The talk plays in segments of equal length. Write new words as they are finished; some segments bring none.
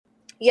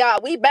Yeah,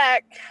 we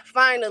back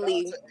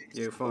finally.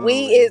 We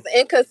finally. is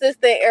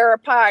Inconsistent Era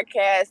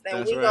Podcast, and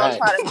That's we gonna right.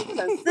 try to be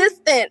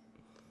consistent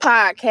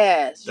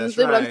podcast. You That's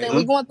see what I'm right.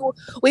 saying?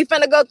 We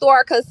finna go through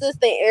our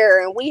consistent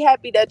era, and we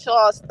happy that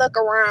y'all stuck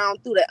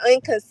around through the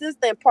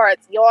inconsistent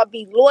parts. Y'all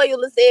be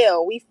loyal as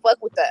hell. We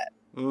fuck with that.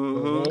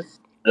 Mm-hmm.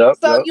 Yep,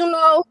 So yep. you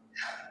know,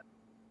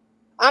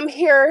 I'm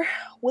here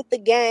with the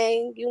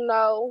gang. You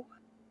know,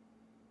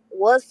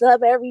 what's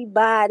up,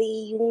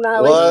 everybody? You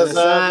know, What's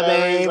up,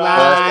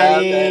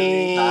 everybody?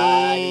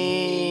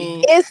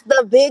 It's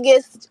the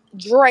biggest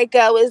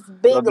Draco. It's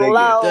Big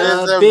Low.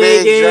 The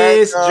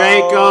biggest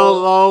Draco.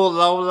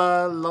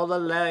 Lola,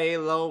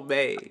 Low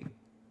Bay.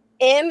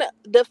 In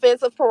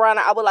defense of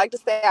Piranha, I would like to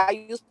say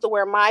I used to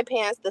wear my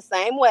pants the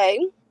same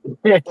way.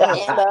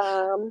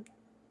 And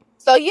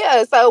so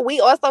we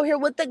also here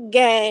with the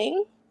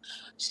gang.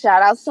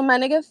 Shout out to my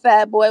nigga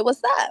Fat Boy.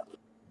 What's up?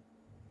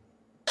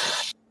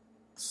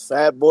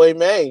 Fat Boy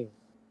Man.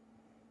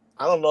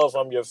 I don't know if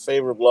I'm your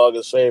favorite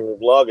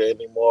blogger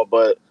anymore,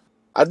 but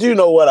I do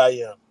know what I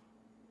am.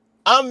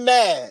 I'm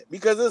mad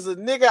because there's a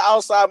nigga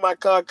outside my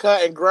car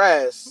cutting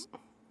grass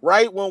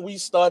right when we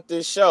start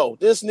this show.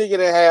 This nigga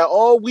that had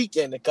all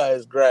weekend to cut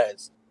his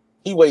grass.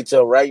 He wait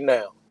till right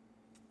now.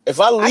 If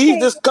I leave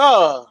this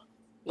car,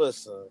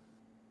 listen,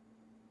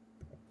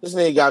 this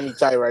nigga got me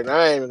tight right now.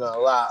 I ain't even gonna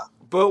lie.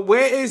 But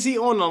where is he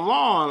on the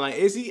lawn? Like,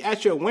 is he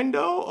at your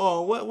window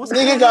or what? What's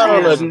nigga got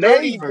on a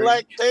dirty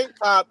black tank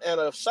top and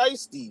a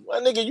shiesty.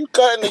 What nigga, you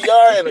cutting the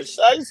yard and a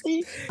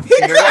shiesty? He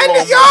cutting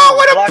the yard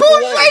with a pool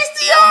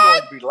shiesty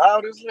on. Be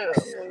loud as hell.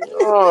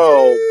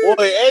 Oh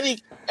boy,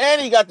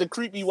 and he got the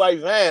creepy white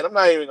van. I'm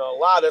not even gonna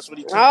lie. That's what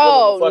he keep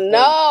pulling the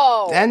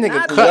no, that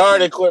nigga cut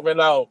yard equipment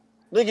out.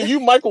 Nigga, you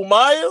Michael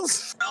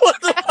Myers?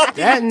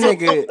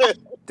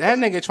 That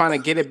nigga trying to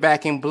get it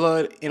back in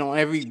blood, on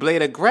every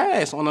blade of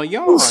grass on the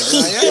yard.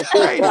 That's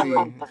crazy.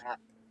 I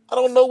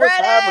don't know what's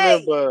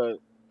happening, but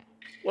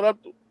what up?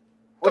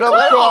 What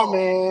up, y'all,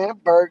 man?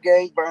 Bird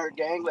gang.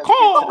 Let's get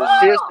to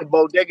the shit. The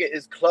bodega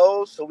is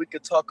closed, so we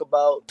could talk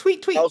about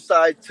tweet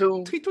outside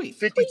tweet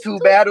 52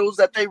 battles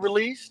that they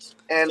released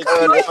and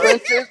the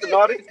trenches and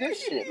all that good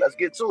shit. Let's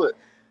get to it.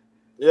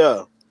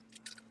 Yeah.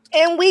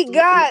 And we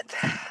got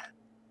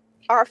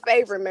our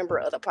favorite member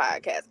of the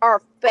podcast.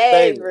 Our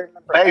favorite.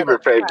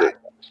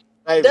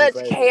 Dutch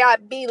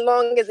K.I.B.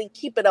 long as he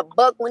keep it a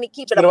buck. When he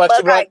keep it a buck,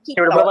 I keep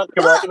it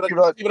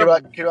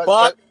a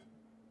buck.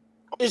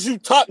 Is you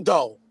tucked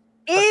though?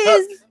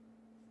 Is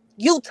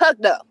you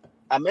tucked though?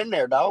 I'm in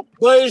there, dog.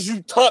 Where is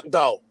you tucked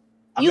though?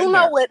 You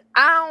know what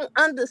I don't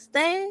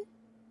understand?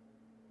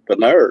 The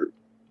nerve.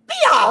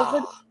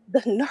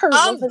 The nerve.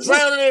 I'm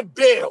drowning in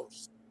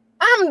bills.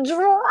 I'm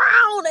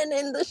drowning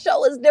in the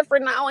show is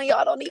different now and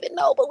y'all don't even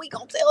know, but we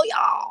gonna tell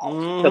y'all.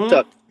 Mm-hmm.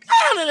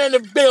 Drowning in the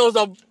bills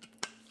of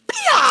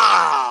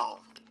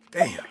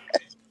damn.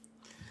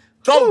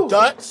 Go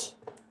Dutch.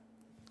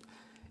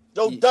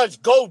 Yo,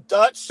 Dutch, go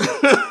Dutch.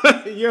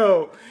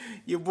 Yo,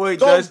 your boy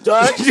go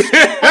Dutch.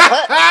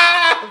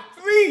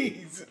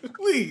 Please.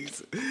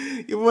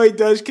 Your boy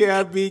Dutch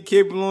KIB,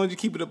 Kid Balloon, you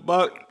keep it a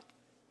buck.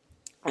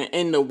 And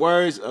in the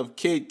words of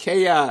Kid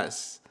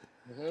Chaos,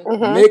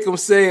 make him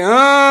say,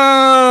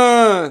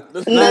 na.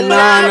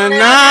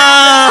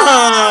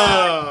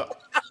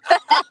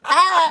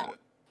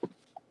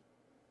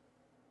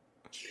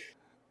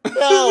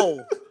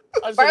 No.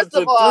 First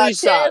of all,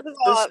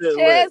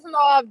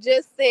 Chesnov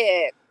just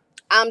said,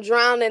 I'm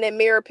drowning in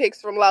mirror pics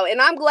from low.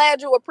 And I'm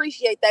glad you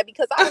appreciate that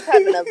because I was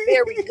having a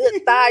very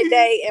good thigh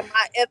day in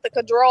my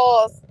Ethica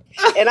draws.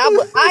 And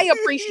I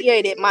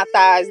appreciated my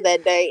thighs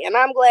that day. And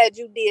I'm glad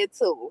you did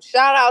too.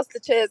 Shout outs to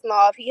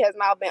Chesnov. He has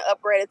now been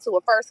upgraded to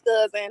a first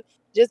cousin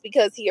just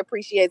because he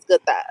appreciates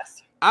good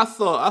thighs. I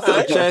thought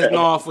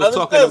Chesnov was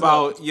talking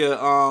about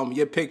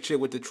your picture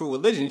with the True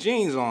Religion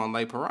jeans on,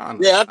 like Piranha.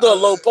 Yeah, I thought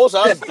Low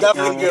posted. I was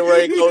definitely getting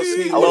ready to go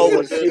see Low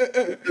with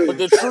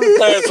the True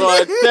pants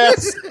on.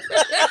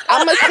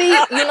 I'ma see.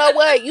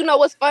 You know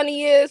what's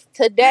funny is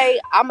today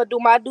I'ma do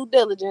my due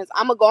diligence.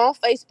 I'ma go on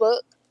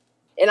Facebook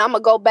and I'ma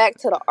go back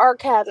to the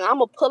archives and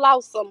I'ma pull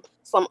out some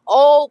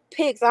old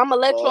pics. I'ma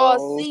let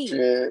y'all see.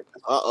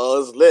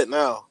 It's lit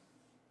now.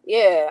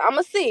 Yeah,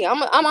 I'ma see.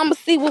 I'ma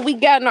see what we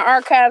got in the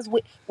archives.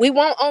 We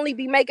won't only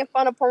be making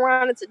fun of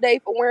Piranha today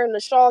for wearing the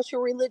Shaw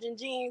True Religion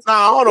jeans.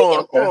 Nah,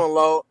 hold on,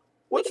 Lo.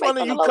 Which one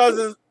of you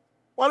cousins?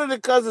 One of the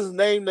cousins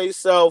named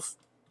themselves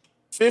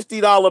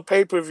 $50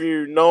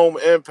 pay-per-view Gnome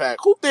Impact.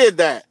 Who did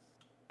that?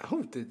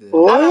 Who did that?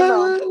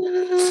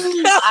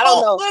 I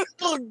don't know.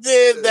 Who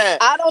did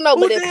that? I don't know,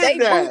 but if they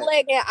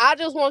bootlegging, I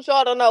just want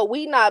y'all to know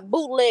we not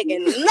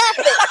bootlegging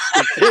nothing.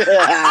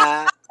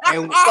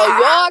 So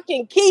y'all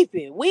can keep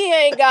it. We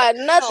ain't got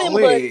nothing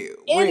but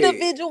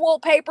individual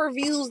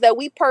pay-per-views that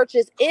we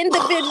purchase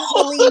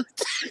individually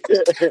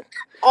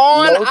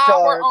on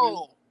our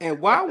own. And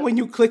why, when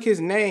you click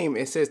his name,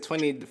 it says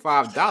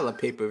 $25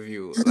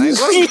 pay-per-view? Like, what's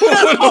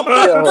going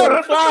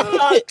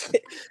on?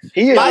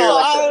 He is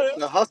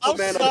the hustle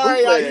man. I'm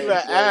sorry I even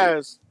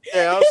asked.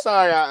 Yeah, I'm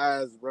sorry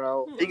I asked,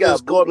 bro. He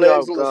got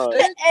bootlegs on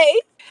the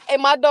Hey,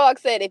 And my dog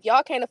said, if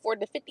y'all can't afford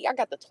the 50, I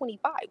got the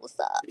 25. What's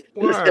up?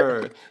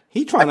 Word.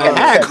 He trying to I can't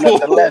accept hackle.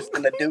 nothing less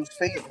than the deuce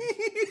fees.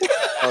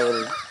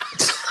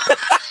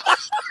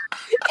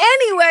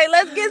 Anyway,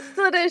 let's get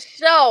to the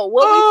show.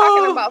 What we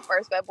talking about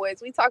first, bad boys?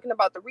 We talking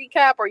about the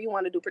recap, or you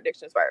want to do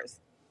predictions first?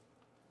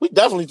 We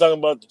definitely talking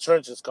about the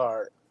trenches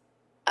card.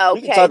 Okay.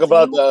 We can talk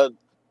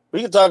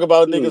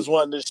about niggas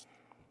wanting to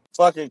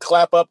fucking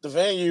clap up the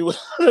venue.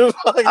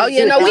 Oh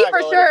yeah, no, we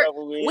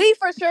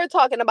for sure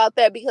talking about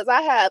that because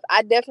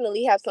I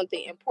definitely have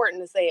something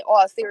important to say.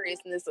 All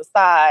seriousness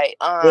aside,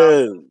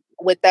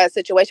 with that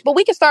situation. But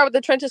we can start with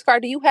the trenches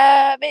card. Do you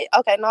have it?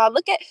 Okay, no,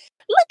 look at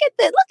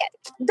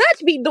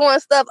Dutch be doing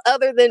stuff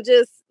other than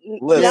just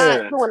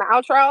not doing the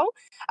outro.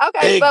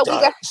 Okay, but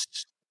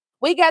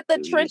we got the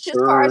trenches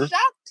card.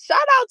 Shout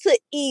out to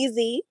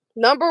Easy,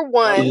 number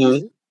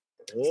one,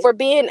 for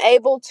being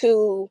able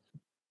to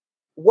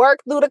work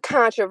through the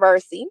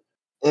controversy.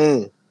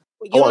 You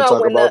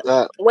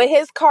know, when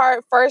his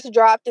card first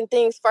dropped and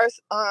things first,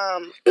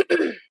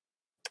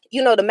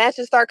 you know, the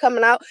matches start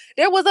coming out,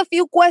 there was a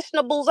few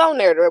questionables on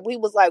there that we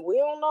was like, we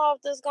don't know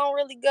if this gonna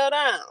really go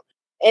down.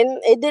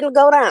 And it didn't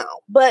go down.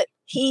 But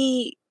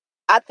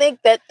I think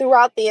that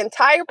throughout the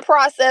entire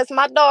process,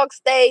 my dog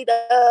stayed,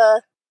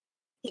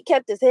 he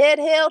kept his head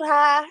held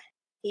high.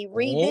 He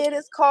redid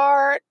his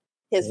card.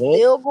 His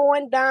still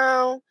going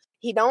down.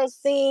 He don't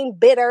seem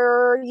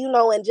bitter, you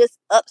know, and just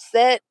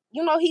upset.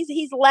 You know,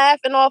 he's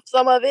laughing off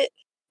some of it.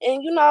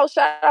 And, you know,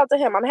 shout out to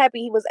him. I'm happy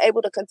he was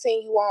able to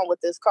continue on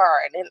with this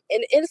card. And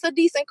it's a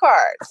decent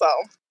card. So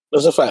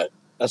that's a fact.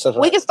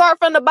 We can start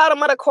from the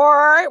bottom of the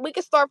card. We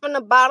can start from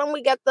the bottom.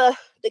 We got the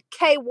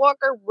K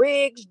Walker,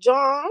 Riggs,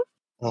 John.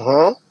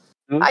 How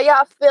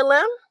y'all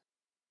feeling?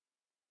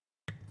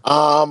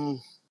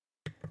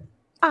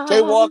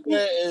 K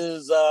Walker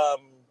is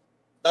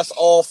that's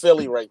all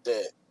Philly right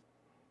there.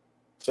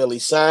 Philly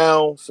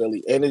sound,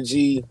 Philly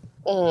energy,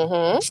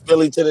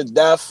 Philly to the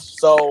death.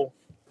 So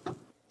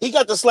he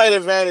got the slight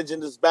advantage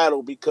in this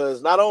battle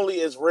because not only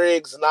is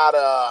Riggs not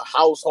a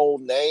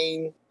household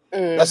name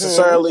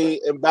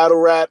necessarily in battle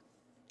rap,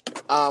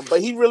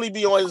 but he really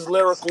be on his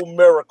lyrical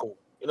miracle.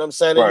 You know what I'm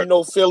saying? Right. And you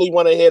know Philly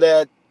want to hear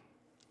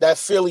that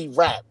Philly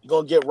rap. You're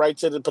going to get right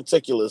to the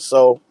particulars.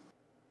 So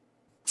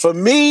for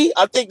me,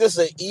 I think this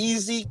is an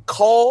easy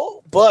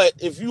call. But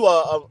if you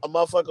are a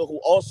motherfucker who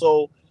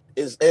also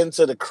is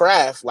into the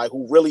craft, like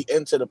who really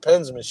into the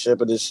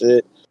pensmanship of this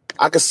shit,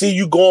 I can see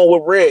you going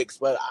with Riggs.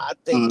 But I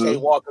think K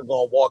Walker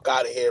going to walk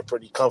out of here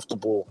pretty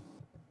comfortable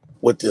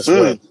with this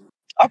win.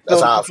 I feel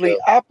the complete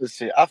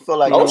opposite. I feel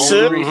like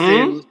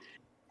the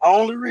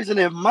only reason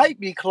it might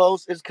be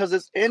close is because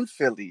it's in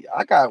Philly.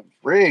 I got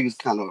Riggs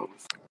kind of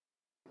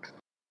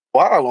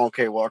wild on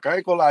K Walker. I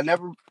ain't gonna lie,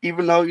 never,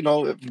 even though, you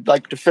know, if you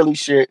like the Philly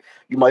shit,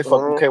 you might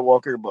fuck with K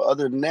Walker. But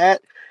other than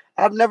that,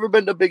 I've never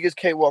been the biggest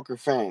K Walker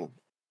fan.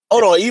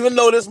 Hold on, even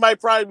though this might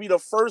probably be the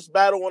first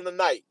battle on the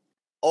night,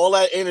 all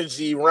that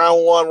energy,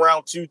 round 1,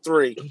 round 2,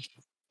 3.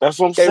 That's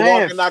what I'm saying.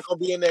 K Walker not gonna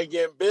be in there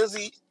getting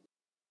busy.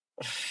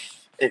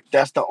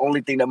 That's the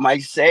only thing that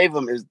might save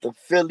him is the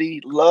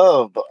Philly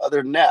love. But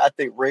other than that, I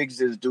think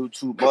Riggs is due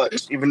too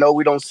much. Even though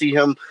we don't see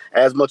him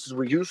as much as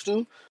we used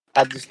to,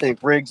 I just think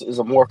Riggs is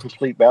a more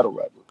complete battle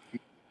rapper.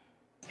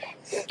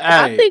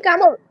 I think I'm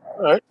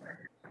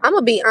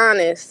gonna be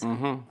honest.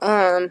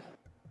 I'm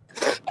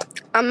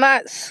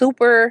not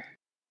super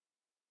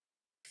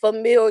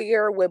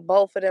familiar with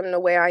both of them the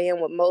way I am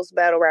with most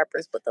battle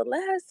rappers. But the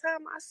last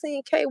time I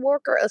seen K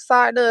Walker,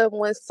 aside of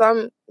when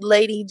some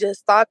lady just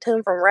stopped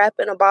him from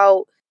rapping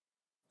about,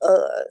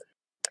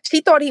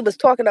 she thought he was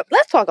talking up.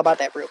 Let's talk about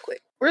that real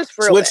quick.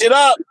 Switch it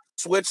up.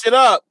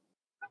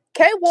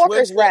 K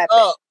Walker's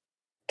rapping.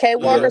 K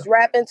Walker's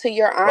rapping to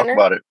your honor. Talk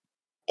about it.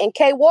 And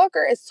K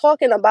Walker is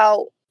talking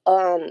about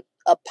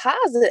a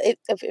positive,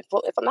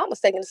 if I'm not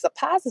mistaken, it's a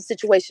positive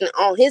situation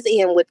on his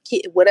end with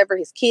whatever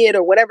his kid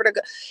or whatever.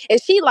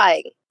 And she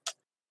like,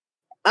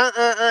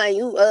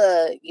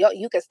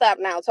 you can stop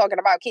now talking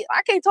about kids.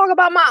 I can't talk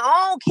about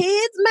my own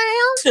kids,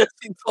 ma'am.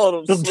 She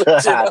told him switch it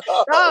up.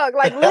 Dog,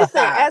 like listen,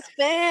 as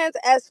fans,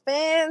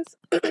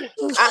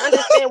 I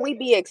understand we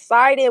be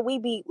excited,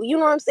 you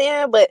know what I'm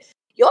saying, but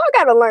y'all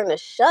gotta learn to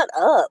shut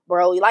up,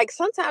 bro. Like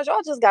sometimes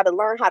y'all just gotta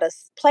learn how to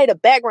play the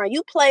background.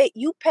 You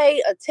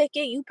pay a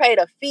ticket, you paid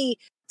a fee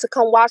to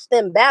come watch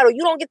them battle. You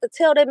don't get to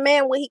tell that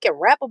man what he can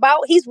rap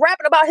about. He's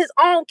rapping about his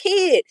own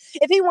kid.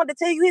 If he wanted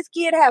to tell you his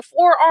kid had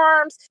 4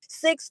 arms,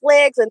 6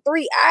 legs, and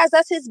 3 eyes,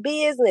 that's his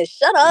business.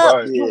 Shut up.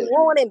 Right, you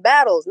ruining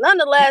battles.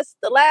 Nonetheless,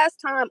 the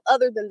last time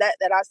other than that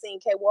I seen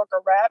K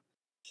Walker rap,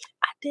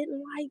 I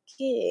didn't like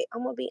it.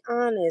 I'm gonna be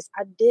honest.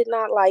 I did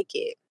not like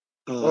it.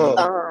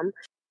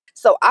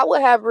 So I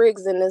would have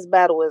Riggs in this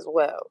battle as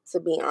well, to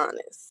be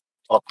honest.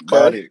 Talk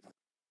about it.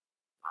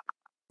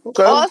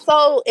 Okay.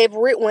 Also,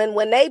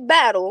 when they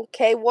battle,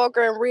 K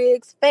Walker and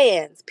Riggs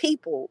fans,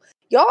 people,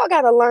 y'all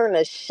gotta learn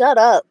to shut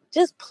up.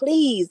 Just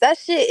please. That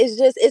shit is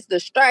it's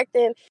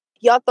distracting.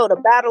 Y'all throw the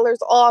battlers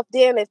off.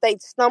 Then if they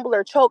stumble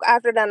or choke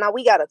after that, now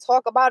we gotta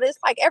talk about it. It's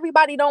like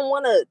everybody don't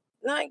want to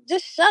like,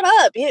 just shut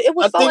up. It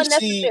was so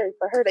unnecessary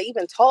for her to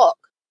even talk.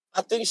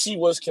 I think she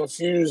was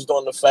confused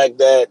on the fact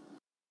that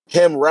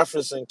him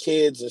referencing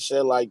kids and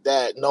shit like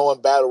that,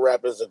 knowing battle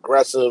rap is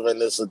aggressive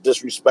and it's a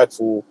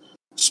disrespectful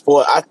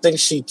sport. I think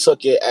she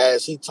took it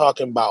as he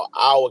talking about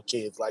our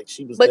kids, like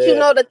she was. But there you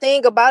know the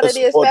thing about it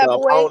is, Fat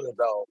Boy.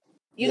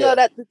 You know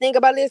that the thing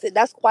about it is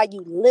that's why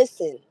you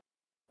listen.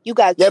 You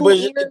got two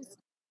ears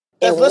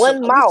and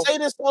one mouth. We say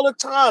this all the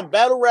time.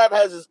 Battle rap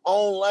has its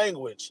own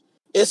language.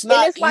 It's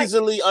not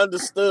easily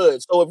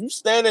understood. So if you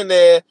standing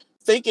there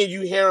thinking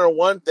you hearing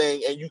one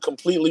thing and you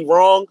completely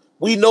wrong,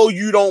 we know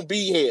you don't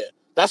be here.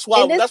 That's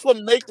why. That's what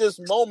make this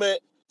moment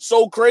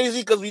so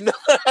crazy, because we never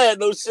had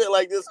no shit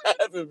like this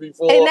happen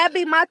before. And that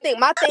be my thing.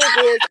 My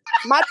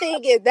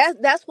thing is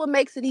that's what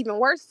makes it even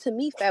worse to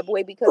me, Fat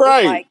Boy, because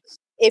it's like,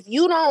 if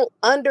you don't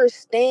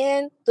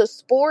understand the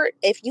sport,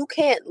 if you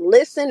can't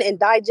listen and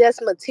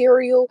digest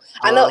material,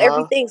 I know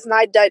everything's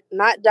not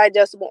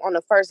digestible on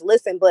the first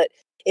listen, but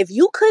if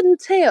you couldn't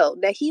tell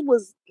that he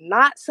was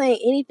not saying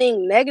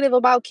anything negative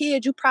about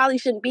kids, you probably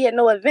shouldn't be at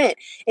no event.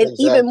 And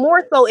even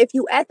more so, if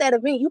you at that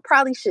event, you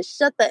probably should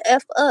shut the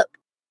F up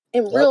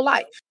in real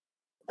life.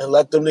 And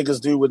let them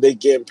niggas do what they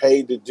getting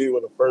paid to do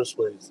in the first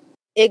place.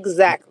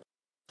 Exactly.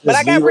 But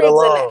I got rigs in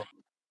that.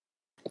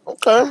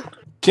 Okay.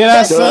 Can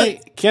I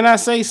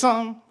say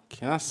something?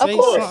 Can I say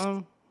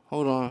something?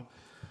 Hold on.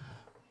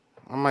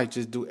 I might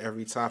just do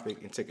every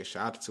topic and take a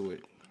shot to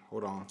it.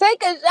 Hold on.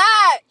 Take a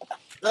shot.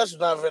 That's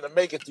not going to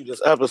make it through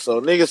this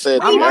episode. Nigga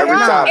said every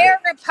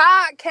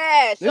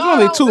podcast.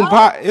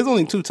 It's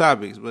only two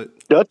topics,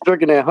 but Dutch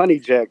drinking that honey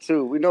jack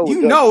too. We know.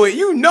 You know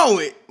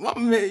it. My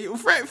man,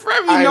 Fred,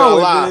 you know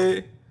it,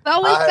 man.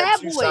 So is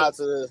Fat Boy. Shots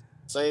of the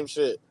same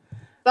shit.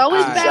 So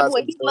is Fat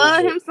Boy. He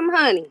love him some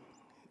honey.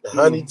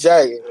 Honey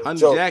Jack. Honey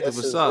Jack is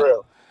what's up.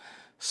 Real.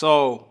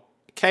 So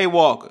K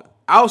Walker,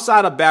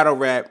 outside of battle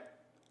rap,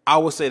 I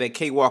would say that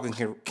K Walker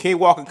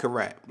can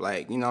rap.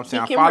 Like, you know what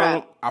I'm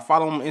saying? I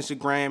follow him on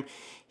Instagram.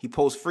 He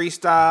posts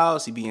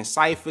freestyles. He be in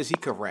ciphers. He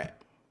could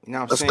rap. You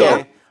know what I'm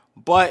saying?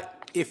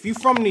 But if you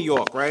from New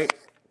York, right?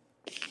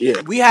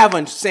 Yeah. We have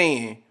a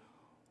saying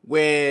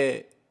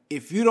where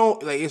if you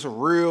don't, like, it's a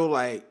real,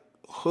 like,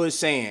 hood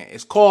saying.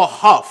 It's called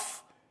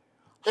huff.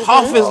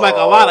 Huff is like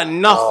a lot of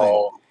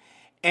nothing.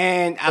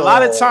 And a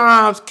lot of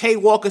times, K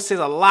Walker says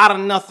a lot of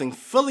nothing,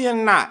 Philly or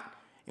not.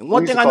 And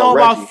one thing I know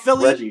about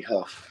Philly, Reggie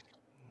Huff.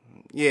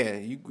 Yeah,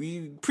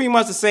 you pretty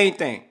much the same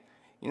thing.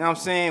 You know what I'm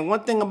saying?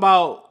 One thing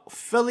about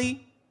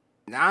Philly,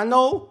 I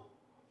know,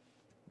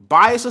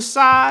 bias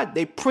aside,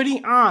 they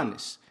pretty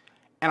honest.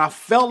 And I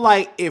felt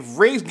like if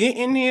Riggs get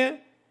in here,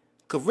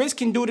 because Riggs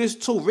can do this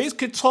too. Riggs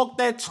could talk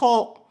that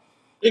talk.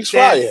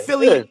 That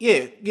Philly,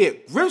 yeah.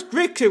 Riggs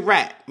could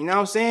rap. You know what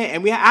I'm saying?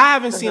 And I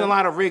haven't seen a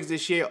lot of Riggs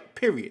this year,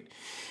 period.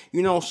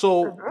 You know,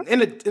 so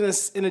in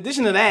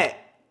addition to that,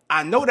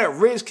 I know that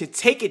Riggs could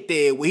take it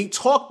there where he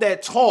talked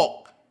that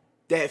talk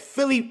that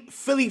the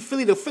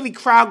Philly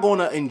crowd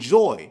gonna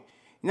enjoy.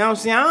 You know what I'm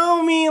saying? I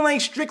don't mean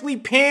like strictly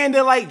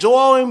pander like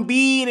Joel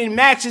Embiid and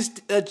Max's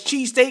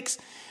cheesesteaks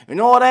and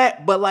all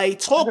that, but like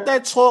talk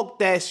that talk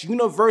that's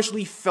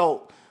universally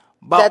felt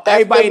about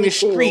everybody in the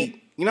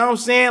street. You know what I'm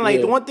saying?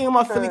 Like the one thing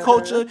about Philly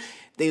culture,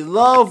 they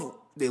love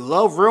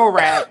real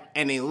rap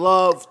and they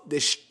love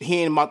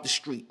hearing about the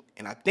street.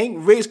 And I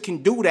think Riggs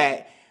can do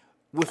that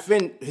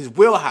within his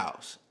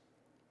wheelhouse.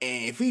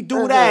 And if he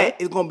do that,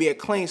 it's going to be a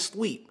clean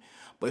sweep.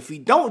 But if he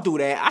don't do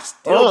that, I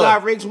still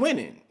got Riggs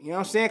winning. You know what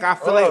I'm saying? I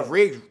feel like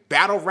Riggs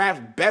battle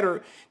raps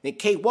better than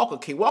K Walker.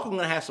 K Walker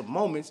going to have some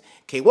moments.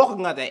 K Walker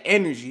got that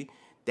energy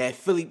that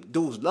Philly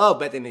dudes love.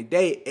 But at the end of the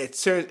day, it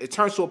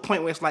turns to a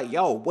point where it's like,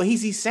 yo, what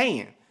is he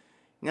saying?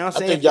 You know what I'm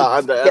saying? I think y'all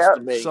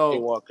underestimate K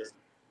Walker.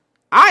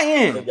 I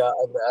am.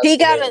 He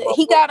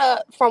got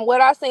a from what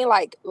I seen,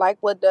 like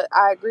what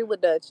I agree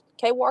with Dutch.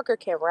 K Walker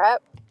can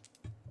rap.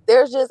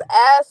 There's just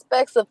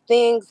aspects of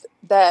things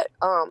that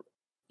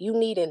you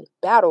need in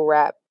battle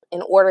rap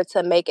in order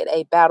to make it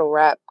a battle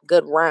rap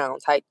good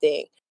round type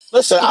thing.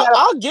 Listen,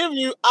 I'll give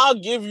you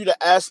the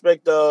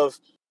aspect of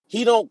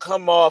he don't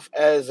come off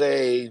as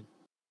a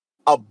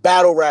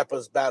battle rapper,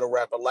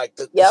 like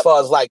as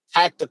far as like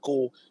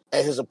tactical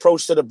and his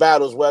approach to the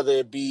battles, whether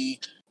it be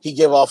he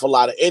give off a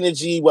lot of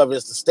energy, whether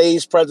it's the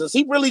stage presence,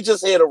 he really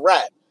just here to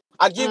rap.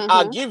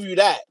 I'll give you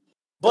that.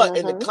 But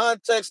in the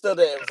context of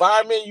the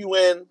environment you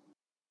in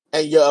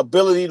and your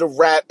ability to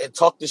rap and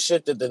talk the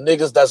shit that the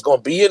niggas that's gonna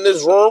be in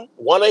this room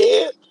wanna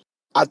hear,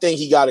 I think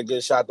he got a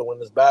good shot to win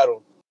this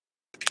battle.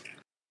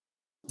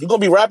 You're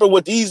gonna be rapping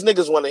what these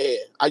niggas wanna hear.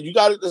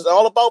 It's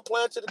all about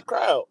playing to the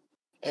crowd.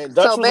 And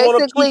Dutch was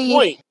on a key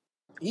point.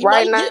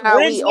 Right now,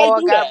 we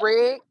all got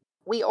Riggs.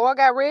 We all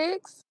got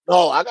Riggs?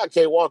 No, I got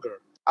K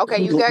Walker.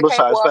 Okay, you got K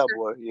Besides Walker. Fat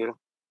Boy, yeah.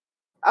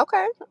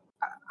 Okay.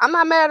 I'm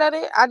not mad at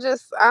it. I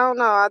don't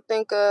know. I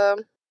think, I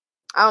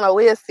don't know.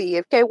 We'll see.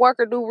 If K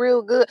Walker do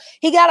real good,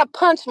 he got to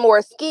punch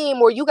more, scheme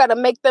more. You got to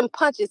make them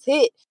punches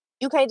hit.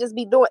 You can't just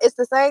be doing, it's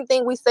the same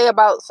thing we say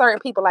about certain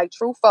people like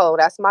True Foe.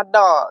 That's my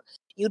dog.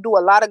 You do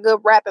a lot of good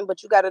rapping,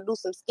 but you got to do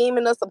some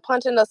scheming or some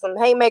punching or some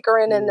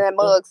haymakering in that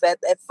mugs at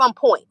some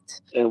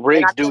point. And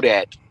Riggs do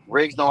that.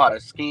 Riggs know how to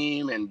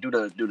scheme and do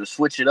the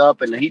switch it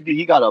up, and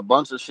he got a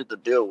bunch of shit to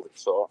deal with.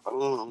 So I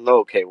don't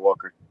know, K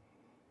Walker.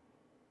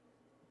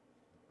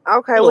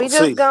 Okay, we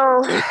just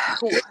gonna.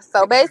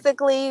 So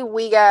basically,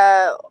 we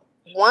got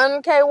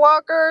one K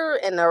Walker,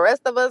 and the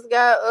rest of us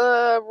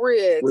got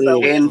Riggs.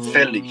 So in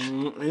Philly.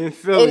 In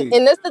Philly.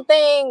 And that's the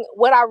thing.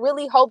 What I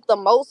really hope the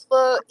most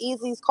for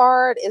Easy's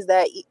card is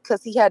that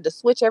because he had to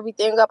switch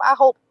everything up. I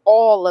hope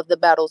all of the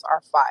battles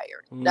are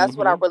fired. That's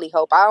what I really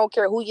hope. I don't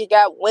care who you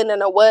got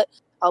winning or what.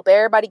 I hope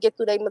everybody get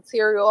through their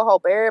material. I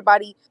hope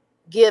everybody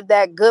give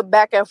that good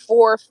back and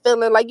forth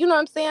feeling. Like, you know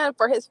what I'm saying?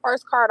 For his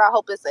first card, I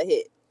hope it's a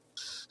hit.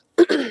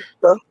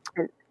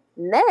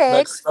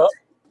 Next,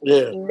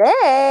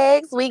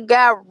 we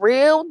got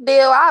Real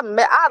Deal.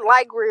 I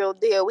like Real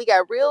Deal. We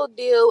got Real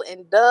Deal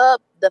and Dub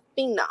the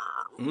Phenom.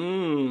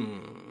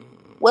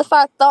 What's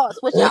our thoughts?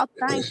 What y'all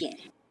thinking?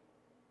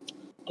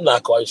 I'm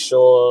not quite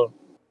sure.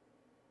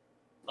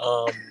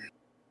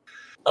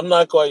 I'm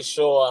not quite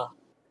sure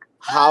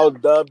how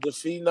Dub the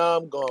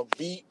Phenom gonna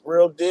beat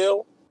Real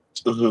Deal.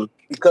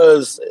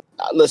 Because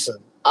listen,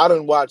 I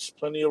done watched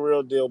plenty of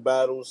Real Deal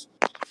battles.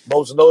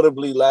 Most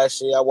notably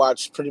last year, I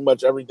watched pretty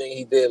much everything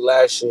he did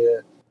last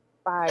year.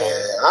 Fire.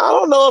 And I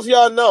don't know if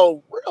y'all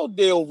know, Real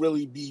Deal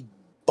really be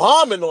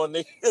bombing on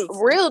niggas.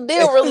 Real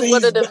Deal really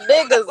one of them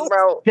niggas,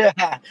 bro. Yeah,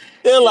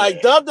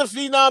 like Dub the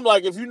Phenom,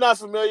 like if you're not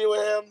familiar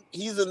with him,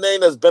 he's a name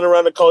that's been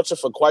around the culture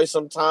for quite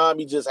some time.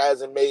 He just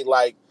hasn't made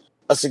like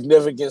a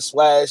significant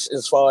splash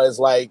as far as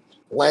like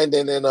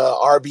landing in a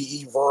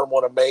RBE room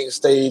on a main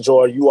stage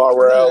or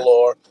URL,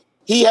 or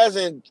he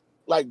hasn't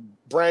like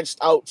branched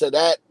out to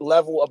that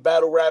level of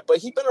battle rap, but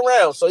he's been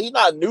around, so he's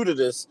not new to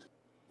this.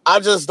 I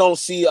just don't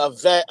see a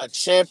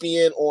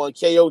champion on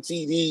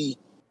KOTD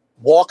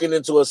walking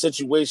into a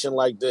situation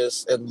like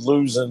this and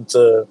losing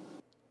to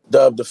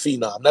Dub the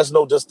Phenom. That's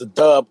no just the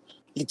Dub.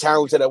 He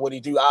talented at what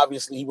he do.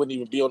 Obviously, he wouldn't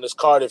even be on this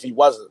card if he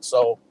wasn't.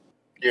 So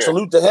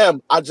salute to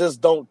him. I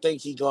just don't think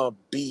he gonna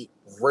beat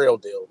Real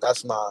Deal.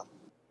 That's my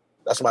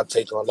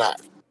take on that.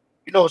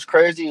 You know what's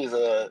crazy is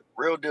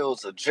Real Deal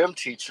is a gym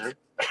teacher.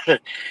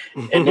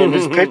 And then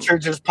this picture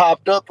just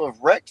popped up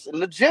of Rex in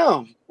the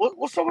gym.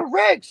 What's up with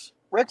Rex?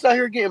 Rex out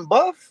here getting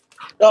buff?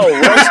 No,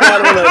 Rex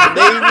got on a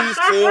Navy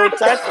SEAL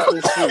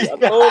tactical suit. I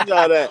told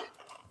y'all that.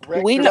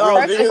 Rex, we know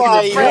Rex he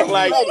look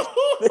like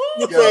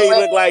you say he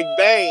look like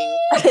Bane.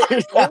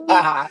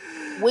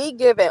 We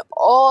giving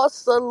all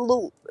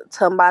salute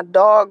to my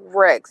dog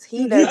Rex.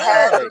 He done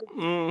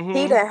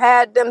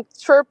had them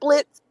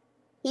triplets.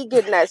 He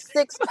getting that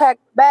 6-pack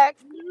back.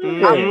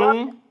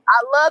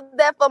 I love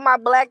that for my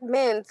black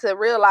men to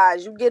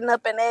realize you getting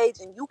up in age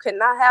and you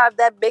cannot have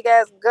that big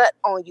ass gut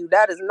on you.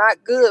 That is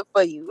not good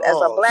for you as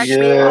a black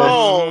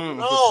man.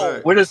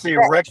 No. We just see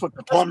Rex with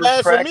the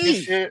plumber's crack and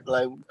shit.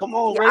 Like, come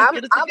on, Rex,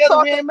 get it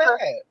together, man.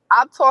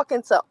 I'm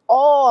talking to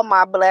all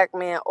my black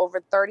men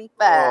over 35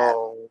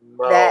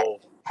 that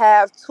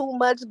have too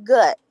much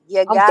gut.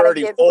 You gotta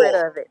get rid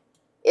of it.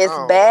 It's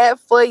bad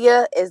for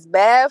you. It's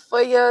bad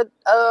for your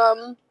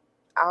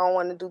I don't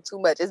want to do too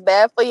much. It's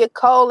bad for your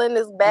colon.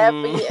 It's bad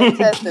for your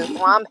intestines.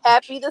 So I'm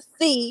happy to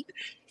see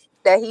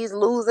that he's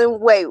losing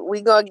weight.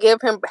 We're going to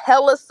give him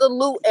hella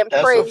salute and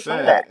praise for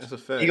that. That's a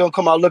fact. He's going to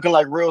come out looking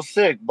like real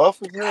sick.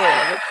 Buff as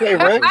hell. Okay,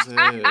 Rex.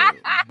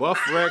 Buff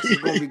Rex is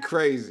going to be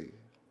crazy.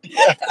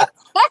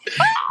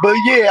 But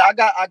yeah,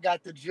 I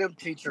got the gym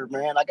teacher,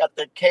 man. I got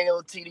the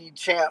KOTD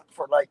champ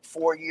for like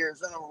 4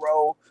 years in a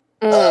row.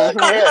 Man,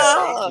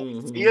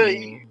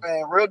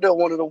 Real Deal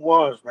one of the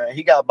ones, man.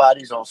 He got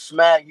bodies on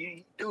smack.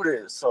 He do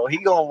this, so he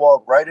gonna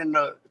walk right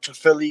into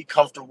Philly,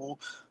 comfortable,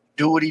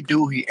 do what he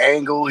do. He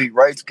angle, he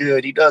writes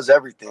good, he does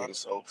everything.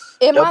 So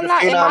am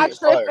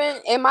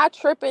I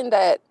tripping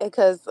that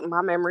because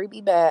my memory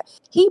be bad?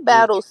 He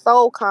battled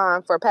Soul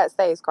Khan for Pat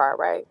Stay's card,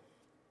 right?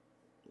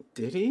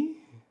 Did he?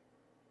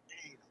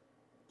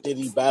 Did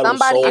he battle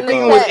Somebody in the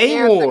chat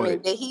answer me.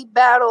 Did he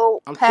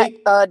battle Pat?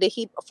 Did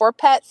he for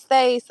Pat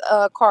Stay's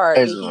card?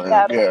 Did he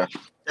battle?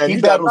 Yeah, he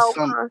battled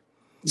some.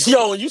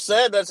 Yo, when you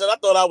said that shit, I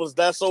thought I was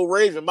That's So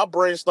Raven. My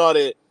brain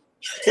started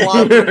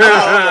flying.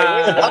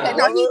 Okay,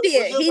 no,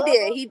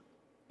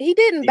 he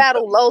didn't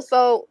battle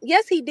Loso.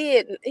 Yes, he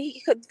did.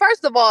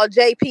 First of all,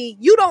 JP,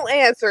 you don't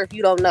answer if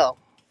you don't know.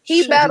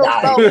 He battled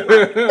Soul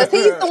because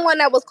he's the one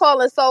that was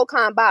calling Soul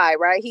Khan bi,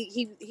 right?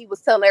 He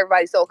was telling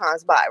everybody Soul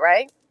Khan's bi,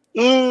 right? I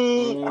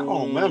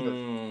don't remember.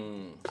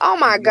 Oh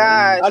my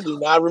gosh. I do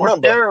not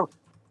remember.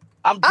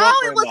 I'm drunk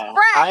it was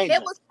Frack.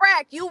 It was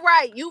Frack. You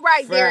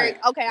right,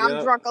 Derek. Okay,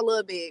 I'm drunk a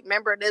little bit.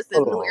 Remember, this is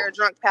New Era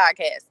Drunk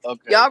Podcast.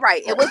 Okay. Y'all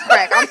right. It was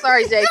Frack. I'm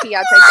sorry, JP. I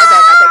take that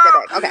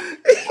back.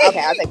 Okay,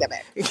 I'll take that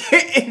back.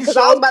 Because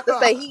I was about to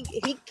say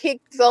he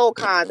kicked Soul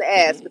Khan's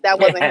ass, but that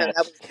wasn't him.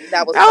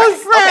 That was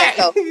Frack.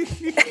 Okay,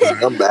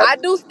 so I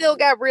do still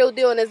got Real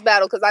Deal in this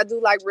battle because I do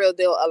like Real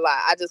Deal a lot.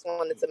 I just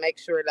wanted to make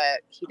sure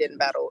that he didn't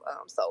battle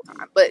Soul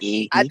Khan, but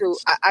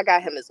I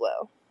got him as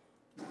well.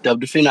 Dub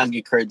the Phenom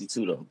get crazy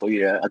too though. But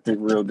yeah, I think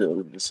Real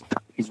Deal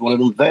he's one of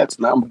them vets.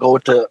 Now I'm gonna go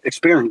with the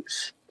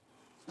experience.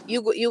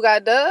 You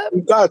got Dub?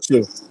 You got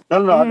you.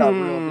 No, I got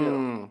Real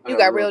Deal. You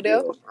got Real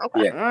Deal?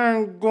 Okay. Yeah. I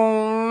ain't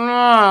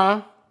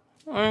gonna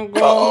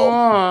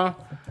lie.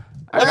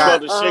 That's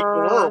about to shake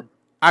the room.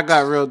 I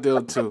got Real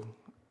Deal too.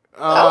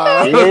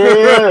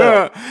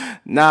 Yeah.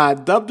 Nah,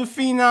 Dub the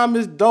Phenom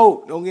is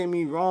dope. Don't get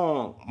me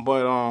wrong,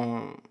 but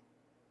I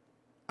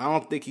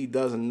don't think he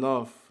does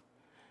enough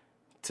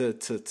to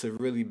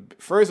really.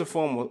 First and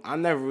foremost, I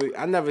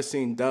never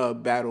seen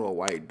Dub battle a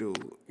white dude.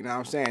 You know what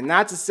I'm saying?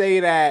 Not to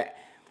say that.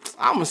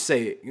 I'm gonna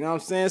say it. You know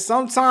what I'm saying?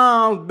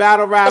 Sometimes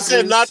battle rappers. I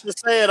said not to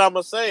say it. I'm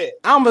gonna say it.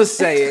 I'm gonna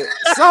say it.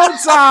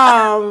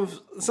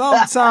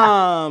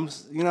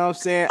 Sometimes, you know what I'm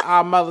saying?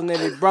 Our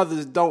melanated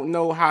brothers don't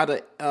know how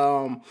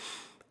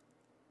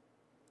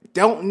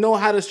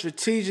to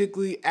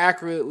strategically,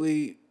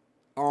 accurately,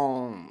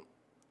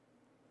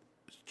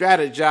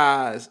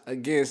 strategize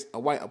against a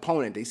white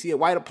opponent. They see a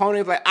white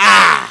opponent, like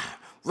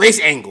race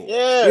angle.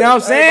 Yeah, you know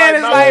what I'm saying?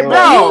 It's like,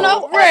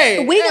 bro,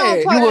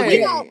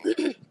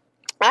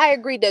 I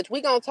agree, Dutch.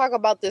 We gonna talk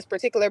about this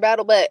particular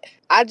battle, but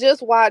I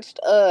just watched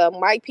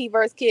Mike P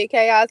versus Kid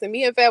Chaos, and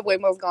me and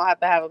Fatboy most gonna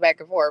have a back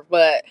and forth.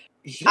 But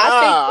you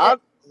about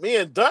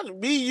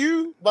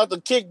to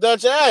kick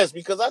Dutch ass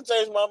because I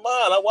changed my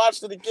mind. I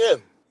watched it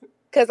again.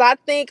 Because I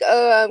think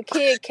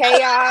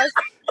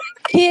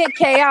Kid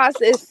Chaos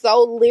is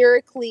so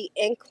lyrically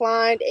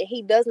inclined, and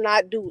he does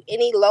not do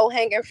any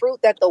low-hanging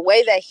fruit, that the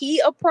way that he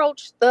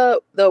approached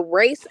the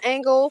race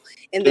angle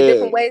and the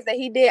different ways that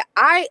he did,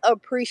 I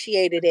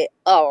appreciated it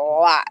a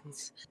lot.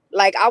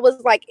 Like, I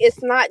was like,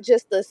 it's not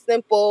just a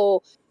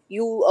simple,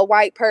 you a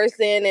white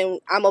person and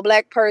I'm a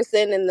black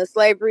person and the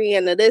slavery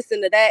and the this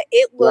and the that.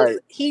 It was,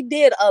 he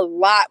did a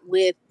lot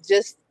with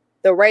just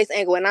the race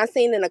angle. And I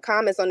seen in the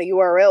comments on the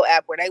URL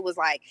app where they was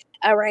like,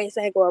 a race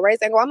angle. I'm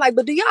like,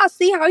 but do y'all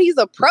see how he's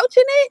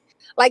approaching it?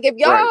 Like, if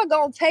y'all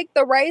gonna take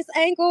the race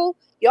angle,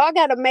 y'all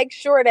got to make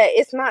sure that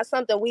it's not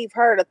something we've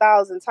heard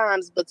 1,000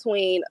 times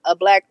between a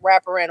black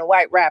rapper and a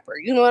white rapper.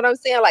 You know what I'm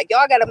saying? Like,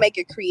 y'all got to make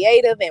it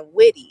creative and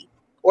witty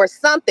or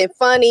something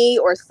funny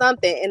or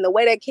something. And the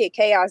way that Kid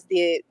Chaos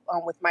did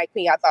with Mike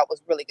P, I thought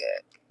was really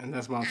good. And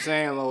that's what I'm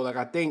saying, Lo. Like,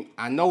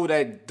 I know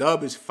that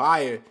Dub is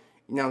fire.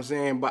 You know what I'm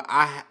saying? But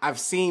I've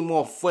seen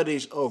more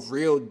footage of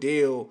Real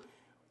Deal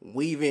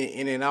weaving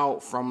in and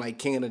out from like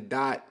King of the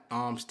Dot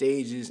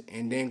stages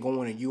and then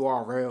going to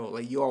URL.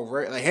 Like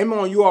him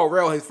on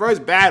URL, his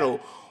first battle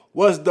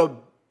was a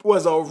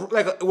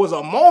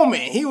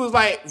moment. He was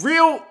like,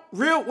 real,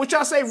 what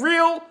y'all say,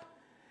 real?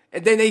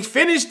 And then they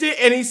finished it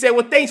and he said,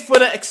 well, thanks for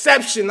the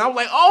exception. I'm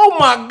like, oh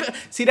my God.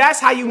 See,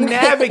 that's how you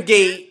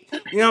navigate,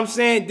 you know what I'm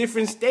saying,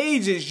 different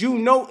stages. You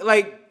know,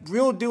 like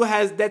Real Deal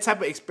has that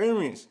type of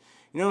experience.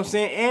 You know what I'm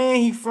saying? And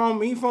he from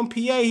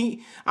PA.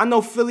 I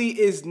know Philly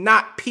is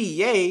not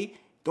PA.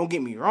 Don't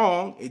get me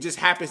wrong. It just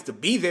happens to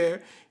be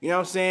there. You know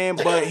what I'm saying?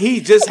 But he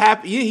just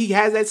he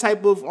has that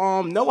type of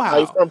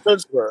know-how. He's from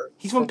Pittsburgh.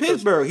 He's from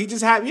Pittsburgh. He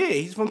just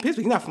he's from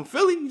Pittsburgh. He's not from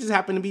Philly. He just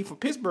happened to be from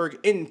Pittsburgh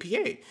in PA.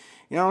 You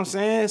know what I'm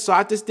saying? So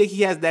I just think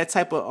he has that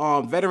type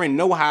of veteran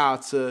know-how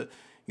to,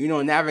 you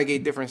know,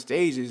 navigate different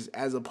stages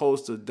as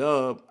opposed to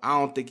Dub.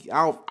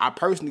 I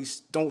personally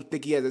don't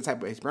think he has the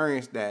type of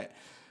experience that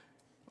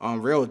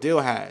Real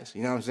Deal has.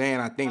 You know what I'm saying?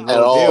 I think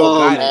Real Deal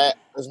got it.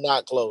 It's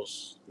not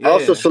close. Yeah. I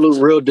also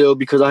salute Real Deal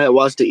because I had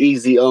watched the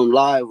Easy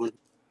live when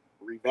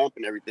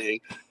revamping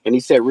everything, and he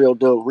said Real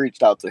Deal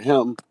reached out to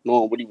him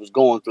knowing what he was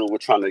going through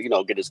with trying to, you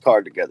know, get his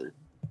card together.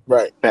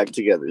 Back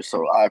together.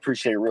 So I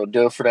appreciate Real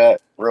Deal for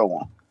that. Real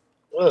one.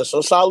 Yeah,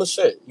 so solid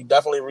shit. He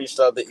definitely reached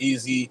out to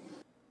Easy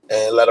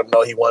and let him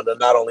know he wanted to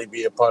not only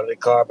be a part of the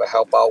card but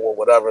help out with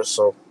whatever.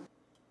 So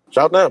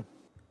shout out to him.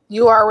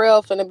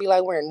 URL finna be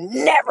like, we're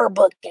never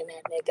booking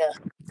that nigga.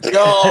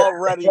 Y'all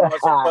already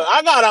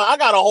I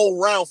got a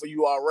whole round for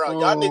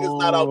URL. Y'all niggas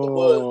not out the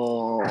woods.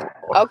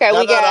 Okay,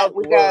 we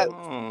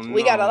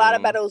got a lot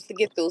of battles to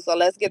get through, so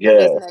let's get through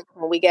this next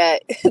one. We got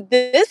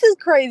this is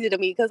crazy to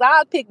me because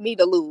I'll pick me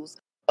to lose.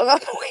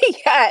 We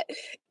got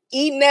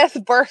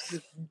Enes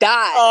versus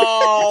Dot.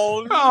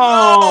 Oh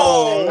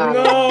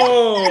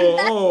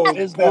no!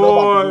 This battle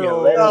about to be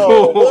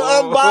hilarious.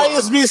 Well,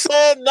 unbiased be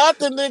saying not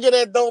the nigga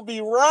that don't be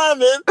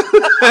rhyming.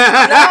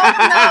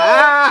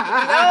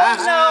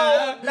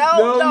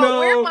 No.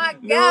 Where my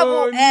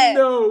gavel at?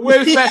 No.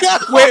 Where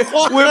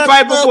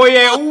Piper Boy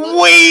at?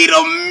 Wait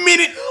a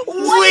minute.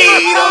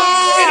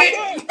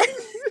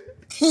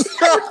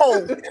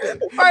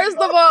 First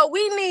of all,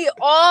 we need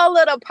all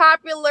of the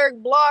popular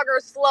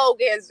blogger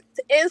slogans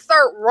to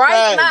insert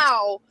right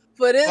now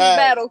for this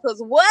battle.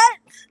 Because what?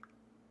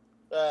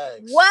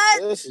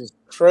 What? This is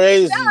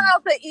crazy. Shout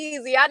out to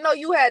Easy. I know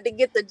you had to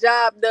get the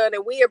job done,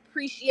 and we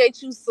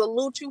appreciate you.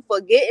 Salute you for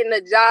getting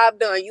the job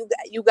done.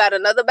 You got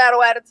another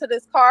battle added to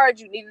this card.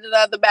 You needed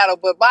another battle,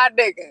 but my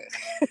nigga.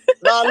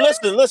 Now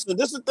listen.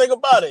 This is the thing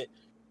about it.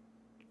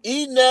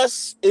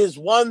 Enes is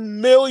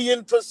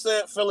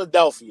 1,000,000%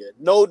 Philadelphia,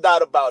 no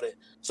doubt about it.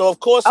 So of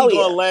course he's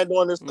gonna land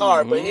on this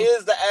card. But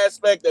here's the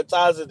aspect that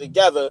ties it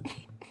together.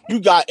 You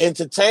got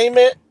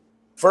entertainment,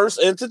 first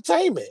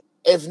entertainment.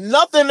 If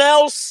nothing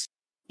else,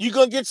 you're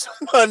going to get some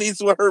money's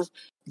worth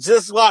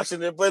just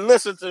watching it. But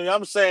listen to me,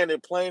 I'm saying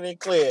it plain and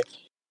clear.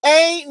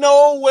 Ain't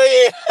no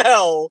way in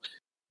hell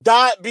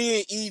Dot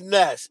being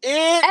E-Ness.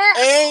 It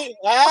ain't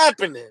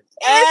happening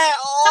at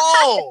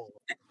all.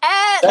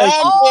 At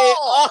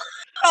all.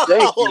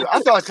 Thank you.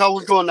 I thought I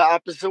was going the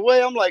opposite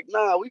way. I'm like,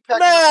 nah, we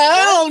packing up.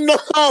 I don't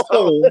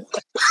know.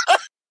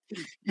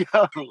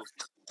 Yo,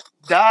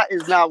 Dot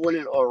is not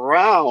winning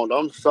around.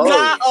 I'm sorry.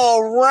 Not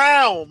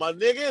around, my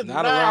nigga.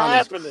 Not not around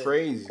happening. Is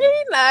crazy.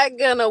 He's not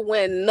gonna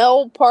win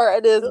no part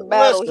of this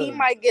battle. He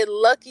might get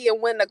lucky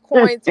and win the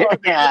coin toss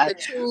and get to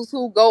choose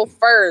who go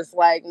first.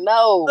 Like,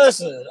 no.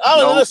 Listen,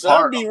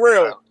 I'll be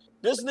real.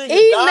 This nigga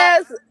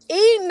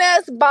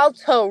E-Ness about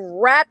to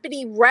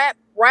rapidy rap.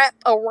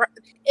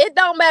 It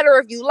don't matter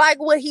if you like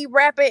what he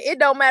rapping. It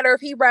don't matter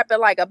if he rapping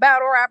like a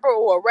battle rapper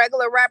or a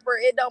regular rapper.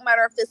 It don't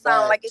matter if it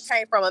sounds like it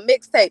came from a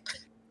mixtape.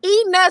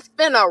 E-Ness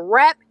finna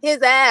rap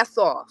his ass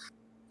off.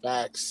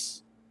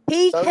 Facts.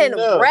 He can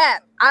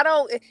rap.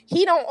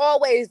 He don't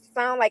always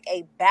sound like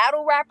a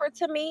battle rapper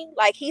to me.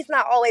 Like, he's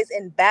not always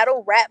in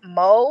battle rap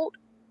mode,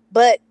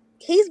 but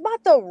he's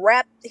about to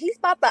rap. He's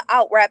about to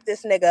out rap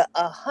this nigga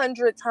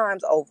 100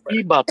 times over.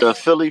 He about to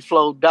Philly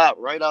flow Dot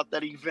right out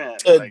that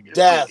event.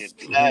 Death.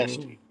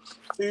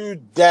 To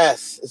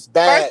death. It's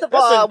bad. First of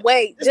all,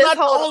 wait. It's not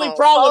the only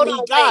problem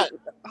he got.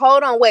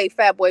 Hold on, wait,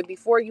 fat boy.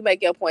 Before you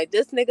make your point,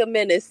 this nigga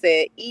Menace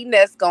said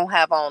E-Ness gonna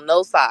have on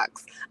no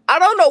socks. I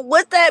don't know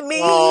what that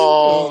means.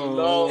 Oh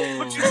no!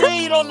 What you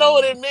mean you don't know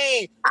what it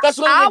means? That's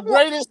one of the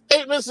greatest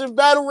statements in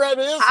battle rap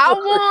history. I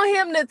want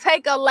him to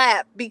take a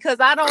lap because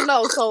I don't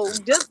know. So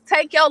just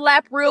take your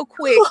lap real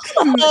quick.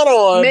 Hold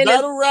on, Menace.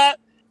 Battle rap?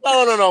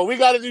 No. We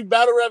got to do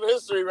battle rap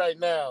history right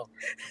now.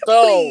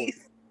 So,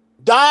 please.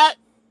 Dot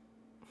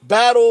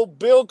battle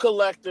bill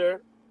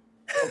collector,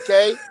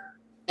 okay,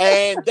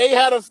 and they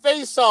had a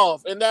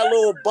face-off in that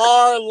little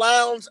bar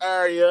lounge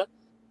area.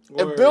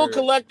 And Bill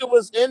Collector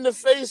was in the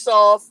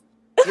face-off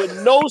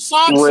with no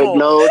socks on.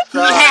 He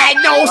had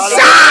no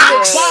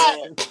socks.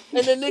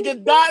 And the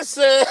nigga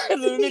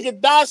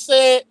Dot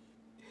said,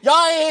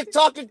 y'all ain't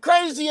talking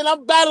crazy, and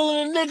I'm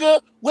battling a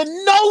nigga with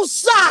no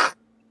socks.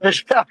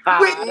 With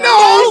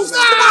no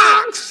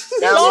socks.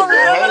 Y'all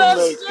remember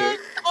that shit?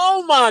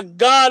 Oh my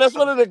God, that's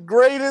one of the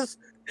greatest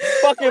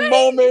fucking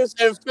moments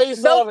in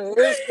face-off in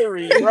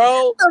history,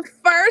 bro. The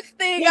first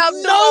thing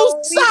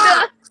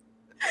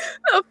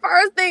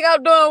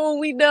I'm doing when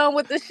we done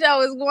with the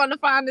show is going to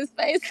find his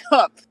face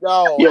up.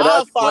 Yo,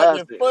 I'll find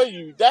it for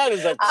you. That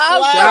is a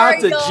classic. Shout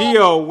out to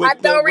Gio. I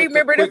don't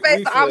remember the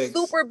face. I'm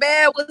super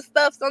bad with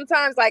stuff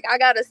sometimes. Like, I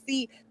gotta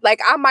see. Like,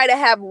 I might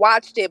have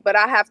watched it, but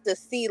I have to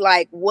see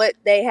like what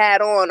they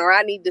had on, or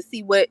I need to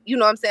see what, you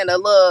know what I'm saying,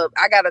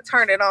 I gotta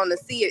turn it on to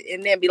see it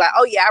and then be like,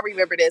 oh yeah, I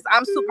remember this.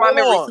 My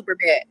memory's super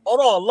bad.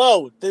 Hold on,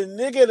 Lo. The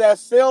nigga that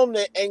filmed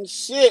it ain't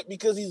shit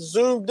because he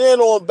zoomed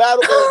in on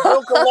Battle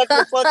Bill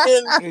Collector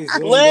fucking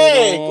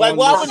leg. Like,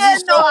 why would you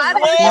show his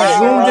leg? He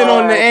zoomed in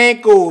on the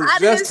ankles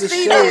just to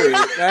show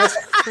it. That's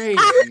crazy.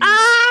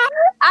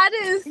 I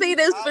didn't see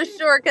this for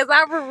sure because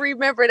I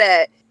remember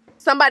that.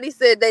 Somebody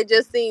said they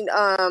just seen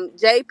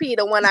JP,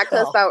 the one I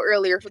cussed out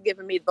earlier for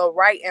giving me the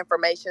right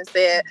information,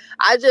 said,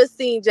 I just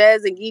seen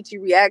Jazz and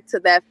Geechee react to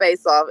that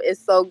face-off. It's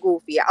so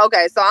goofy.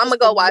 Okay, so I'm going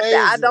to go watch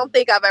that. I don't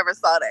think I've ever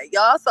saw that.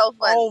 Y'all so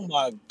funny. Oh,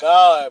 my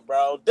God,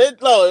 bro. I ain't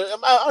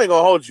going to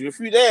hold you. If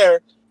you're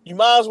there, you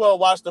might as well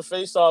watch the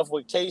face-off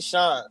with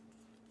K-Shine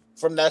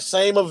from that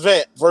same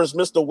event versus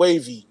Mr.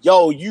 Wavy.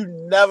 Yo, you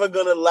never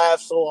gonna laugh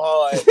so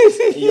hard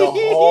in your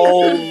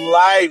whole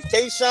life.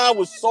 K-Shine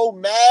was so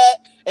mad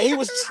and he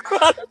was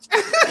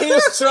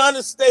trying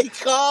to stay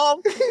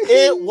calm.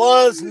 It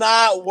was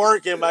not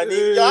working, my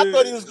nigga. I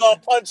thought he was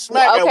gonna punch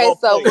Smack at one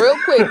point. Real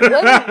quick,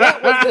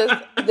 what was this?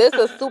 This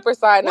is a super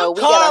side note.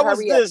 We gotta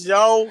hurry up. This,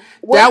 yo?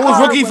 That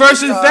was Rookie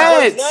versus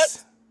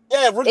Vets.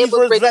 Yeah, Rookie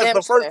versus Vets,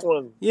 the first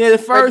one. Yeah, the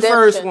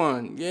first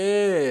one.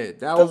 Yeah,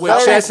 that was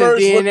with Chess and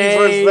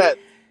DNA.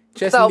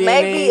 So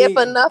maybe if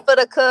enough of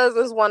the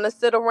cousins want to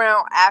sit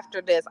around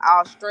after this,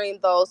 I'll stream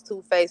those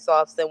two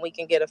face-offs and we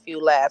can get a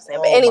few laughs in.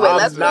 But anyway,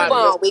 let's move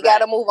on. We got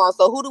to move on.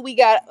 So who do we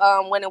got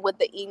winning with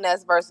the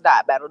E-Ness versus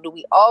Dot battle? Do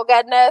we all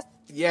got Ness?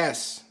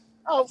 Yes.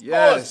 Of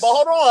course. But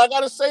hold on. I got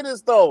to say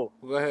this, though.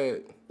 Go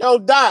ahead. Yo,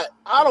 Dot,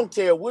 I don't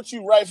care what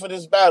you write for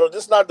this battle.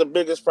 This is not the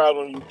biggest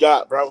problem you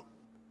got, bro.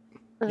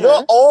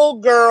 Your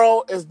old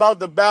girl is about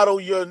to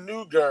battle your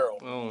new girl.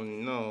 Oh,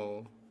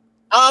 no.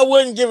 I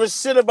wouldn't give a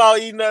shit about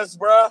E-Ness,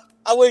 bro.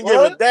 I wouldn't give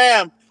a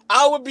damn.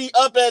 I would be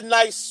up at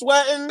night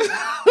sweating,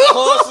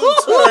 tossing,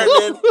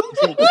 turning.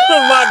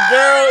 My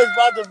girl is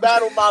about to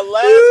battle my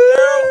last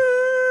girl.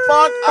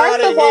 Fuck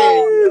out of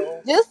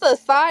here. Just a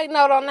side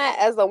note on that,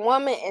 as a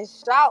woman, and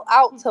shout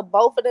out to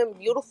both of them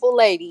beautiful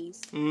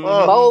ladies.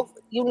 Both,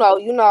 you know,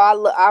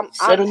 I'm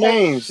say the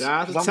names.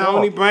 Shout out to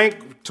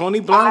Tony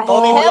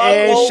Blanco,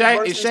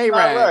 and Shay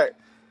Rag.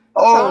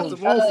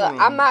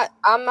 I'm not.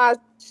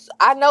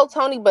 I know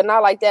Tony, but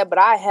not like that. But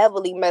I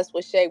heavily mess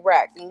with Shay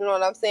Rack. You know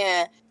what I'm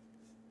saying?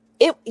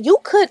 You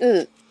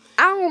couldn't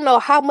I don't know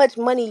how much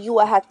money you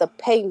would have to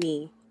pay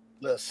me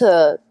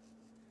to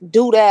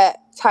do that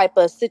type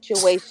of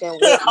situation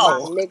with my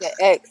nigga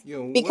ex,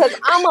 because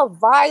I'm a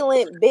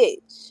violent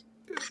bitch,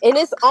 and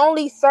it's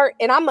only certain.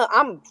 And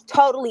I'm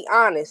totally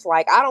honest.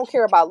 Like, I don't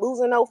care about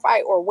losing no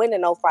fight or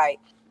winning no fight.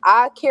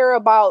 I care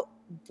about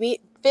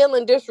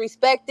feeling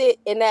disrespected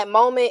in that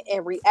moment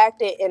and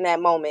reacting in that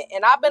moment.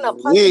 And I've been a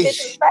punch a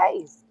bitch in the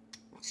face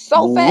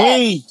so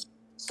fast.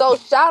 So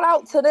shout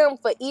out to them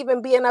for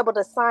even being able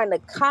to sign the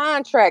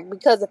contract,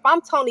 because if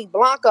I'm Tony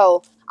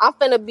Blanco, I'm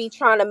finna be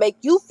trying to make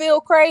you feel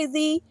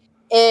crazy.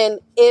 And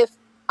if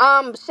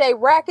I'm Shay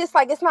Rack, it's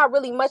like, it's not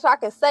really much I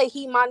can say.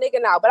 He my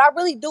nigga now. But I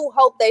really do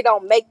hope they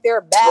don't make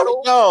their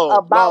battle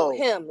about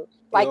him.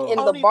 Like in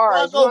Tony the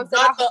bars. Blanco, you know what I'm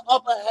saying? Got the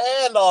upper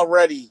hand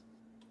already.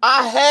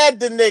 I had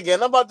the nigga,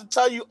 and I'm about to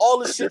tell you all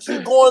the shit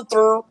you going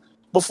through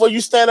before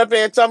you stand up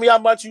here and tell me how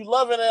much you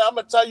loving it. I'm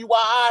gonna tell you why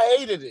I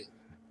hated it.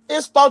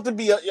 It's about to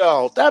be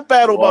that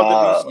battle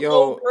about to be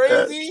so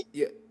crazy.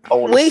 I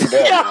want to see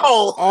that. I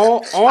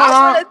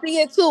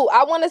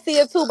want to see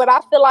it too. But I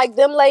feel like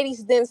them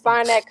ladies didn't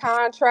sign that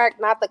contract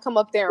not to come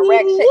up there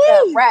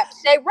and rap.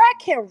 Shay Rack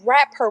can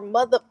rap her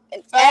mother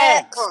and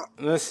ass.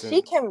 Listen,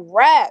 she can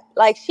rap.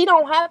 Like, she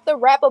don't have to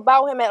rap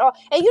about him at all.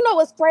 And you know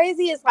what's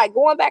crazy? It's like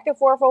going back and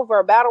forth over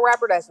a battle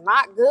rapper that's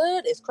not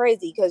good. It's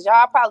crazy because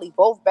y'all probably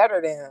both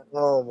better than him.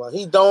 Oh my,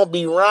 he don't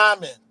be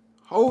rhyming.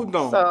 Hold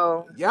on.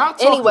 So y'all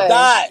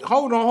talking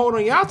hold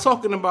on. Y'all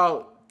talking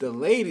about the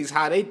ladies,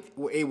 how they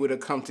were able to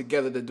come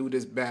together to do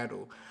this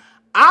battle.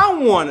 I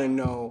want to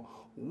know,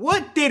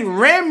 what did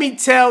Remy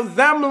tell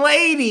them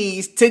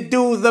ladies to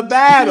do the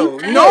battle?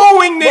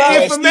 Knowing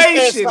the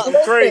information.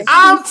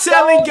 I'm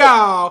telling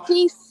y'all.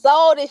 She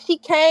sold it. She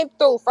came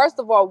through. First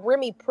of all,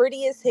 Remy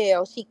pretty as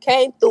hell. She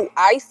came through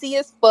icy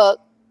as fuck.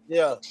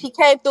 Yeah. She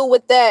came through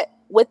with that,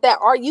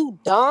 are you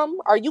dumb?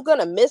 Are you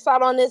gonna miss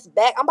out on this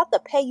bag? I'm about to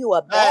pay you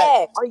a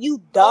bag. Are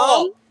you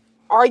dumb?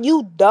 Are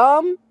you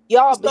dumb?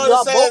 Y'all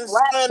both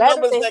rap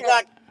better than him.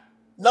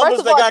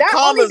 Numbers that got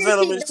commas in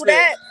them and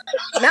shit.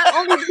 Not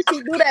only did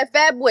she do that,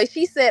 Fat Boy,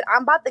 she said,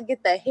 I'm about to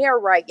get the hair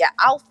right. Your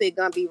outfit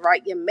gonna be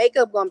right. Your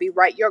makeup gonna be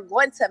right. You're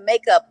going to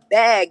make a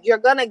bag. You're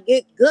gonna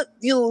get good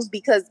views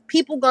because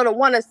people gonna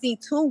want to see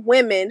two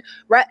women,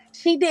 right?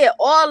 She did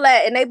all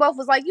that, and they both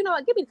was like, you know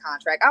what? Give me the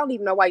contract. I don't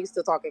even know why you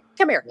still talking.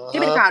 Come here. Give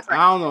me the contract.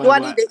 I don't know. Do I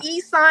need to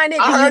e-sign it?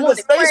 I heard the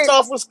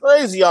face-off was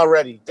crazy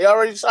already. They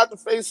already shot the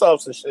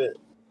face-offs and shit.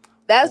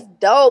 That's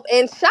dope.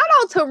 And shout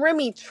out to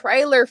Remy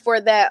Trailer for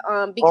that.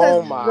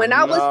 Because when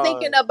I was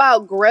thinking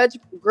about Grudge,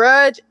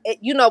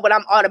 you know what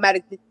I'm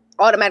automatically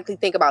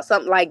think about?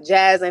 Something like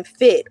Jazz and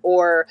Fit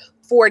or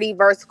 40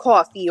 versus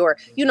Coffee or,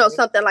 you know,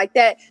 something like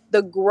that.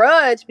 The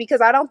Grudge, because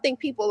I don't think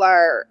people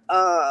are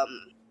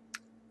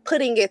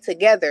putting it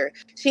together.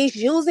 She's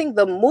using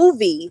the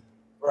movie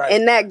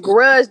and that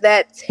grudge,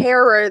 that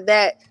terror,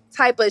 that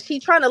type of, she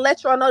trying to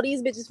let y'all know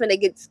these bitches finna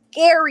get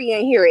scary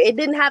in here. It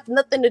didn't have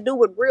nothing to do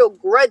with real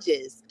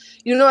grudges.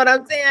 You know what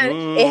I'm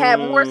saying? It had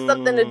more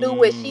something to do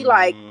with, she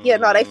like, yeah,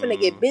 no, they finna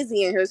get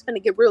busy in here. It's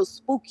finna get real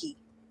spooky.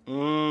 So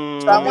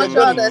I want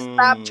y'all to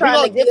stop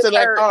trying to get to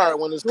that card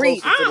when it's closer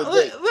to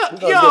the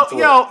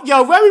date.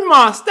 Yo, Remy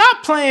Ma,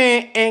 stop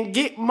playing and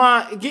get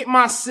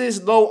my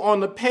sis Low on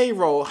the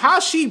payroll.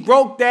 How she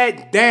broke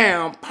that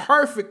down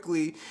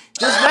perfectly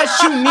just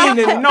lets you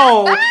need to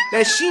know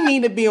that she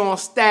need to be on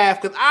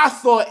staff, because I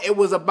thought it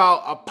was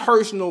about a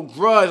personal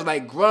grudge,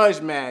 like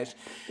grudge match.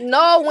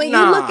 No, when you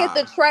look at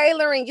the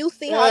trailer and you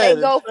see how they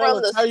go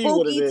from the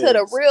spooky to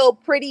the real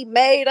pretty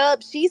made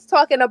up, she's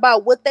talking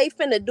about what they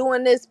finna do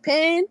in this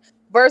pen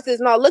versus,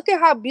 no, look at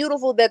how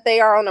beautiful that they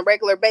are on a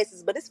regular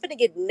basis, but it's finna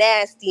get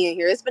nasty in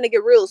here. It's finna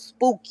get real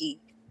spooky.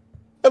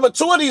 Yeah, but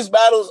two of these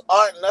battles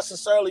aren't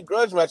necessarily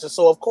grudge matches,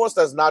 so of course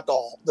that's not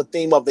the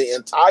theme of the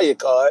entire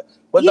card.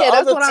 But the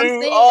other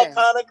two are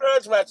kind of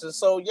grudge matches.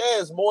 So yeah,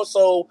 it's more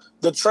so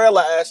the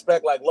trailer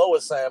aspect, like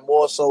Lois saying,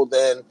 more so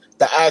than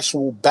the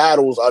actual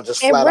battles are just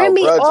flat out grudges.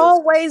 And Remy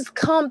always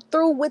come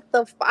through with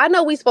the, I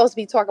know we supposed to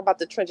be talking about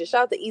the trenches,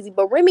 shout out to Easy,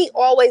 but Remy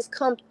always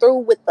come through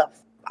with the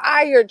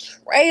fire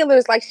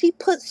trailers. Like, she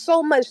put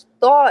so much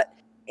thought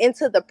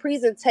into the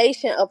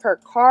presentation of her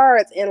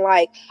cards, and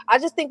like, I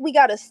just think we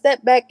got to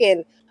step back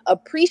and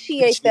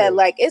appreciate that.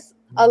 Like, it's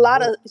a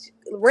lot of,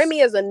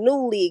 Remy is a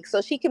new league,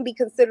 so she can be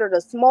considered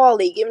a small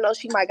league, even though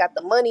she might got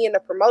the money and the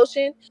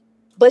promotion,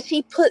 but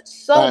she put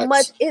so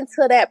much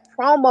into that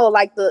promo.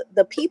 Like,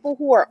 the people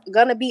who are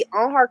gonna be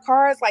on her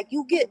cards, like,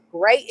 you get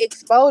great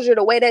exposure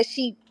the way that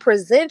she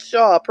presents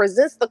y'all,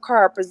 presents the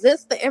card,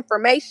 presents the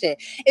information.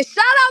 And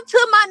shout out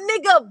to my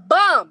nigga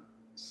Bum.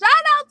 Shout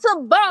out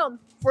to Bum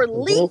for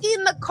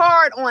leaking the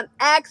card on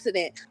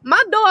accident.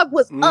 My dog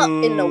was up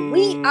in the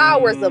wee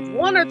hours of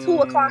 1 or 2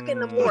 o'clock in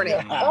the morning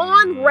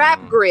on Rap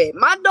Grid.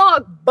 My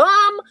dog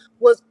Bum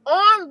was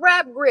on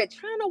Rap Grid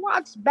trying to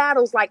watch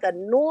battles like a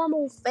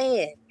normal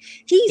fan.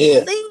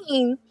 He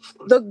seen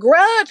the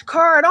grudge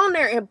card on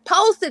there and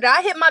posted it.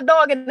 I hit my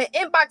dog in the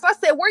inbox. I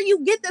said, where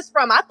you get this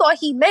from? I thought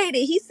he made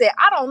it. He said,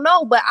 I don't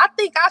know, but I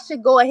think I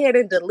should go ahead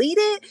and delete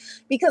it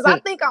because I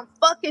think I'm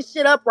fucking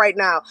shit up right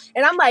now.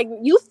 And I'm like,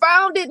 you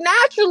found it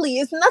naturally.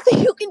 It's nothing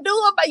you can do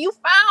about it. You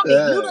found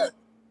it.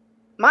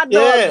 My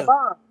dog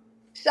Bum.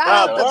 Shout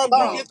out to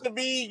Bum.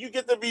 You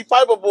get to be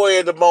Piper Boy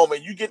in the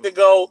moment. You get to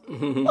go,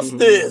 what's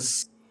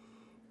this?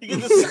 You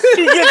get to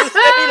say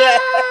that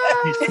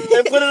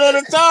and put it on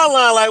the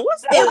timeline. Like,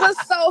 what's that? It was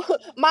so,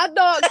 my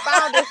dog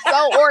found it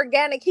so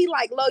organic. He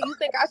like, Lo, you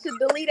think I should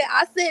delete it?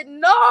 I said,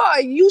 no,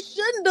 you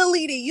shouldn't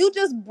delete it. You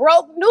just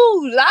broke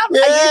news.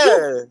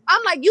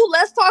 I'm like, you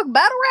let's talk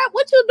battle rap?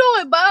 What you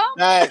doing, Bob?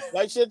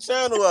 Light your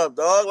channel up,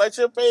 dog. Light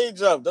your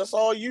page up. That's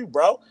all you,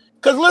 bro.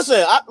 Because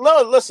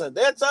listen,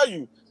 they'll tell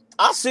you.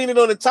 I seen it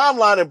on the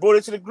timeline and brought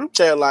it to the group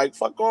chat. Like,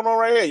 fuck going on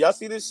right here. Y'all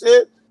see this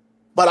shit?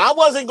 But I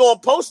wasn't going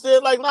to post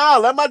it. Like, nah,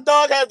 let my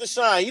dog have the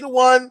shine. He the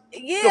one,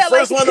 the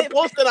first one to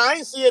post it. I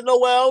ain't see it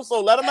nowhere else,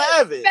 so let him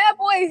have it. Fat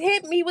Boy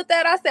hit me with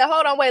that. I said,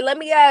 hold on, wait, let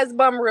me ask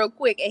Bum real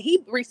quick. And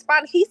he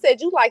responded. He said,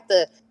 you like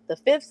the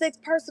 5th,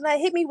 6th person that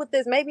hit me with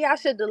this. Maybe I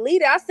should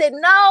delete it. I said,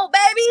 no,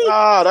 baby.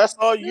 Nah, that's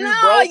all you,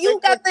 bro. You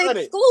got the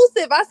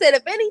exclusive. I said,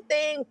 if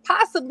anything,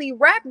 possibly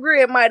Rap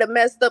Grid might have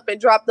messed up and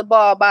dropped the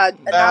ball by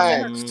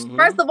announcing her.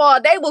 First of all,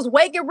 they was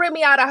waking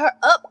Remy out of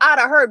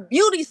her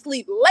beauty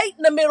sleep late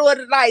in the middle of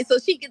the night so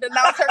she could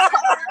announce her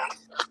card.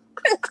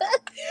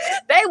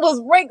 They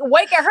was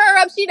waking her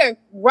up. She didn't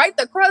write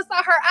the crust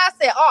on her. I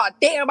said, oh,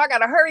 damn, I got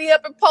to hurry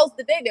up and post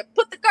it. They didn't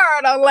put the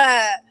card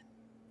online.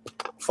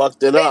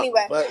 Fucked it up,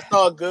 but it's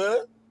all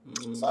good.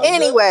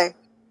 Anyway,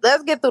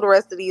 let's get through the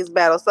rest of these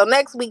battles. So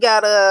next we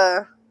got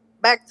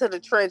Back to the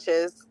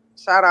Trenches.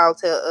 Shout out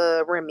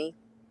to Remy.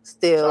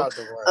 Still,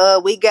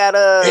 we got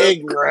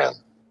Big Rem.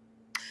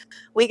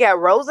 We got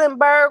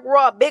Rosenberg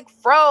Raw Big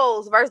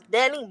Froze versus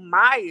Danny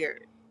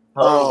Myers.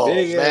 Oh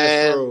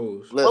man,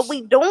 what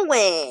we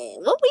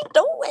doing?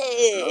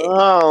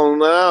 Oh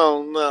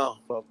no,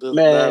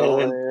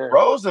 man.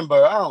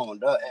 Rosenberg, I don't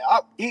know.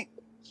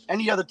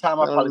 Any other time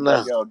I probably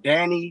like, yo,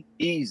 Danny,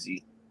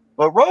 easy.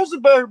 But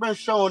Rosenberg been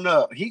showing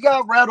up. He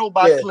got rattled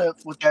by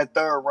Clips with that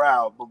 3rd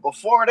round. But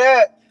before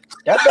that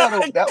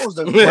battle, that was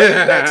a great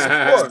back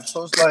and forth.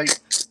 So it's like,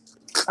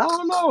 I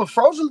don't know.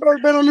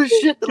 Rosenberg been on this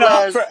shit the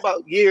last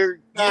about year.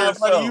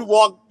 You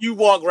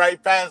walk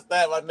right past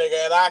that, my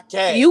nigga, and I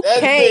can't. You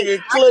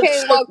can't. I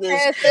can't walk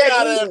past that.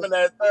 Out of him in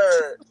that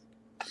 3rd.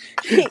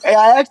 Hey,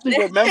 I actually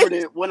remembered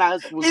it when I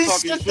was talking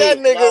shit. That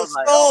nigga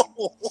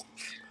stole.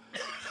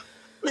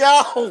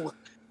 Yo,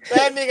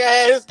 that nigga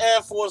had his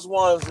Air Force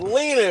Ones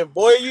leaning.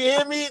 Boy, you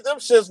hear me? Them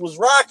shits was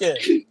rocking.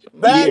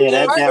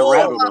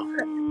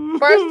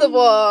 First of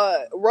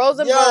all,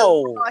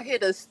 Rosenberg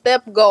hit a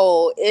step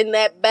goal in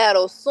that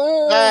battle.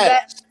 Soon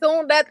that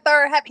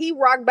 3rd happened, he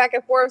rocked back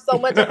and forth so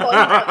much I thought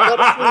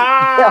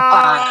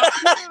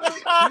he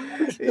was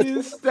going to sleep.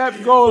 His step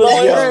goal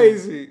is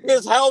crazy.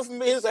 His health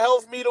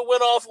meter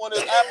went off on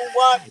his Apple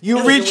Watch.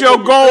 You reach your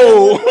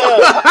goal. You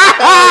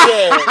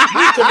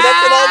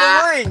connected all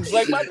the rings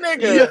like my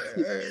nigga.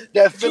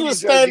 That he was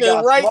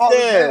standing right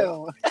there.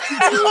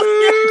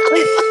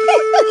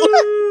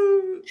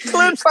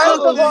 First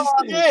of all,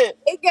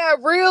 it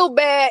got real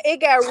bad. It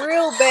got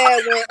real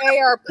bad when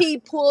ARP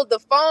pulled the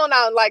phone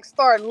out and like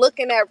started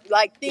looking at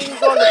like things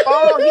on the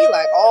phone. He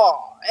like, oh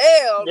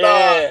hell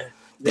no.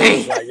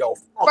 Like, yo,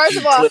 first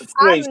of all,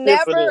 I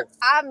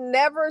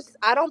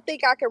don't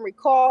think I can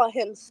recall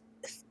him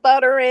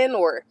stuttering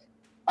or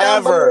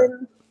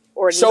ever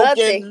or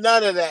choking.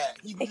 None of that.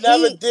 He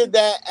never did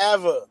that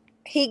ever.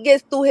 He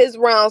gets through his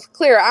rounds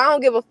clear. I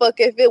don't give a fuck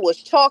if it was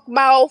chalk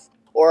mouth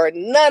or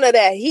none of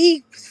that.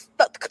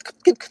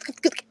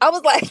 I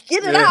was like,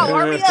 get it out,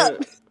 hurry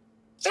up.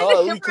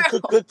 Charlie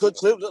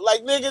Clips,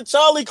 like nigga,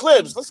 Charlie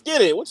Clips. Let's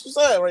get it. What you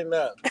saying right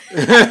now?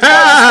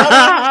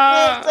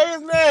 Say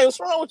his name. What's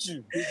wrong with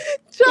you?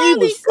 He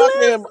was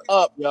fucking him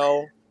up,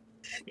 yo.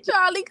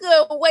 Charlie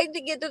couldn't wait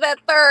to get to that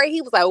 3rd.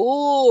 He was like,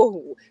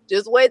 ooh,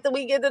 just wait till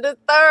we get to the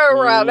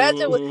 3rd round. That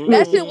shit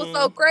was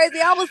so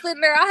crazy. I was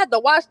sitting there. I had to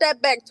watch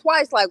that back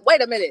twice. Like,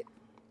 wait a minute.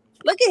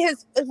 Look at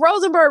his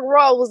Rosenberg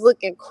Raw was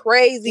looking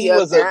crazy. He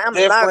was a different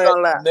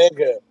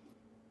nigga.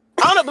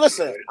 I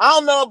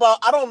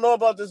don't know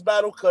about this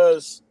battle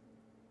because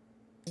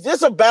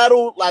this a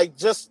battle like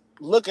just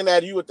looking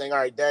at it, you would think, all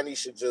right, Danny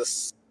should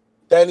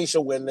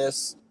win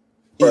this.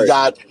 He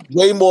got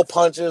way more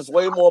punches,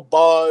 way more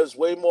bars,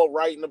 way more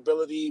writing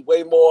ability,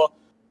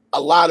 a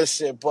lot of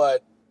shit.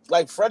 But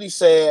like Freddie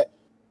said,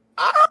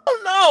 I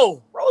don't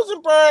know.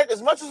 Rosenberg,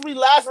 as much as we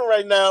laughing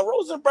right now,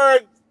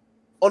 Rosenberg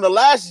on the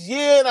last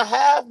year and a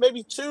half,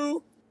 maybe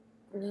 2,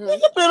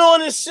 nigga been on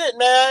this shit,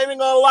 man. I ain't even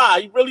gonna lie.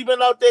 He really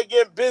been out there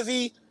getting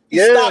busy. He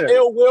stopped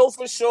Ill Will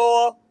for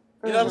sure.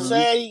 You know what I'm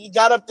saying? He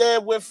got up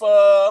there with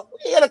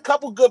he had a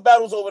couple good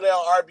battles over there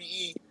on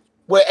RBE.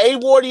 Where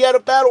A-Ward, he had a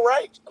battle,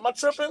 right? Am I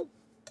tripping?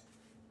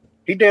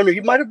 He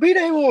might have beat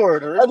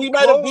A-Ward. He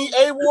might have beat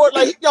A-Ward.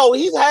 Like,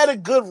 he's had a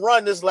good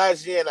run this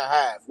last year and a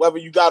half. Whether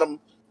you got him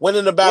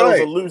winning the battles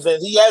or losing,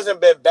 he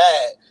hasn't been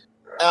bad.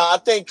 I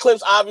think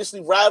Clips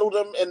obviously rattled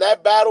him in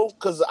that battle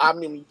because, I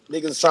mean,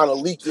 niggas trying to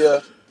leak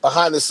your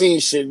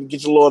behind-the-scenes shit and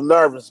get you a little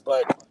nervous.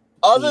 But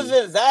other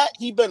than that,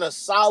 he been a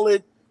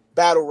solid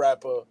battle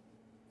rapper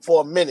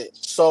for a minute.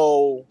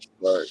 So,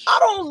 I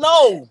don't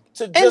know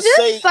to just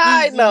say.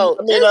 Side note,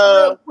 just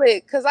real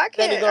quick, because I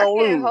can't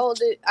hold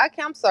it.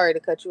 I'm sorry to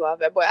cut you off,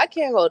 boy. I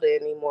can't hold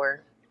it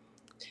anymore.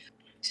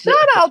 Shout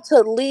out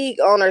to league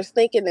owners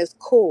thinking it's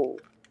cool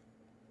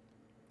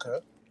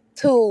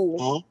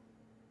to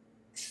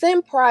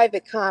send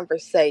private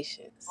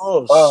conversations.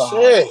 Oh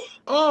shit!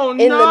 Oh in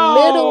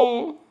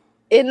the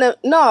middle.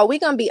 No, we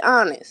gonna be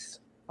honest.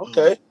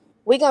 Okay,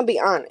 we gonna be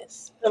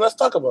honest. Yeah, let's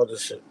talk about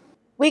this shit.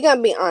 We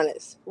gonna be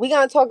honest. We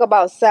gonna talk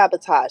about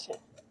sabotaging.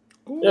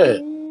 Yeah.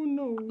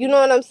 No. You know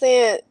what I'm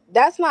saying?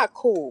 That's not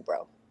cool,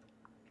 bro.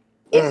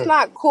 It's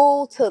not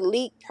cool to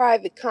leak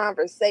private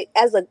conversation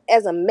as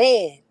a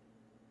man.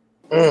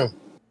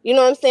 You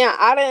know what I'm saying?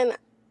 I didn't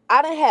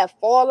have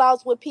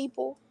fallouts with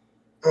people.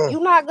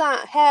 You're not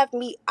gonna have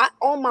me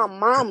on my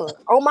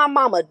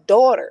mama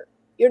daughter.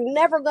 You're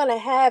never gonna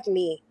have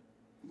me.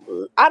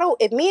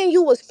 If me and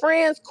you was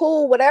friends,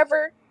 cool,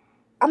 whatever,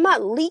 I'm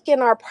not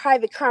leaking our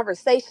private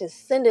conversations,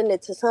 sending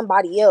it to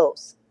somebody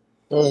else.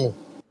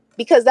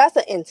 Because that's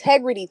an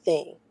integrity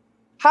thing.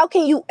 How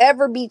can you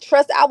ever be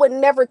trusted? I would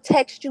never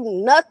text you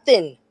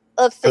nothing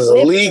of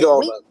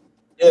significance.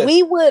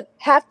 We would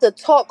have to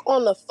talk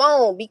on the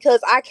phone because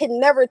I can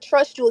never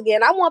trust you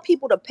again. I want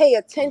people to pay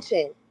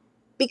attention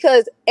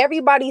because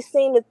everybody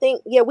seemed to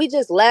think, we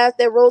just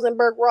laughed at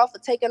Rosenberg Raw for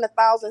taking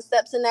 1,000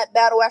 steps in that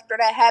battle after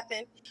that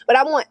happened. But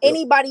I want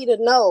anybody to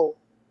know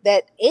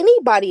that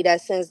anybody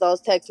that sends those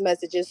text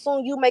messages,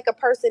 soon you make a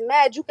person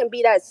mad, you can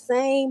be that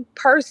same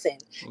person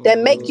that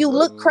make you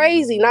look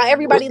crazy. Now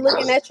everybody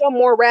looking at your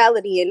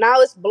morality, and now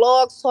it's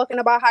blogs talking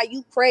about how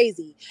you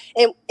crazy.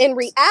 And in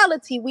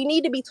reality, we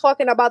need to be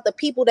talking about the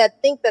people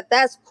that think that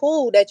that's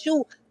cool, that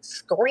you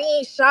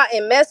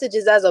screenshotting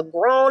messages as a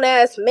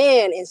grown-ass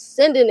man and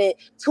sending it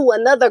to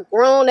another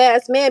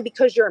grown-ass man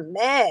because you're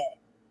mad.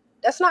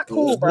 That's not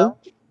cool, bro.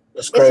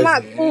 That's crazy. It's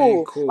not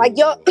cool. Like,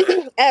 yo,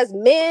 as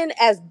men,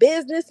 as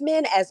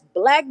businessmen, as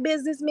black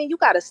businessmen, you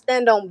got to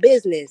stand on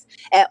business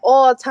at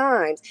all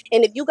times.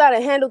 And if you got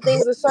to handle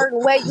things a certain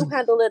way, you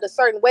handle it a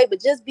certain way.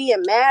 But just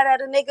being mad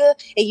at a nigga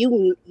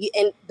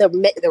and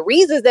the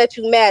reasons that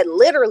you mad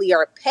literally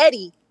are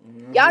petty.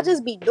 Y'all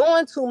just be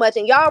doing too much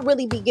and y'all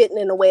really be getting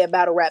in the way of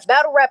battle rap.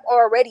 Battle rap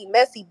already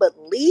messy, but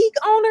league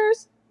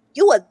owners,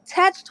 you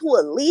attached to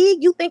a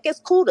league, you think it's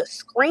cool to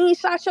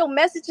screenshot your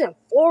message and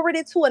forward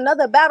it to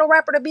another battle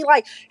rapper to be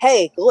like,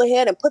 hey, go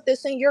ahead and put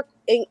this in your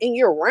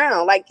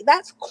round. Like,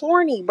 that's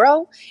corny,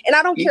 bro. And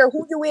I don't care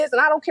who you is, and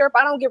I don't care if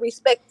I don't get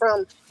respect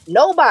from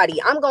nobody.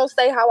 I'm gonna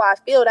say how I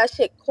feel. That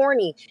shit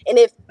corny. And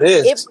if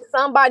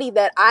somebody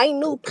that I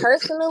knew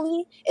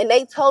personally and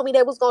they told me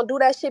they was gonna do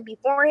that shit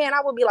beforehand,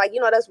 I would be like,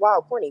 that's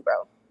wild corny,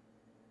 bro.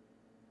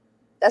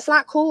 That's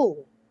not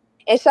cool.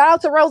 And shout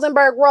out to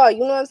Rosenberg Raw. You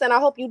know what I'm saying? I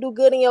hope you do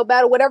good in your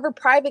battle. Whatever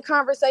private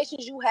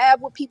conversations you have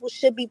with people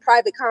should be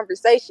private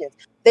conversations.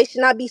 They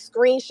should not be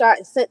screenshot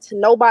and sent to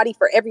nobody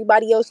for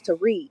everybody else to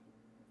read.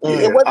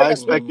 Yeah, I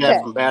expect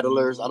that from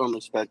battlers. I don't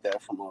expect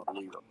that from all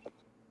league.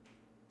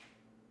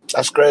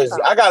 That's crazy.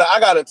 I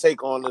got to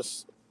take on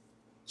this.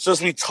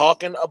 Since we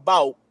talking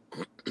about,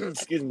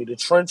 excuse me, the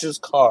trenches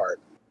card.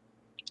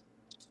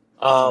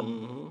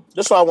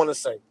 This is what I want to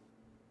say.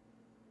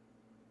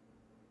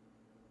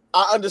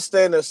 I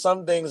understand that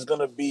some things going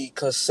to be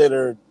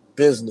considered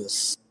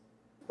business,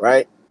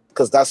 right?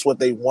 Because that's what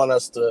they want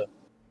us to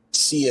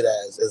see it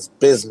as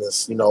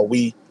business.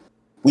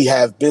 We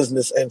have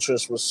business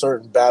interests with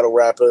certain battle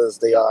rappers.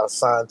 They are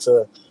assigned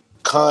to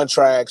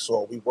contracts,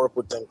 or we work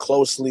with them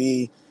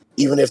closely,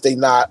 even if they're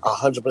not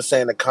 100%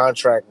 in a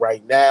contract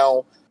right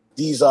now.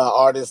 These are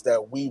artists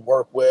that we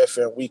work with,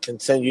 and we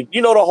continue.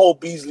 The whole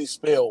Beasley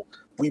spill.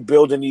 We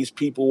building these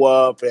people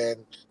up,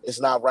 and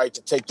it's not right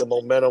to take the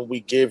momentum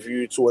we give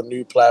you to a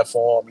new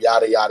platform,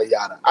 yada, yada,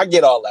 yada. I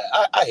get all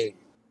that. I hear you.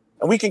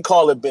 And we can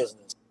call it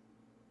business.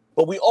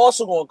 But we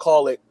also going to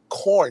call it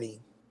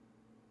corny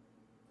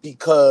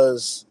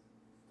because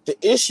the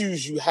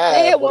issues you have...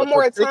 Say it one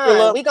more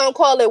time. We going to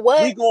call it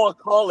what? We going to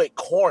call it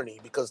corny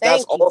because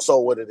that's also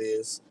what it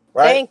is,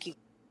 right? Thank you.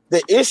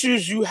 The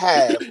issues you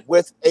have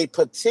with a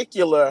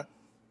particular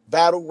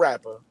battle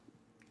rapper,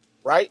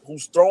 right,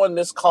 who's throwing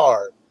this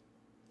card,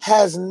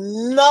 has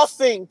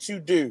nothing to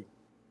do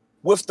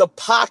with the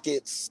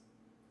pockets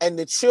and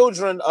the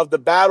children of the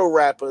battle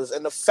rappers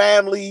and the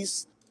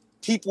families,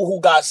 people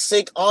who got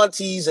sick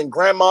aunties and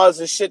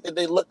grandmas and shit that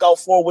they look out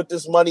for with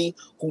this money,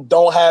 who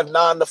don't have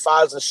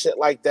 9-to-5s and shit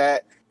like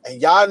that.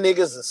 And y'all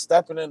niggas are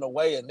stepping in the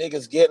way and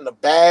niggas getting a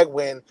bag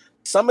when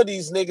some of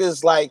these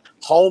niggas like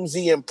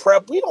Holmesy and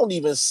Prep, we don't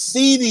even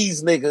see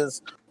these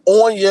niggas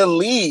on your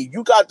league.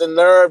 You got the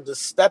nerve to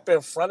step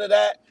in front of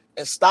that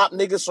and stop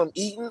niggas from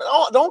eating.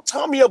 Oh, don't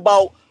tell me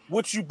about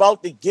what you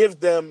about to give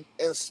them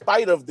in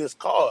spite of this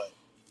card.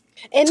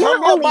 And tell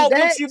not me only about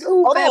that, what you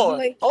too, hold Fat on.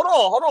 Boy.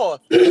 Hold on.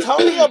 Tell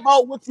me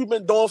about what you've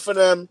been doing for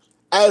them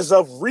as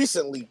of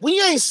recently. We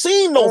ain't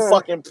seen no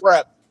fucking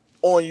prep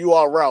on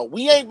URL.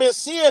 We ain't been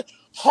seeing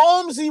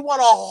Holmesy won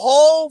a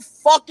whole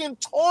fucking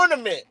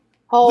tournament.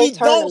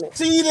 Don't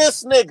see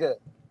this nigga.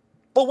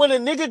 But when a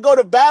nigga go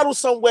to battle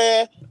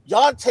somewhere,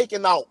 y'all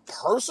taking out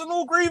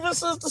personal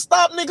grievances to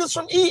stop niggas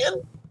from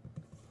eating?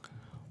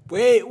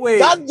 Wait.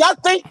 Y'all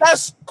think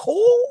that's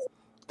cool?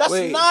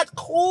 That's not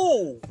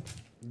cool.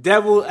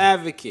 Devil's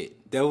advocate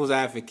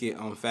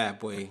on Fat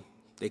Boy.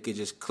 They could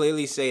just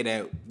clearly say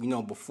that,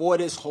 before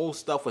this whole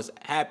stuff was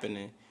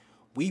happening,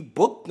 we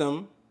booked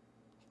them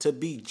to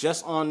be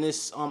just on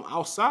this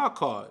outside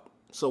card.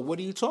 So what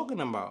are you talking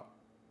about?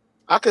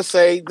 I could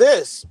say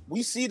this.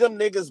 We see them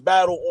niggas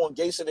battle on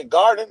Gayson and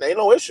Garden. Ain't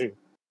no issue.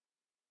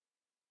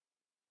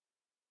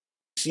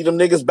 See them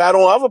niggas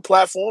battle on other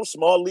platforms,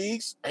 small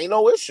leagues. Ain't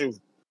no issue.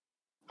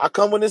 How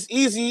come when it's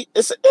easy,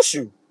 it's an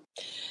issue?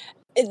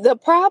 The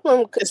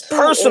problem, it's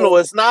personal.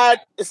 It's not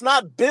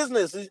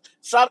business.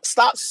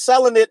 Stop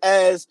selling it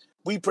as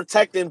we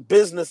protecting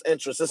business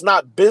interests. It's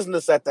not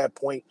business at that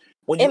point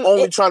when you're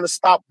only trying to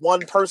stop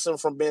one person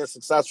from being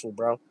successful,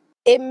 bro.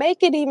 It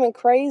make it even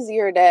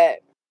crazier that,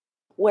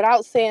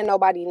 without saying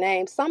nobody's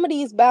name, some of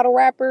these battle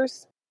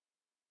rappers,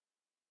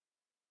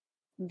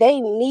 they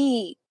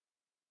need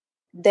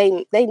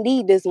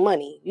this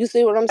money. You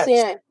see what I'm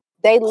saying?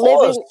 They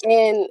living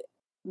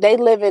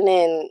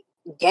in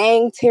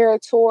gang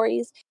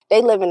territories.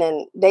 They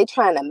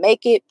trying to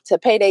make it to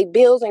pay their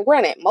bills. And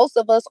granted,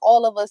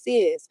 all of us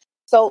is.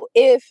 So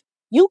if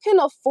you can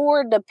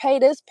afford to pay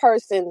this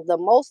person the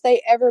most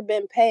they ever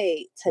been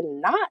paid to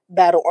not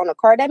battle on a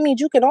card, that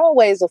means you can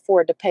always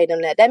afford to pay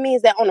them that. That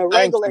means that on a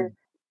regular,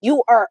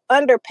 you are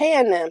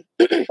underpaying them.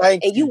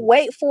 And you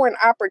wait for an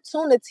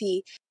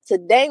opportunity to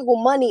dangle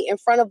money in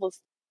front of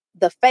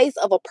the face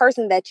of a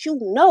person that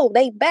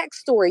they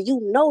backstory,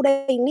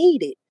 they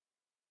need it.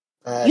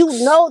 You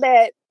know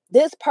that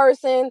this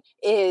person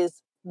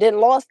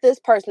lost this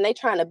person. They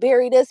trying to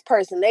bury this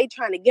person. They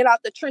trying to get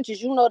out the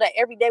trenches. You know that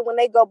every day when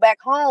they go back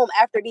home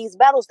after these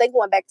battles, they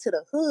going back to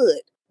the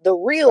hood, the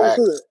real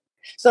hood.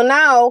 So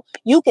now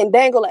you can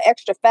dangle an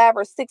extra $500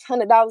 or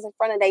 $600 in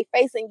front of their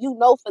face, and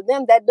for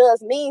them that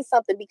does mean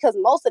something, because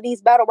most of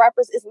these battle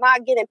rappers is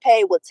not getting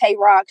paid with Tay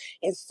Rock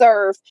and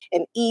Surf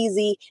and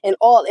Easy and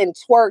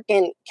Twerk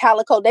and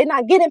Calico. They're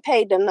not getting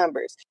paid them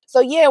numbers.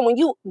 So yeah, when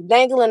you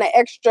dangling an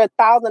extra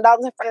 $1,000 in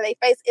front of their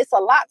face, it's a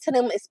lot to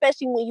them,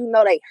 especially when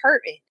they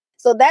hurting.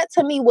 So that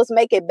to me was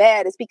make it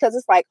bad. It's because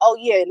it's like, oh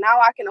yeah, now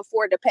I can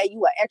afford to pay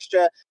you an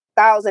extra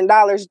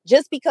 $1,000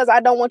 just because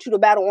I don't want you to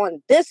battle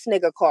on this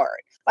nigga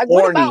card. Like,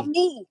 what about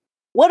me?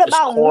 What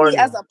about me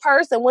as a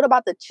person? What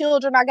about the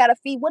children I gotta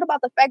feed? What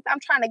about the fact that I'm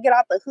trying to get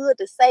out the hood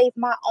to save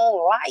my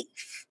own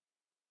life?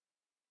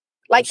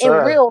 Like in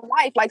real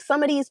life, like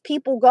some of these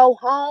people go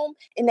home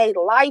and their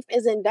life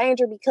is in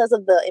danger because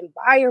of the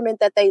environment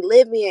that they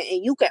live in,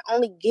 and you can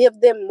only give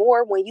them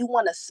more when you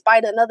want to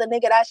spite another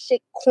nigga. That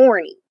shit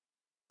corny.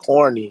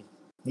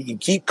 You can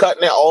keep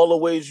cutting it all the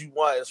ways you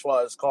want as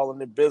far as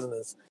calling it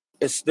business.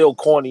 It's still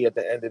corny at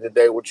the end of the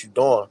day what you're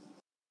doing.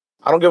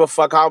 I don't give a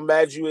fuck how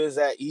mad you is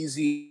at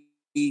Easy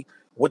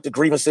with the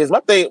grievances. My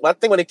thing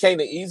when it came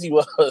to Easy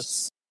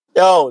was,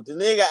 yo, the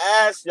nigga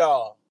asked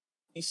y'all.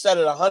 He said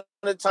it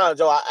 100 times.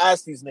 Yo, I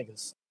asked these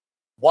niggas,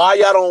 why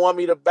y'all don't want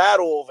me to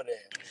battle over there?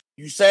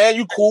 You saying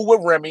you cool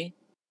with Remy.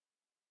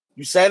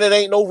 You saying it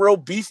ain't no real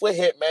beef with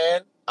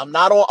Hitman. I'm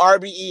not on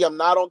RBE. I'm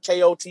not on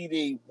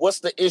KOTD.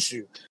 What's the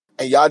issue?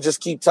 And y'all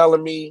just keep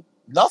telling me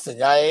nothing.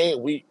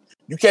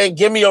 You can't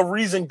give me a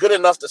reason good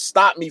enough to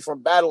stop me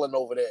from battling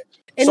over there.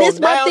 And so this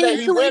now thing that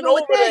he too, went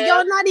over there,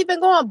 y'all not even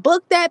going to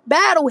book that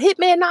battle.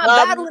 Hitman not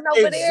battling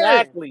over there.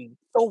 Exactly.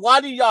 So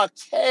why do y'all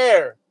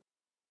care?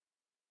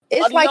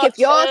 It's like if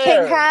y'all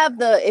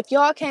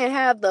can't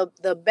have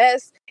the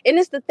best, and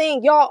it's the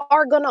thing, y'all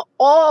are gonna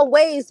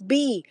always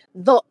be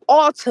the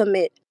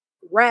ultimate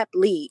rap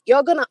league.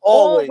 You're gonna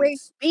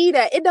always be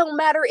that. It don't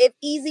matter if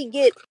Easy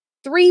get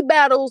 3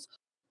 battles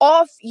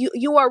off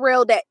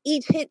URL that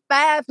each hit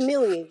 5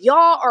 million.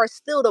 Y'all are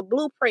still the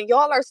blueprint.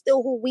 Y'all are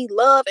still who we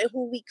love and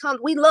who we come.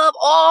 We love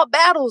all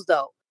battles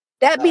though.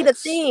 That be the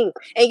thing.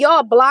 And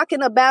y'all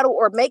blocking a battle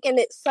or making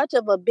it such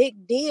of a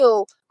big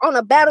deal on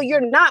a battle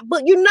you're not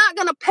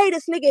gonna pay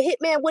this nigga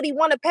Hitman what he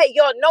wanna pay.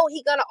 Y'all know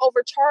he gonna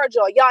overcharge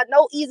y'all. Y'all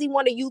know Easy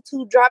wanna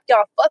YouTube drop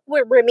y'all. Fuck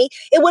with Remy.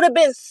 It would have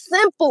been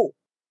simple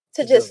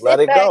to just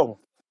let it go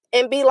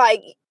and be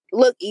like,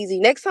 look, Easy,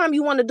 next time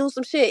you want to do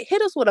some shit,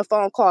 hit us with a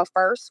phone call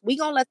first. We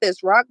gonna let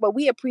this rock, but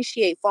we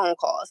appreciate phone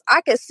calls.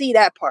 I can see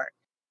that part.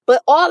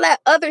 But all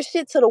that other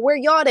shit to the where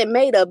y'all that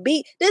made a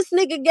beat, this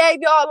nigga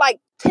gave y'all like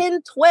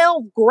 10,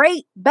 12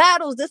 great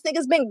battles. This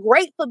nigga's been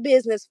great for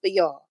business for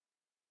y'all.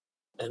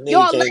 And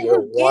y'all let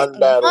him get one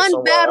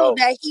battle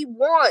that he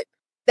want.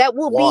 That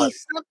will be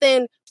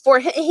something for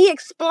him. He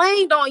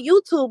explained on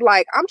YouTube,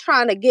 like, I'm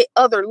trying to get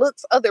other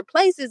looks, other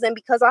places, and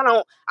because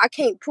I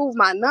can't prove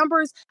my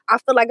numbers, I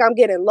feel like I'm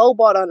getting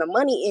lowballed on the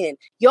money end.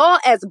 Y'all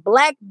as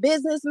black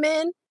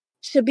businessmen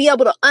should be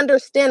able to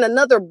understand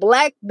another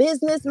black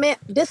businessman.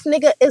 This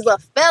nigga is a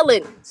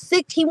felon.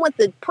 Sick, he went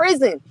to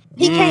prison.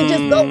 He can't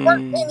just go work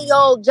any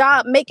old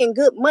job making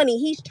good money.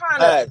 He's trying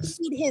to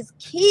feed his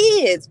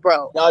kids,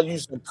 bro. Y'all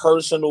using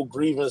personal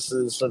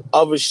grievances from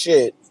other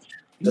shit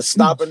to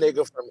stop a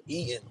nigga from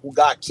eating who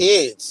got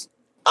kids.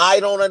 I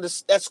don't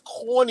understand. That's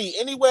corny.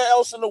 Anywhere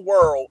else in the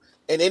world,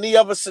 in any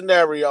other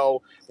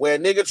scenario, where a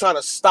nigga trying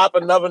to stop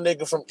another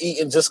nigga from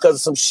eating just because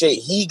of some shit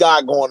he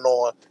got going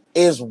on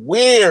is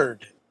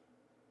weird.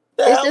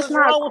 It's just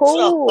not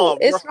cool.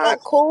 It's not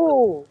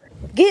cool.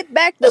 Get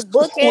back to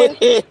booking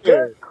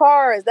good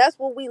cars. That's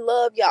what we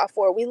love y'all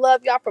for. We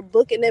love y'all for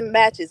booking them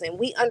matches, and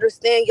we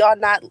understand y'all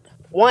not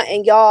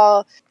wanting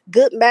y'all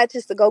good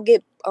matches to go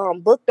get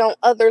booked on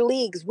other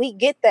leagues. We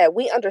get that.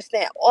 We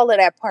understand all of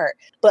that part.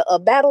 But a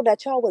battle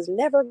that y'all was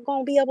never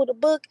gonna be able to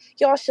book,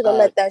 y'all should have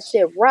let that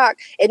shit rock.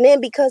 And then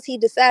because he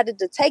decided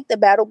to take the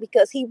battle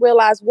because he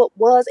realized what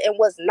was and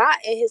was not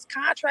in his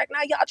contract,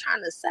 now y'all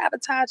trying to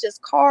sabotage his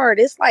card.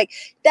 It's like,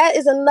 that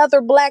is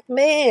another black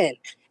man.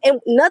 And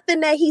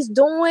nothing that he's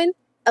doing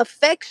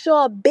affects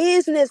your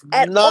business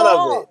at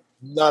all.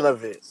 None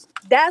of it.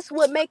 That's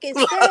what make it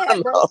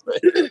sad, bro.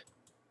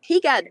 He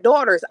got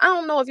daughters. I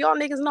don't know if y'all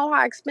niggas know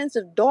how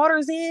expensive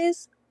daughters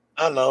is.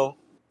 I know.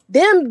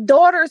 Them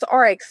daughters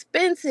are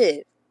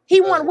expensive.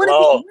 What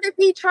if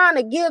he trying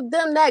to give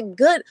them that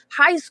good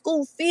high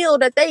school feel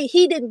that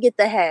he didn't get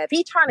to have?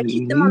 He trying to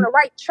keep them on the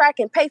right track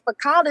and pay for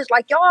college.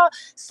 Like, y'all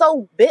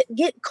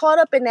get caught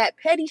up in that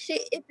petty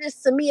shit. It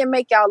just, to me, it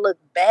make y'all look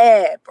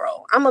bad,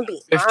 bro. I'm gonna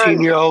be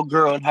 15-year-old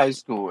girl in high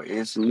school.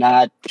 It's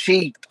not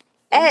cheap.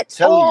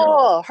 At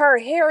all. Her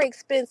hair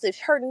expensive,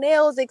 her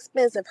nails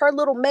expensive, her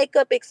little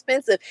makeup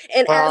expensive.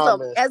 And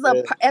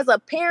as a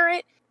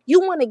parent,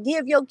 you want to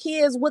give your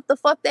kids what the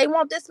fuck they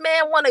want. This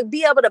man want to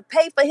be able to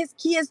pay for his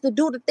kids to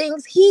do the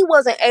things he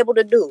wasn't able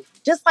to do.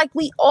 Just like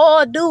we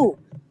all do.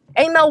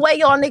 Ain't no way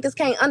y'all niggas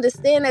can't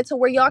understand that, to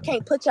where y'all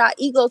can't put y'all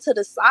ego to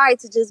the side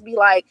to just be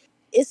like,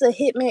 it's a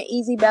Hitman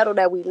Easy battle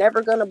that we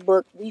never gonna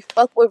book. We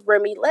fuck with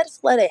Remy.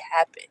 Let's let it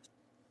happen.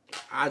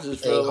 I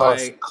just feel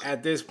like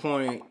at this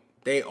point,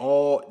 they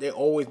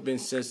always been,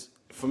 since,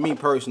 for me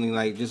personally,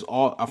 like, just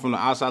all from the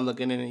outside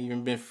looking in, and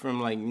even been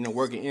from, like,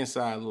 working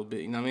inside a little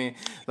bit, you know what I mean?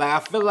 Like, I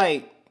feel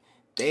like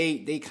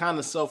they kind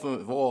of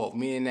self-involved,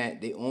 meaning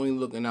that they only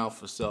looking out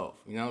for self,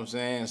 you know what I'm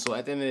saying? So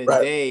at the end of the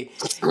day,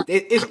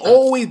 it's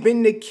always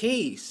been the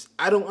case.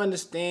 I don't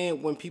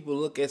understand when people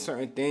look at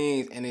certain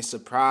things and they're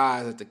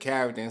surprised at the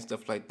character and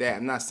stuff like that.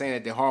 I'm not saying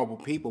that they're horrible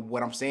people, but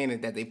what I'm saying is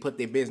that they put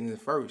their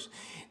business first.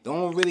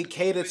 Don't really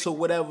cater to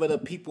whatever the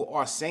people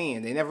are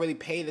saying. They never really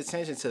paid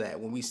attention to that.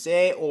 When we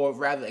said, or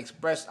rather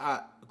expressed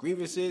our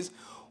grievances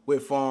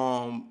with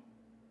in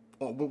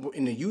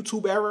the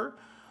YouTube era,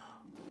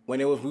 when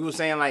we were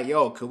saying, like,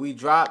 yo, could we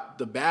drop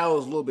the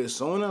battles a little bit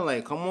sooner?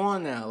 Like, come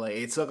on now. Like,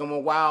 it took them a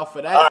while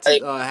for that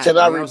to happen. Can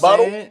I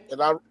rebuttal?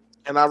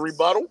 Can I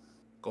rebuttal?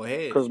 Go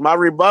ahead. Because my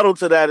rebuttal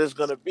to that is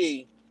going to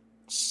be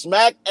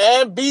Smack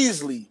and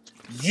Beasley.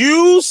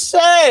 You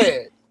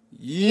said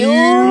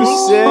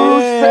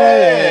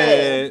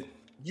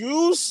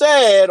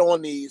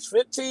on these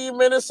 15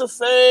 minutes of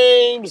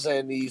fames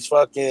and these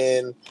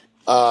fucking hip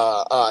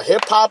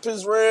hop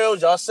is real.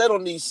 Y'all said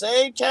on these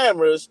same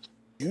cameras,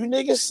 you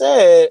niggas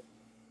said,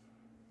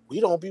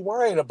 we don't be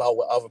worrying about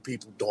what other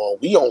people doing.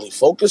 We only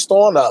focused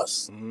on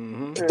us.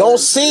 Mm-hmm. It don't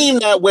seem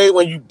that way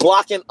when you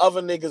blocking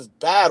other niggas'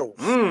 battles.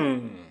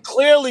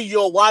 Clearly,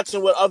 you're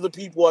watching what other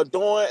people are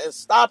doing and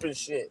stopping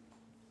shit.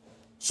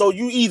 So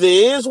you either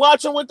is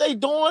watching what they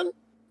doing,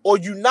 or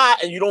you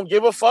not, and you don't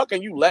give a fuck,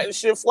 and you letting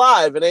shit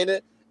fly. If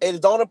it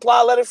don't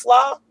apply, let it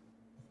fly.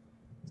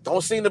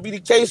 Don't seem to be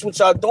the case what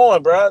y'all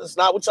doing, bro. It's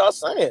not what y'all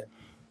saying.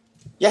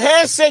 Your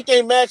handshake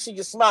ain't matching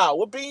your smile.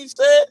 What Bean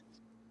said?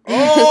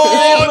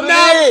 Oh,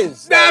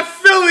 not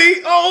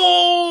Philly.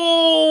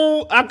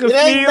 Oh, I can feel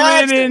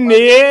it in the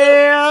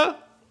air.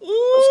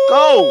 Let's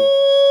go.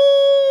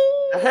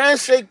 The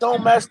handshake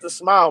don't match the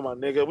smile, my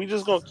nigga. We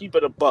just gonna keep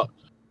it a buck.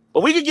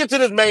 But we can get to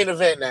this main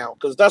event now,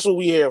 because that's what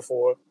we here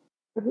for.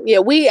 Yeah,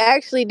 we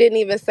actually didn't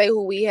even say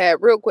who we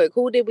had. Real quick,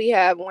 who did we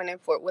have winning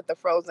with the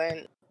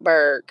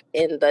Frozenberg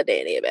in the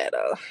Danny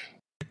battle?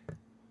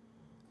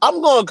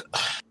 I'm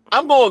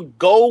gonna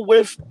go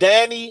with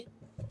Danny.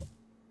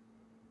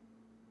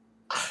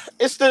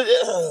 It's this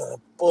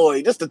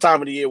is the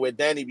time of the year where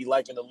Danny be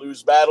liking to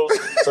lose battles,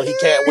 so he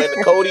can't win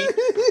the Cody.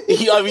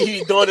 He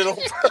be doing it on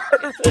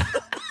purpose.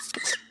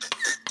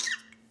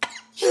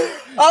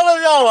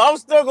 I'm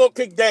still gonna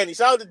pick Danny.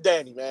 Shout out to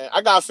Danny, man.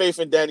 I got faith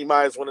in Danny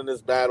Myers winning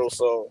this battle,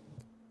 so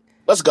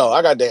let's go.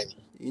 I got Danny.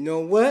 You know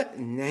what?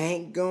 I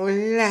ain't gonna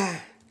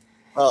lie.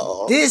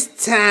 This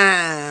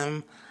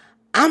time,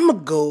 I'ma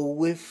go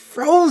with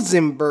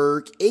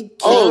Frozenberg,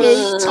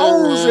 aka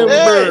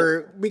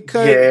Tozenberg,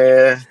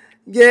 because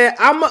Yeah,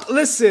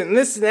 listen.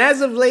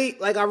 As of late,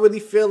 like I really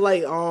feel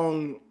like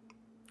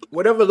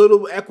whatever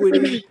little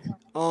equity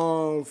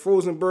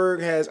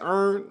Frozenberg has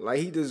earned, like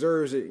he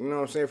deserves it. You know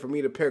what I'm saying? For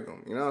me to pick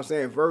him, you know what I'm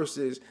saying?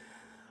 Versus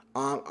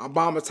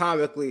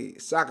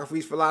abomatomically,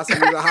 Socrates'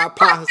 philosophy is a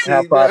hypothesis.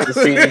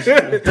 Hypotheses.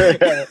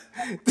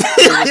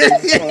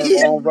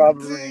 On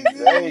robberies.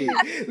 Hey.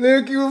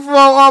 Looking for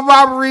on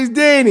robberies,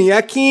 Danny.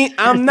 I can't.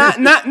 I'm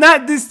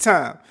not this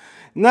time.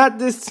 Not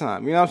this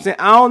time. You know what I'm saying?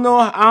 I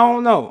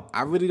don't know.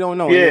 I really don't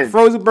know. Yeah. And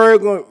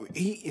Frozenberg,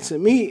 to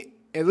me,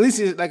 at least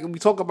it's like we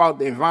talk about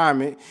the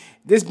environment,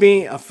 this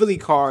being a Philly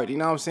card, you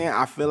know what I'm saying?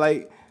 I feel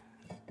like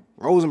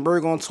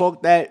Rosenberg gonna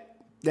talk that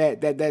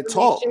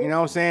talk, you know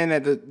what I'm saying?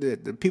 That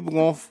the people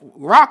gonna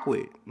rock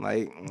with.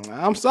 Like,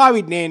 I'm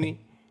sorry, Danny.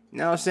 You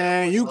know what I'm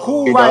saying? You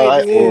cool,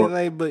 right? Yeah,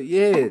 like, but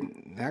yeah,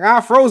 I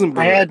got Frozenberg.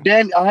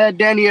 I had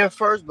Danny at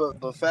first,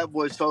 but Fat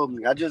Boy told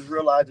me. I just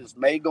realized it's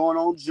May going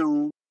on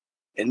June.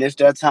 And it's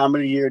that time of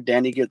the year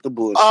Danny get the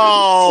bullshit.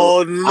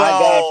 Oh, so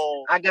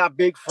no. I got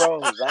Big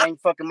Froze. I ain't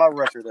fucking my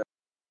record up.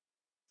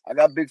 I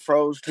got Big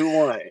Froze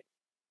 2-1.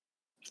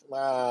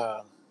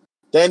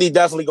 Danny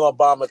definitely gonna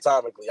bomb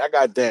atomically. I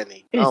got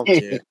Danny. I don't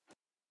care.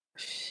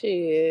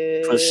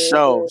 Shit. For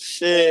sure.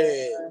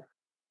 Shit.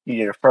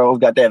 Yeah, Froze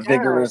got that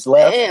vigorous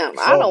left. Damn,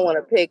 I don't want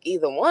to pick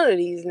either one of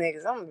these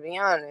niggas. I'm gonna be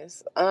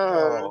honest.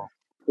 Oh,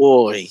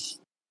 boy.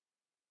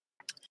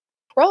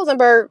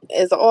 Rosenberg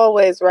is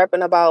always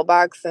rapping about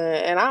boxing,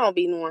 and I don't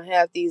be knowing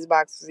half these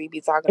boxers he be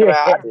talking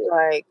about.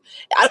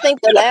 I think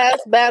the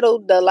last battle,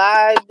 the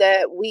live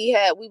that we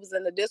had, we was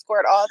in the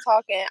Discord all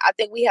talking. I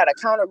think we had a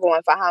counter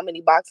going for how many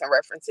boxing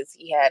references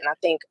he had, and I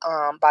think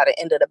by the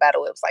end of the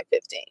battle it was like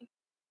 15.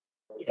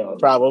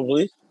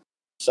 Probably.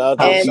 And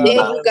then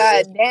you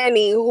got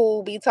Danny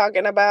who be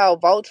talking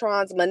about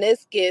Voltron's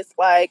meniscus.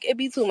 Like, it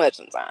be too much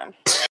sometimes.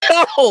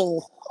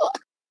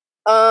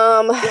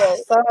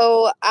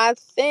 So I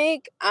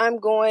think I'm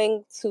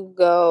going to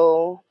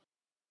go.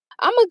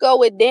 I'm gonna go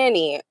with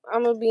Danny.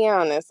 I'm gonna be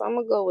honest. I'm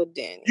gonna go with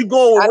Danny. You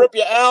going to rip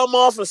your arm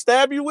off and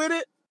stab you with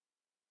it?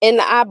 In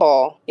the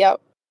eyeball. Yep.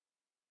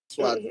 That's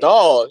my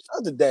dog. Shout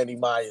out to Danny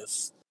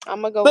Myers.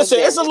 I'm gonna go. Listen,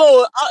 with it's a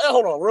little.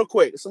 Hold on, real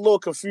quick. It's a little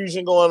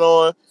confusion going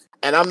on,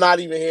 and I'm not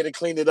even here to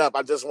clean it up.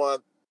 I just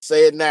want to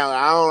say it now.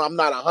 I'm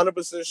not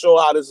 100% sure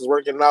how this is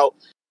working out.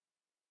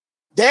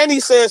 Danny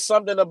said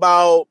something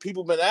about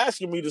people been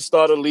asking me to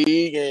start a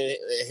league, and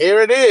here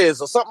it is,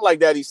 or something like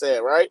that. He said,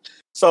 right?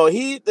 So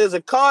there's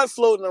a card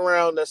floating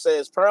around that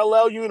says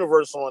Parallel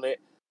Universe on it,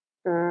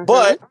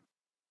 but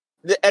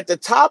at the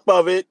top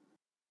of it,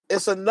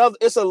 it's a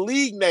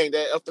league name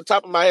that off the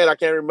top of my head I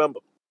can't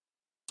remember.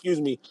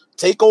 Excuse me,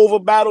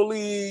 Takeover Battle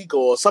League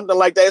or something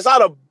like that.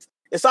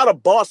 It's out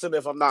of Boston,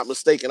 if I'm not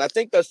mistaken. I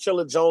think that's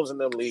Chilla Jones in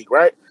them league,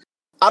 right?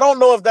 I don't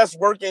know if that's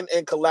working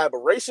in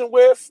collaboration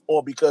with,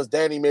 or because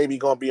Danny may be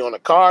going to be on a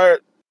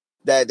card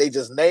that they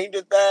just named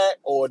it that,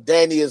 or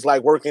Danny is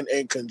like working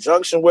in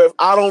conjunction with.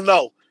 I don't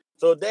know.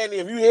 So Danny,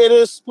 if you hear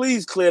this,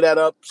 please clear that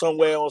up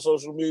somewhere on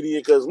social media,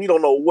 because we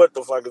don't know what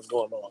the fuck is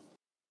going on.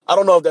 I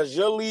don't know if that's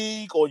your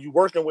league or you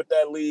working with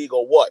that league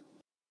or what.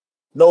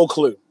 No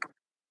clue.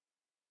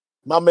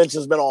 My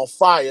mention's been on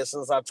fire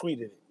since I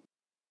tweeted it.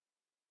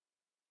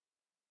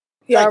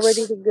 Y'all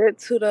ready to get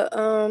to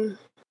the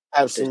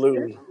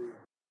Absolutely.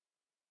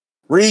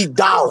 Reed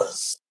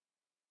Dollars,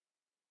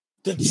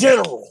 the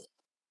General,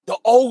 the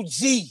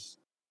OG,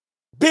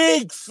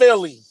 Big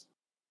Philly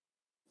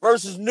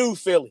versus New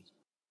Philly.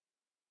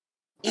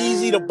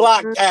 Easy to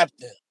block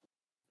captain.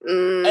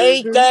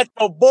 Ain't that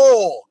the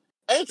ball?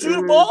 Ain't you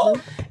the ball?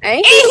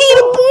 Ain't he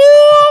the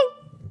ball?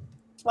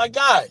 My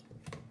guy.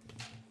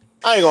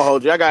 I ain't gonna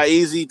hold you. I got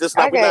Easy.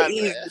 I got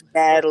Easy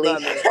badly.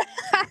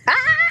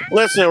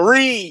 Listen,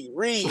 Reed,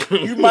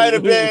 you might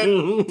have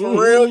been,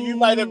 for real, you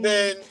might have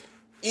been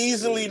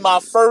easily my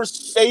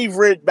first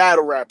favorite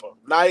battle rapper.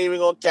 Not even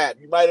gonna cap.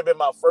 You might have been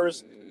my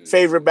first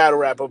favorite battle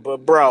rapper,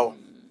 but bro,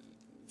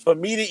 for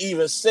me to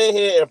even sit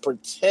here and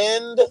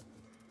pretend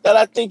that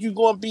I think you're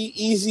gonna be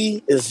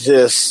Easy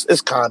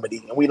it's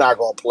comedy, and we're not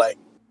gonna play.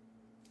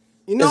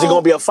 Is it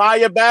gonna be a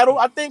fire battle?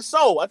 I think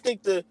so. I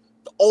think the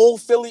old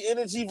Philly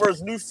energy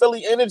versus new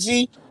Philly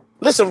energy.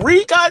 Listen,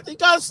 Reed got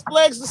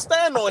legs to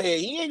stand on here.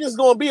 He ain't just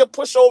gonna be a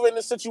pushover in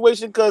this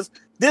situation, because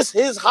this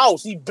his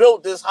house. He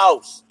built this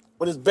house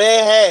with his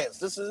bare hands.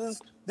 This is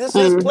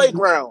his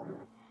playground.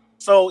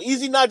 So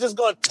Easy not just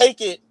gonna take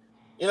it,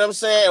 you know what I'm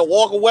saying, and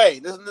walk away.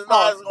 This is not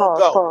how it's gonna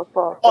go.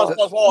 Pause.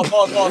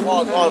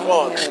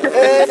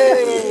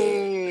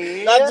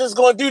 Hey, not just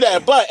gonna do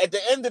that. But at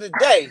the end of the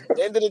day,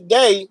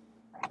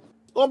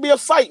 it's gonna be a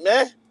fight,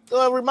 man.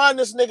 Remind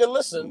this nigga,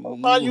 listen,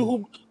 remind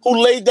you who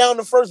laid down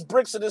the first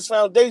bricks of this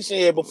foundation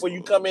here before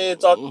you come in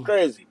and talk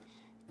crazy.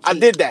 I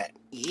did that.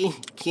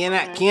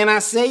 Can I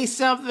say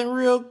something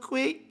real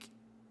quick?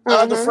 Shout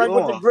out to Frank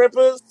with the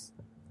grippers.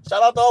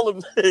 Shout out to all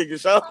the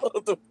niggas. Shout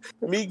out to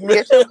Meek Mill.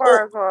 Get your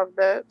bars off,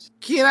 bitch.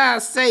 Can I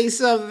say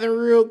something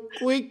real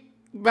quick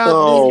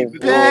about this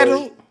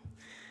battle?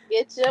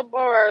 Get your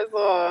bars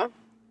off.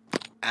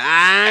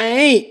 I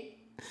ain't.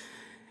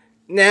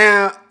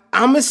 Now,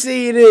 I'm gonna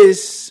say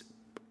this,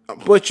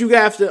 but you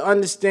have to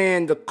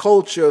understand the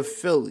culture of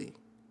Philly.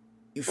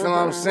 You feel what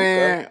I'm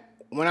saying? Okay.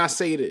 When I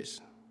say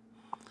this,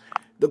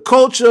 the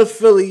culture of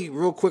Philly,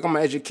 real quick, I'm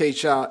gonna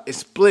educate y'all, is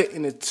split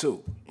into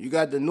two. You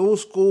got the new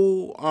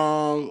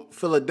school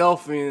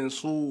Philadelphians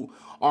who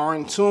are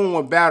in tune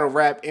with battle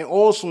rap and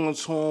also in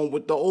tune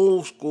with the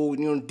old school,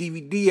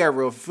 DVD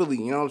era of Philly.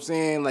 You know what I'm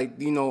saying? Like,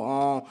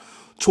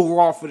 Too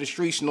Raw for the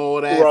Streets and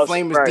all that.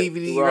 Famous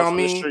DVD, you know what I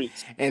mean?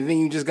 And then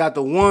you just got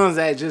the ones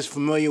that are just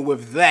familiar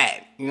with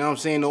that. You know what I'm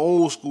saying? The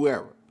old school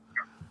era.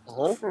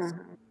 Uh-huh.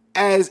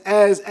 As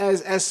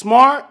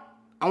smart,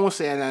 I won't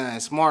say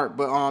as smart,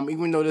 but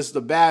even though this is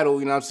the battle,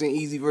 you know what I'm saying,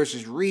 Easy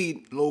versus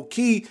Reed, low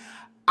key,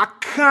 I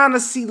kind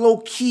of see low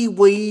key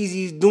what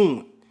Easy's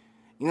doing.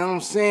 You know what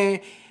I'm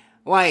saying?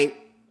 Like,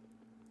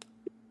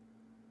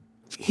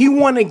 he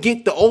want to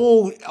get the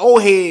old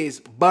heads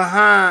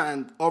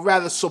behind, or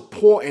rather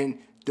supporting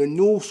the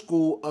new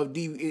school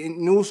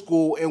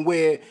and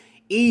where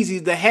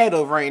Easy's the head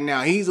of right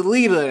now. He's the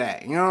leader of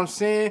that. You know what I'm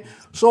saying?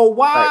 So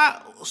why?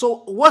 Right.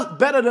 So what's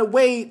better the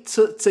way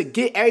to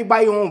get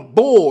everybody on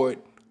board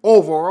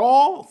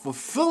overall for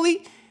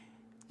Philly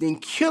than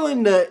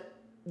killing the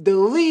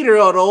leader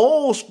of the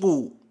old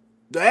school,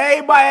 the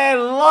everybody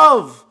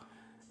love,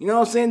 you know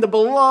what I'm saying, the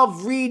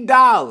beloved Reed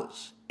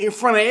Dollars in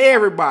front of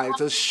everybody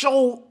to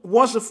show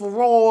once and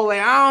for all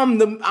that I'm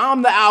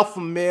the alpha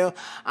male,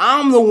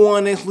 I'm the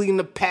one that's leading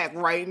the pack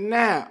right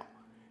now.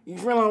 You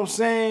feel what I'm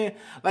saying?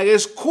 Like,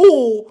 it's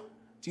cool,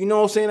 you know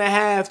what I'm saying, to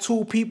have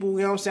two people, you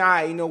know what I'm saying, all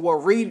right, you know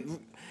what, Reed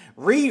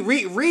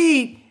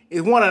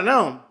is one of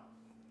them.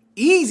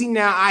 Easy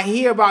now, I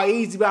hear about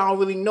Easy, but I don't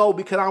really know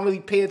because I don't really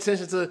pay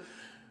attention to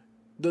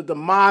the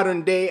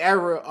modern day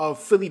era of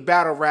Philly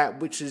battle rap,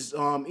 which is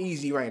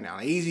Easy right now.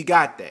 Like, Easy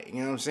got that, you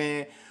know what I'm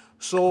saying?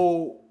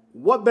 So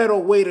what better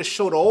way to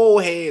show the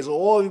old heads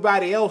or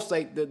everybody else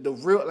like the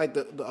real, like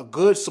a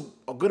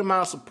good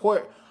amount of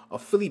support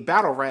of Philly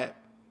battle rap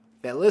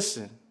that,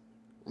 listen,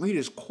 Reed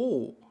is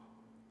cool,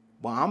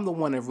 but I'm the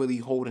one that really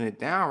holding it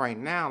down right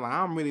now. Like,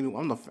 I'm the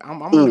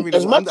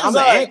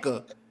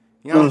anchor.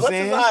 You know what I'm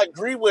saying? As much as I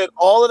agree with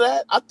all of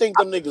that, I think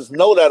them niggas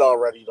know that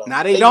already, though.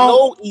 Nah, they don't.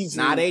 Know Easy.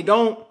 Nah, they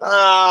don't.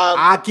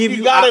 I give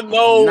you. Gotta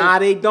know. Nah,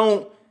 they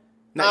don't.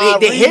 Nah,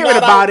 they hearing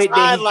about it.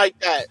 They like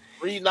that.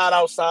 Reed not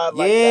outside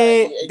like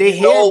that. Yeah, they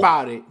hear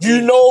about it. You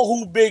know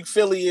who Big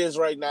Philly is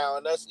right now,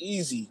 and that's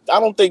Easy.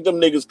 I don't think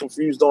them niggas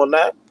confused on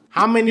that.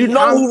 How many? You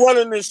know who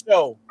running this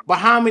show? But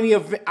how many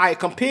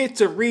compared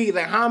to Reed?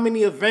 Like, how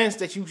many events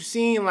that you've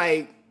seen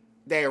like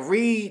that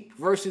Reed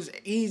versus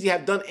Easy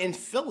have done in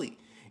Philly?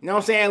 You know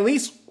what I'm saying? At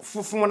least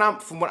from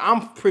what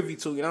I'm privy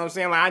to, you know what I'm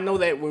saying? Like, I know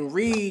that when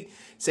Reed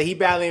said he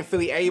battling in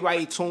Philly,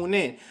 everybody tuned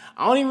in.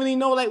 I don't even really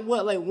know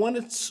one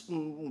or two.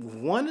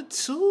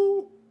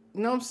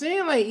 You know what I'm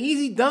saying? Like,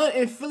 Easy done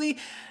in Philly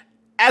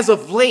as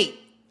of late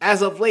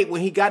when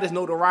he got his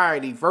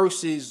notoriety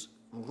versus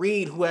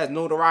Reed, who has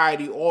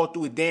notoriety all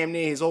through damn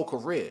near his whole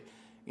career.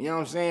 You know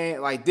what I'm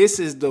saying? Like,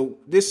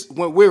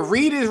 where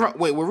Reed is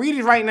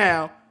right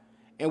now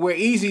and where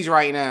Easy's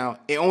right now,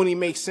 it only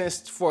makes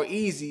sense for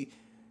Easy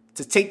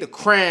to take the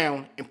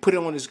crown and put it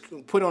on his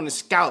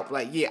scalp.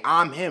 Like, yeah,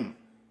 I'm him.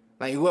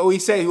 Like, what he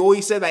said,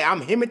 like,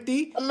 I'm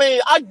Himothy. I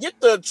mean, I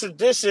get the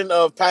tradition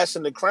of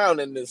passing the crown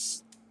in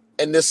this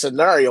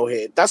scenario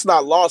here. That's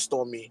not lost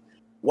on me.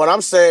 What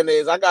I'm saying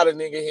is, I got a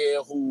nigga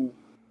here who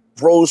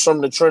rose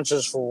from the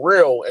trenches for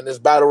real in this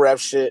battle rap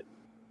shit,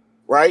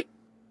 right?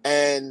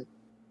 And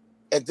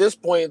at this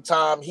point in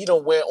time, he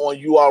done went on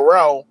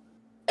URL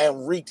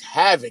and wreaked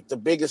havoc, the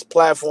biggest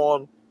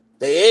platform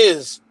there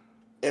is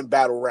in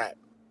battle rap.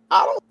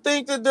 I don't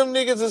think that them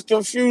niggas is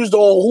confused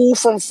on who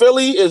from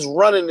Philly is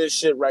running this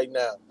shit right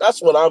now.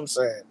 That's what I'm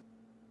saying.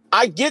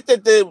 I get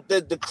that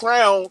the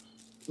crown,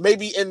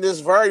 maybe in this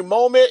very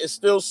moment, it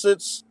still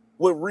sits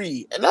with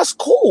Reed, and that's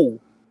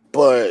cool.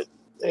 But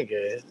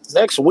nigga,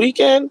 next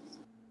weekend,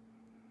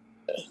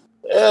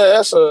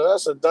 yeah, that's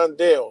a done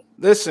deal.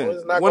 Listen,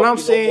 what I'm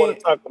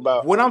saying,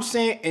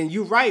 and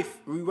you right,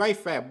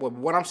 Fat Boy. But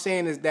what I'm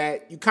saying is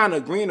that you kind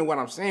of agreeing to what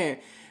I'm saying,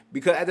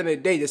 because at the end of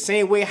the day, the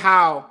same way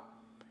how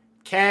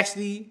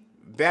Cassidy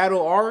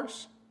battle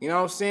Ars, you know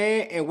what I'm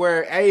saying, and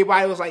where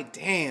everybody was like,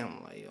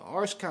 damn, like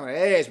Ars kind of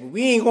ass, but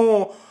we ain't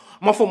going.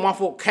 My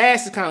fault.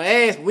 Cass is kind of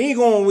ass, but we ain't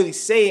gonna really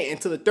say it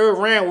until the third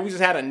round where we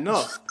just had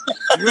enough.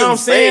 You know what I'm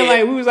saying?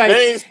 Like, we was like, we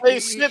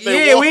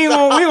ain't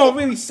gonna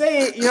really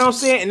say it. You know what I'm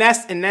saying?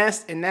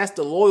 And that's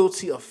the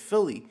loyalty of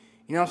Philly.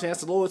 You know what I'm saying?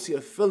 That's the loyalty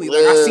of Philly.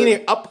 Like, I seen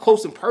it up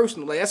close and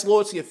personal. Like, that's the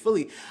loyalty of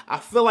Philly. I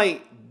feel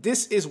like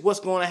this is what's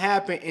going to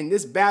happen in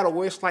this battle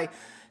where it's like,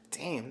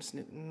 damn,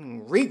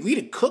 we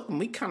the cooking,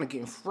 we kind of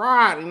getting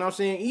fried, you know what I'm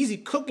saying? Easy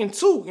cooking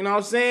too, you know what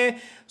I'm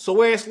saying? So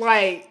where it's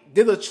like,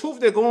 there's a truth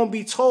that's going to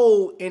be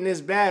told in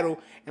this battle,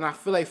 and I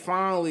feel like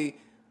finally,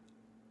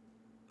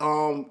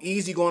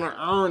 Easy going to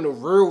earn the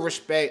real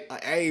respect of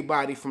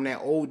everybody from that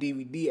old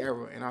DVD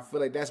era, and I feel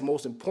like that's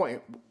most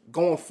important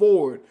going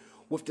forward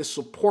with the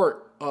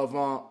support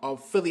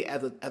of Philly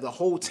as a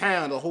whole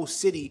town, the whole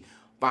city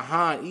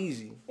behind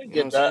Easy. You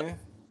know what I'm saying?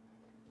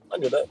 I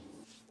get that.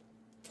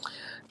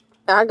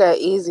 I got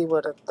easy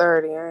with a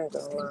 30. I ain't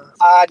gonna lie.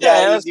 I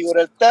got easy with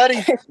a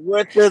 30.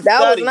 With the that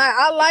 30. was not.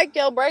 I like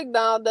your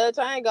breakdown, Dutch.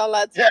 I ain't gonna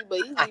lie to you, but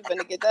easy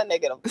finna get that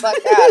nigga the fuck out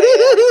of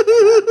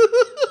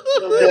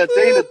here. Dutch,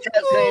 ain't a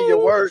test saying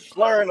your words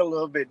slurring a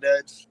little bit,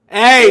 Dutch.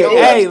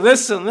 Hey,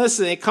 listen.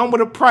 It come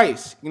with a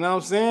price. You know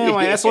what I'm saying?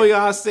 Like that's all you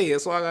gotta say.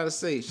 That's all I gotta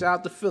say. Shout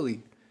out to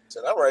Philly.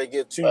 I'm ready to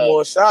get 2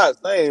 more shots.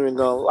 I ain't even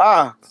gonna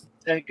lie.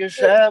 Take a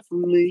shot for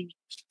me.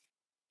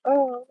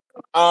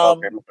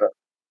 Okay.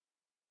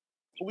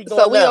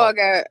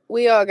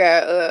 We all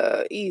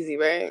got easy,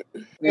 right?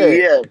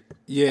 Yeah.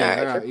 Yeah,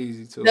 I got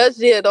easy too. Dutch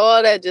did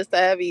all that just to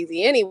have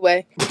easy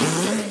anyway.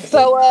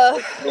 So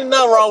there's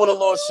nothing wrong with a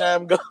little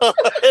sham gun.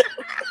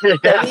 we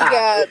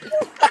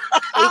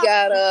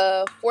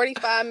got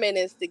 45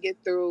 minutes to get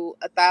through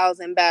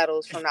 1,000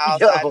 battles from the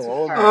outside.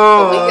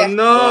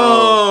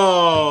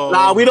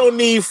 Nah, we don't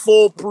need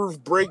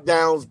foolproof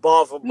breakdowns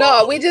bar for bar.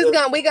 No, we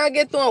gonna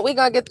get through them. We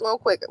gonna get through them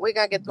quick. We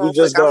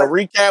just gonna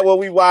recap what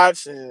we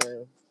watched.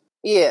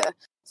 Yeah.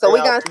 So we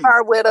gonna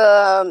start with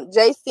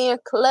JC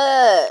and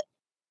Clutch.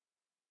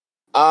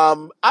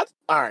 All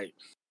right.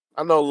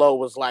 I know Lo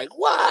was like,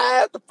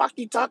 what the fuck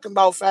you talking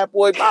about, Fat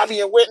Boy? Bobby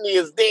and Whitney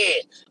is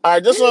dead. All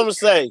right, this is what I'm going to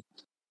say.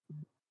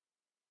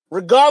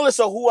 Regardless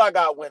of who I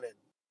got winning,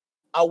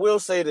 I will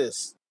say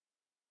this.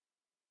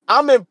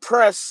 I'm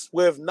impressed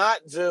with not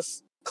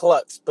just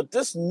Clutch, but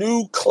this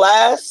new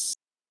class.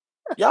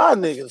 Y'all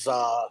niggas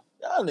are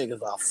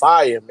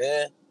fire,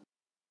 man.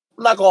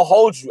 I'm not going to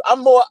hold you. I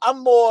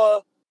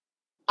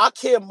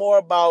care more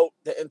about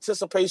the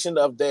anticipation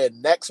of their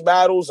next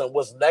battles and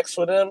what's next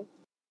for them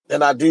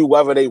than I do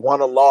whether they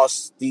won or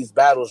lost these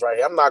battles right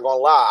here. I'm not gonna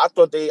lie. I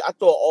thought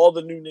all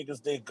the new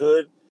niggas did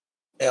good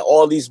in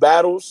all these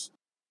battles.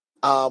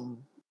 I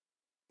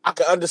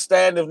can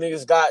understand if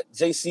niggas got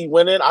JC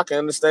winning. I can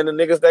understand the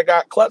niggas that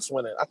got Clutch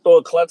winning. I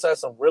thought Clutch had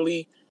some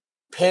really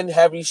pin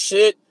heavy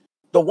shit.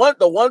 The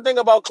one thing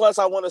about Clutch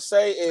I want to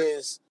say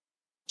is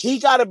he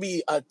got to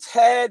be a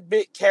tad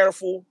bit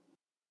careful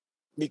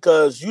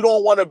because you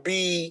don't want to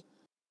be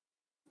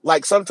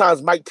like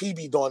sometimes Mike P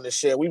be doing this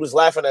shit. We was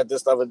laughing at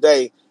this the other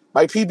day.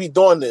 Mike P be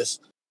doing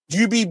this.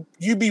 You be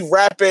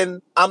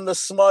rapping, I'm the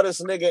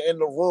smartest nigga in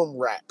the room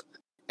rap.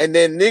 And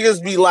then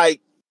niggas be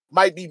like,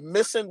 might be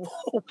missing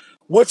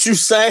what you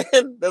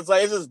saying. That's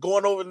like, it's just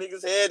going over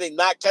niggas' head. They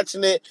not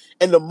catching it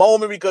in the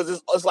moment because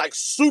it's like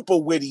super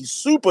witty,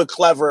 super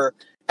clever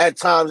at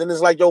times. And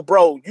it's like, yo,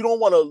 bro, you don't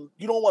want to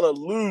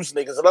lose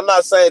niggas. And I'm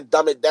not saying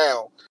dumb it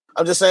down.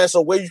 I'm just saying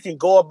so where you can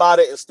go about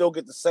it and still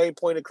get the same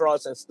point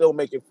across and still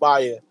make it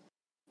fire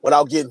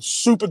without getting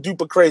super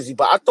duper crazy.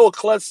 But I thought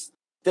Clutch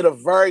did a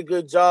very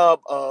good job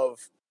of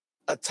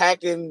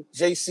attacking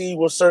JC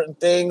with certain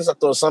things. I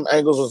thought some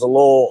angles was a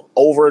little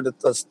over the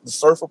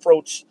surf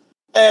approach.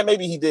 And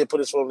maybe he did put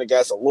his foot on the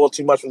gas a little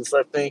too much with the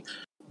surf thing.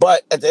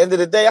 But at the end of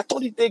the day, I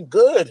thought he did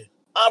good.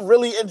 I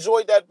really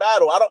enjoyed that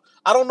battle.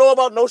 I don't know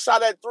about No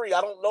Shot at 3.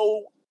 I don't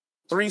know.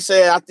 3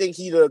 said I think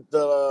he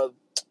the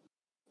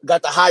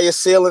got the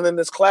highest ceiling in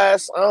this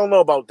class. I don't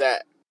know about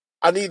that.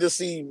 I need to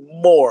see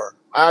more.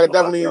 I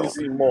definitely need to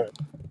see more.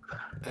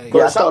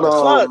 Yeah, I thought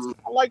Clutch.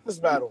 I like this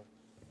battle.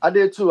 I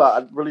did too.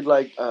 I really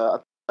like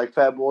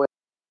Fat Boy.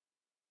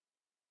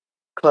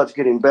 Clutch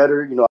getting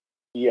better. You know,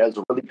 he has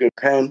a really good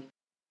pen.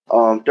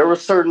 There were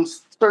certain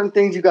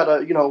things you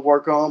gotta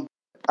work on.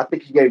 I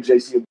think he gave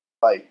JC a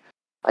fight.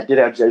 I did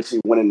have JC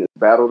winning this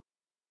battle.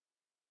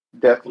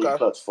 Definitely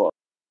Clutch fought.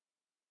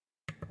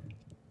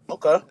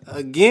 Okay.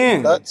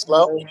 Again,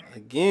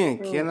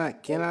 Again,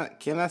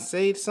 can I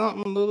say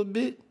something a little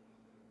bit?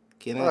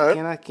 Can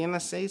I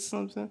say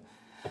something?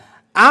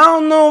 I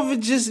don't know if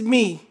it's just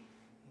me.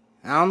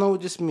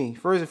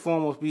 First and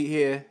foremost, we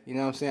here, you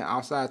know what I'm saying,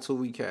 outside 2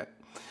 week cap.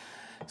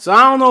 So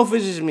I don't know if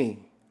it's just me.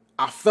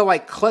 I feel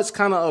like Clutch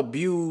kind of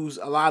abused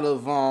a lot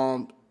of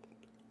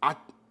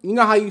you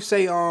know how you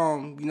say you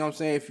know what I'm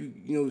saying, if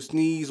you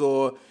sneeze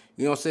or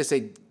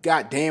say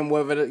goddamn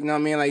whatever, you know what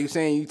I mean, like you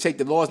saying you take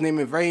the Lord's name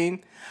in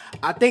vain.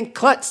 I think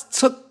Clutch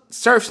took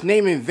Surf's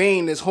name in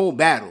vain this whole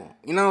battle.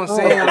 You know what I'm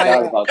saying?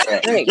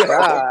 Thank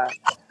God.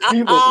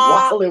 He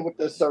was wilding with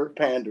the surf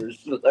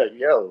panders. Like,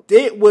 yo.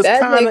 It was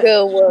that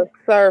nigga was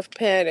surf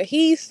pander.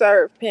 He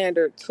surf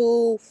pandered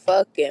too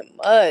fucking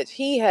much.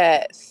 He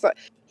had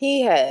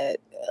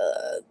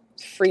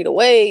free to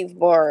wave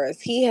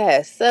bars. He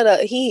had set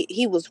up.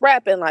 He was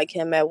rapping like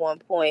him at one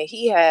point.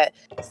 He had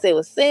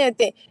was saying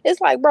things.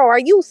 It's like, bro, are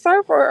you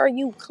surf or are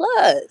you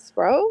Clutch,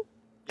 bro?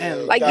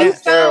 And like you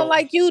sound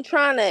like you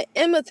trying to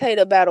imitate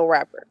a battle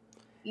rapper.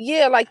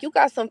 Yeah, like you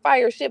got some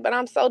fire shit, but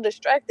I'm so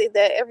distracted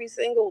that every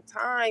single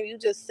time you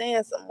just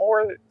saying some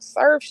more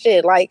surf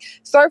shit. Like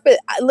surf it.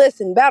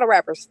 Listen, battle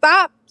rappers,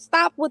 stop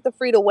with the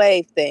free to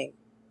wave thing.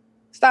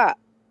 Stop.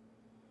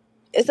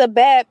 It's a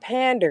bad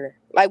pander.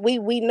 Like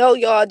we know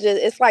y'all just.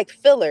 It's like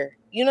filler.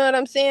 You know what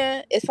I'm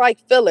saying? It's like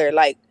filler.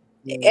 Like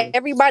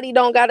everybody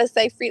don't gotta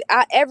say free.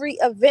 Every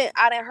event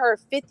I done heard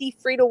 50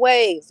 free to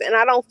waves, and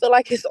I don't feel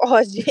like it's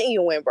all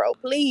genuine, bro.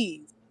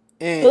 Please.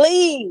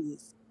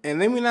 And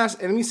let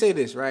me say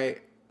this,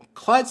 right?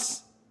 Clutch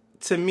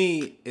to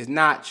me is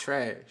not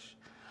trash.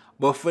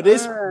 But for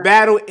this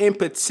battle in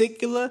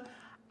particular,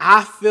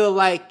 I feel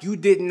like you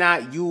did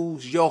not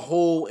use your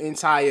whole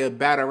entire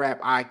battle rap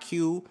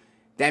IQ.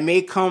 That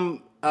may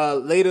come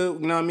later, you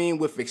know what I mean,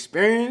 with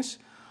experience.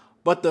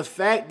 But the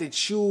fact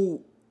that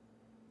you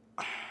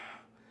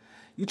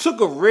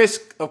took a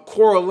risk of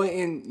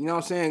correlating, you know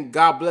what I'm saying,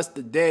 God bless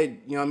the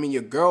dead, you know what I mean,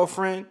 your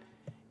girlfriend,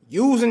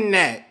 using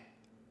that,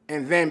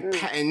 and then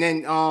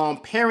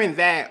pairing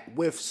that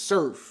with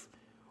Surf,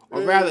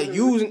 or rather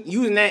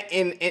using that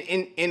in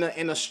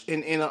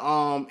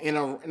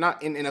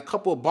a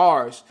couple of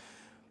bars,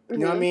 you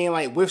know what I mean,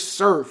 like with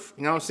Surf,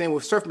 you know what I'm saying,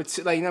 with Surf,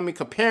 like, you know what I mean,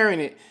 comparing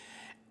it,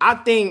 I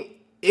think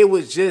it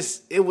was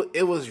just it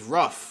was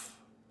rough.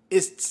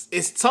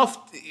 It's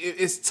tough.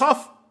 It's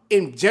tough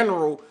in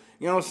general.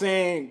 You know what I'm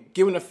saying?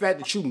 Given the fact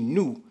that you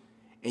knew,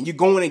 and you're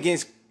going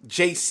against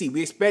JC,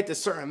 we expect a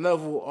certain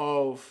level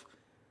of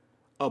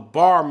a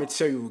bar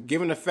material.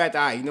 Given the fact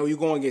that you're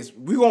going against,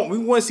 we want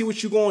to see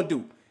what you're going to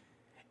do,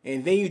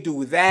 and then you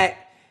do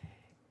that,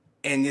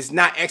 and it's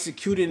not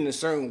executed in a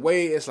certain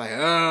way. It's like,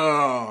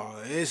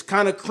 oh, it's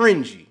kind of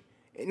cringy.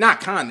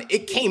 Not kind of.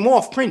 It came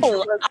off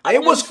cringy.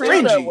 It was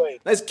cringy.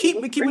 Let's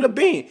keep it a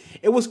bean.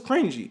 It was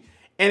cringy,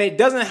 and it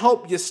doesn't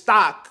help your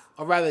stock,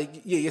 or rather,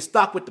 your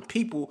stock with the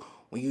people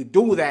when you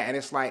do that. And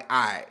it's like,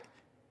 all right,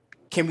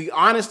 can we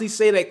honestly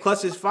say that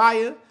Clutch is fire?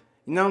 You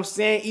know what I'm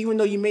saying? Even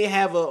though you may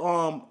have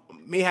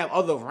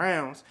other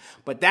rounds,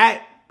 but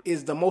that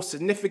is the most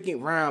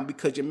significant round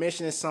because you're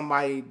mentioning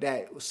somebody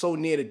that was so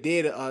near to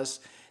dear to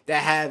us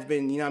that has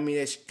been, you know what I mean,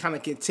 that's kind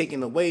of get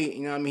taken away.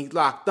 You know what I mean? He's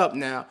locked up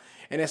now.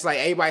 And it's like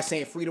everybody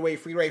saying free to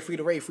rave.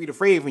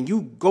 When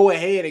you go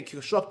ahead and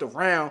construct a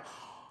round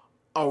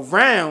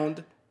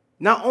around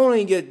not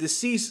only your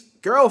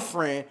deceased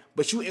girlfriend,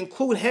 but you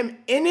include him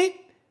in it,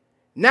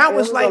 now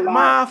it's like,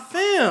 my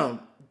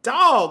fam,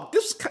 dog,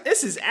 this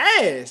is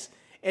ass.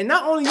 And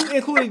not only you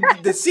included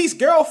the deceased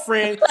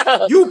girlfriend,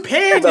 you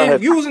paired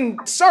him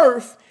using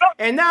Surf,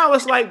 and now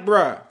it's like,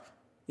 bruh.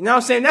 You know what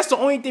I'm saying? That's the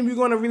only thing we're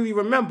going to really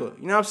remember.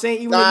 You know what I'm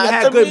saying? Even if you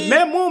had good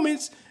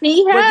moments.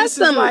 He has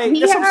some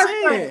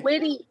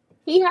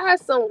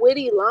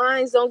witty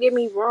lines, don't get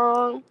me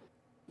wrong.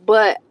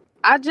 But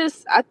I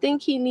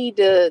think he need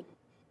to...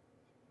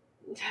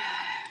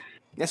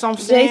 That's what I'm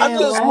saying. I had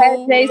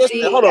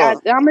JC.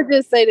 I'm going to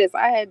just say this.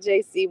 I had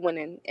JC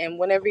winning. And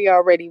whenever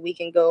y'all ready, we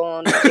can go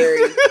on to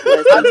Jerry.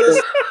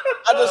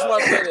 I just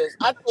want to say this.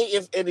 I think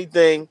if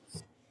anything...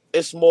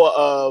 It's more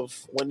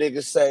of when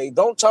niggas say,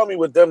 don't tell me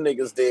what them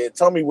niggas did.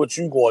 Tell me what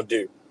you gonna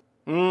do.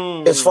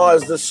 As far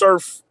as the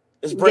Surf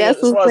is bringing,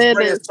 Surf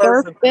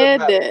into the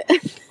battle.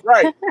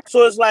 Right.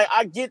 So it's like,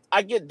 I get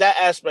that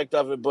aspect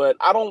of it, but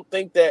I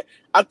think that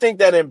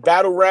in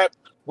battle rap,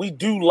 we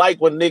do like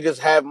when niggas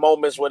have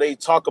moments where they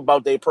talk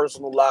about their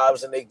personal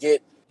lives and they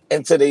get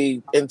into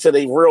they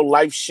real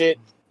life shit.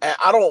 And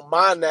I don't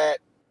mind that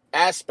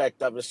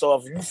aspect of it. So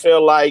if you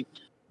feel like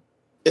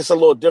it's a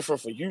little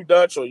different for you,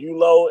 Dutch, or you,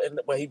 Low,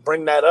 and when he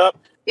bring that up,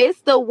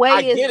 it's the way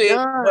it's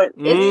done. But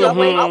it's the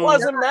way I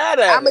wasn't mad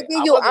at it. I'm gonna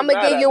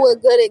give you a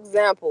good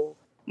example.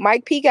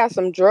 Mike P got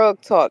some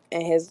drug talk in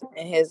his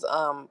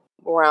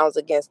rounds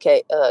against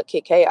Kid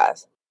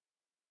Chaos,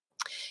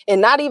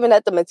 and not even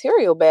that the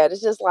material bad. It's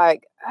just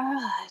like,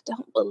 I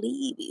don't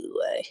believe you.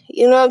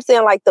 You know what I'm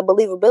saying? Like the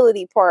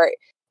believability part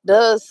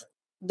does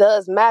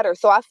matter.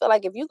 So I feel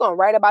like if you're gonna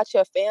write about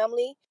your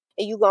family,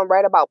 and you gonna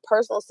write about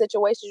personal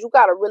situations, you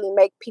gotta really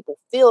make people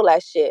feel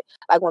that shit.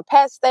 Like when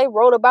Pat Stay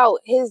wrote about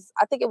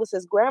I think it was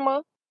his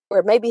grandma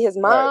or maybe his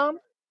mom,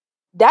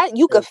 that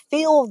you could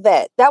feel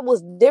that. That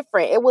was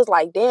different. It was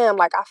like, damn,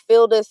 like I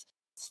feel this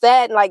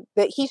sad, like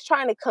that he's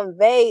trying to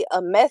convey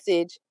a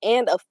message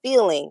and a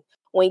feeling.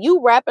 When you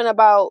rapping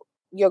about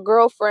your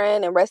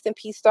girlfriend and rest in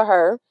peace to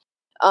her,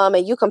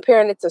 and you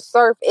comparing it to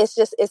Surf,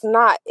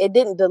 it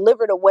didn't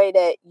deliver the way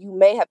that you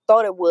may have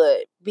thought it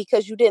would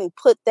because you didn't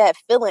put that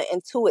feeling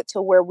into it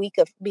to where we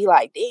could be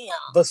like, damn.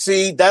 But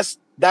see, that's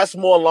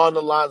more along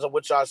the lines of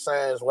what y'all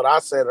saying is what I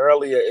said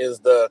earlier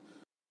is the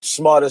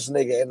smartest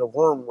nigga in the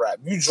room rap.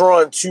 You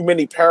drawing too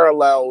many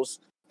parallels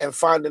and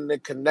finding the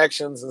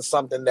connections in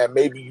something that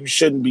maybe you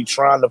shouldn't be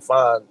trying to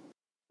find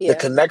the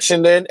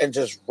connection in, and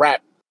just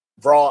rap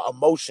raw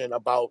emotion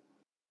about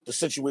the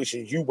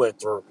situation you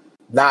went through.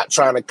 Not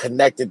trying to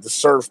connect it to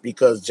Surf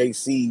because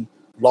JC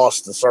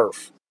lost the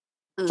Surf.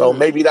 So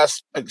maybe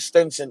that's an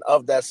extension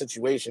of that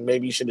situation.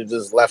 Maybe you should have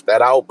just left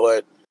that out.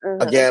 But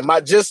again,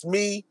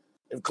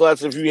 if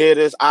Clutch, if you hear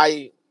this,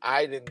 I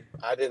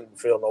didn't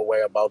feel no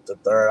way about the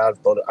third. I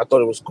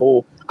thought it was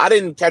cool. I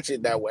didn't catch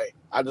it that way.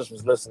 I just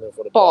was listening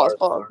for the bars.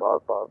 Pause.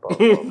 Oh boy.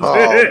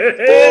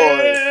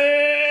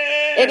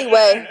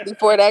 Anyway,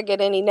 before that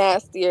get any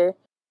nastier,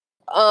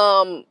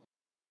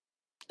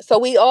 so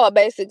we all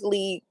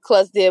basically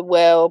Clutch did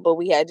well, but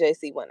we had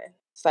JC winning.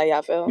 So how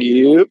y'all feel?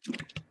 Yep.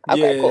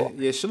 Okay, cool.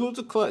 Yeah, salute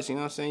to Clutch. You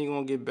know what I'm saying? You're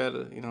going to get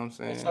better. You know what I'm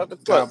saying?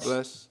 God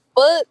bless.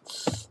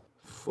 Foots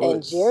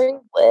and Jerry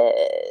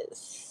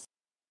West.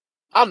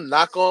 I'm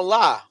not going to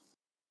lie.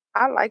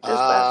 I like this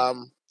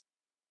battle.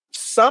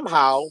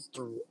 somehow,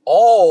 through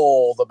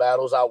all the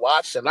battles I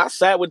watched, and I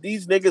sat with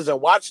these niggas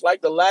and watched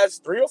like the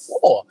last 3 or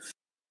 4.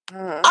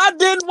 I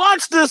didn't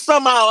watch this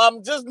somehow.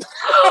 I'm just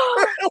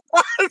oh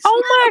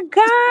my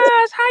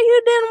gosh, how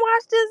you didn't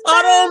watch this battle?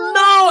 I don't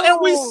know. And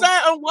we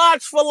sat and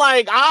watched for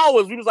like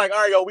hours. We was like, all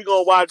right, yo, we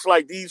gonna watch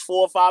like these 4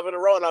 or 5 in a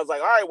row. And I was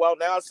like, all right, well,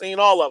 now I've seen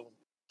all of them.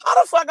 How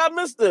the fuck I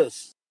missed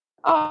this?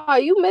 Oh,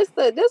 you missed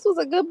it. This was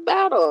a good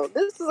battle.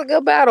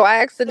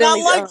 I accidentally.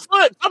 And I like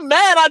Foot. I'm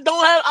mad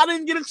I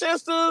didn't get a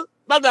chance to.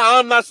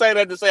 I'm not saying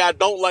that to say I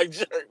don't like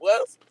Jerry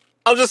West.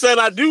 I'm just saying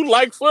I do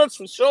like Foots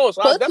for sure.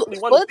 So I definitely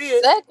want to see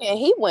it. Second,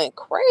 he went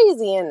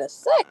crazy in the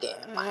second.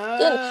 My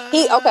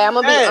goodness. I'm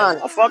gonna be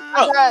honest. I fucked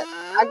up.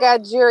 I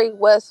got Jerry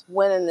West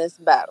winning this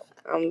battle.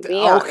 I'm gonna be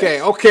honest.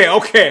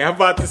 Okay. I'm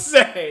about to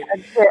say.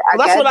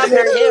 That's what I've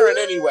been hearing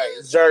anyway.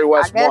 Is Jerry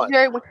West won.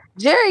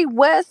 Jerry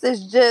West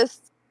is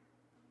just.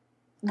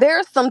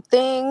 There's some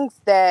things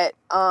that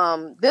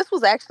this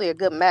was actually a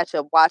good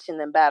matchup watching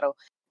them battle.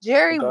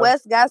 Jerry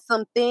West got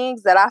some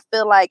things that I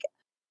feel like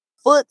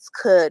Foots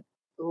could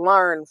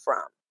learn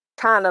from.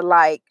 Kind of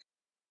like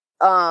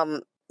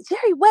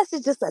Jerry West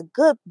is just a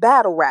good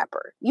battle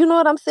rapper. You know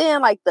what I'm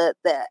saying? Like the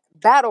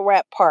battle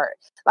rap part.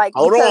 Like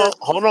hold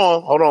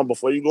on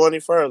before you go any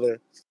further.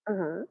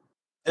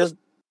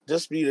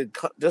 Just be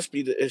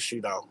the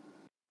issue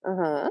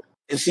though.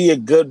 Is he a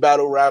good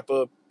battle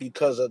rapper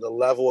because of the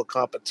level of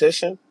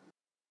competition?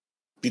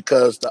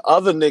 Because the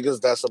other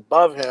niggas that's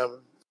above him,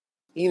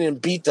 he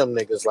didn't beat them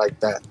niggas like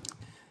that.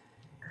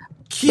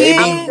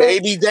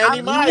 Maybe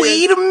Danny Myers.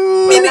 Wait a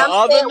minute. The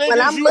other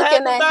niggas you had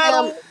to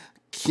battle,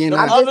 the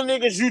other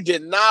niggas you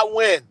did not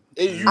win.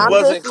 You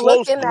wasn't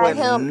close to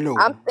winning. No.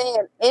 I'm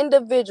saying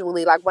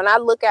individually, like when I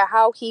look at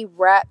how he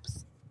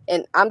raps,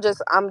 and I'm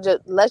just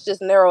let's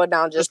just narrow it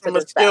down just from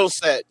a skill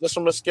set. Just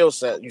from a skill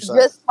set, you said.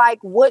 Just like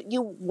what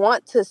you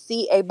want to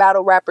see a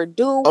battle rapper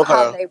do,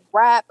 how they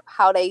rap,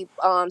 how they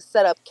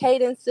set up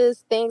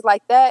cadences, things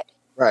like that.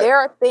 Right. There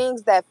are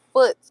things that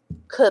Foots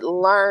could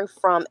learn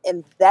from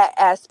in that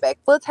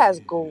aspect. Foots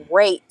has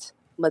great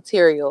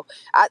material.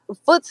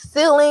 Foots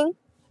ceiling,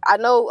 I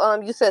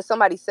know you said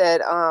somebody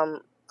said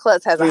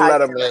Klutz has a high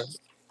ceiling.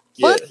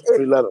 Foots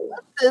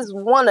is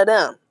one of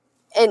them.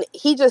 And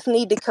he just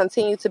need to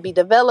continue to be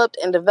developed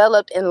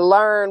and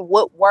learn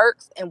what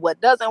works and what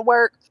doesn't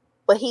work.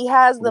 But he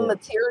has the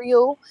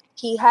material.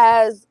 He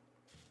has,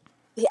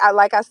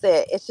 like I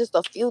said, it's just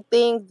a few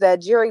things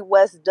that Jerry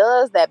West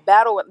does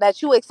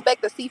that you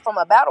expect to see from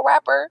a battle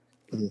rapper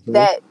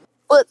that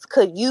Foots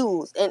could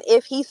use. And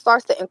if he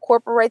starts to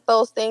incorporate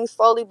those things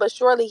slowly but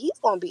surely, he's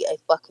going to be a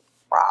fucking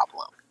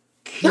problem.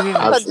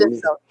 I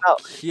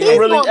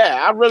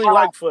really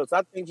like Foots.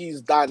 I think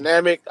he's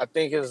dynamic. I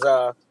think his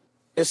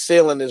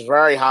ceiling is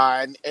very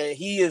high, and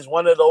he is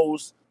one of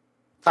those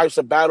types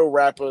of battle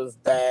rappers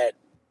that,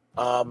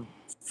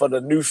 for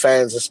the new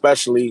fans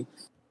especially,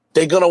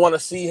 they're gonna want to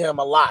see him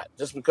a lot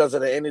just because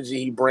of the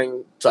energy he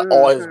brings to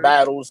all his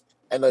battles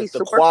and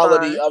the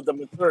quality of the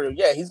material.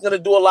 Yeah, he's gonna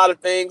do a lot of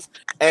things,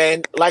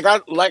 and like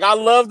I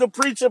love to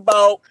preach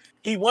about,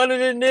 he one of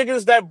the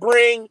niggas that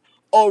bring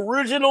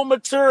original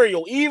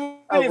material, even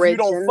if you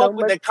don't fuck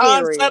with the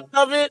concept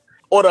of it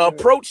or the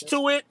approach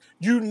to it.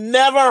 You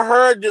never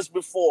heard this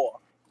before.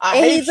 I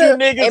hate you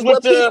niggas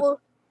with the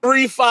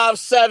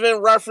 357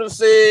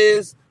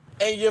 references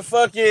and your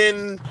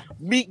fucking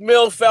Meek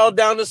Mill fell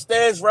down the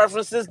stairs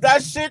references.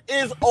 That shit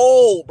is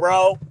old,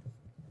 bro.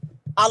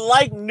 I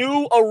like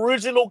new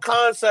original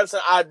concepts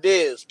and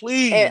ideas,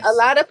 please. And a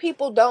lot of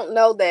people don't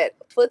know that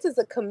Foots is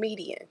a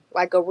comedian,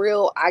 like a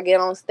real. I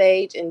get on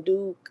stage and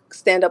do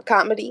stand-up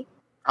comedy.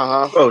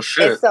 Oh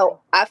shit! And so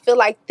I feel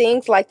like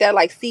things like that,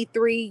 like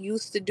C3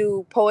 used to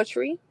do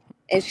poetry.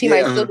 And she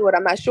might still do it.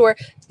 I'm not sure.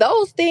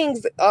 Those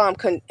things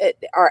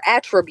are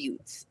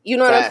attributes. You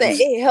know what I'm saying?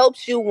 It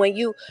helps you when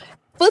you.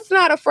 Foot's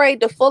not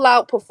afraid to full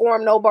out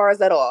perform no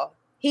bars at all.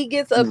 He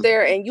gets up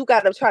there and you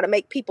got to try to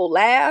make people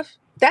laugh.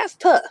 That's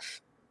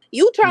tough.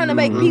 You trying to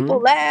make people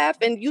laugh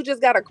and you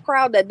just got a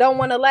crowd that don't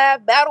want to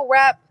laugh. Battle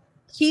rap,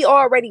 he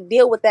already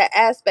deal with that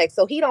aspect,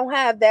 so he don't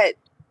have that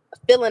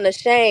feeling of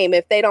shame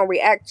if they don't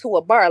react to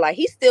a bar. Like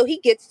he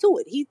gets to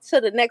it. He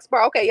to the next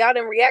bar. Okay, y'all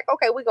didn't react.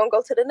 Okay, we're gonna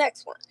go to the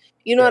next one.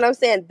 You know what I'm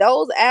saying?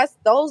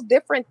 Those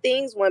different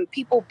things, when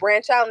people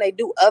branch out and they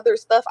do other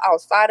stuff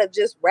outside of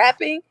just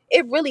rapping,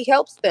 it really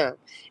helps them.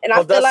 And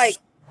I feel like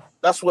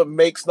that's what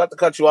makes, not to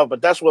cut you off,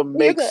 but that's what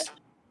makes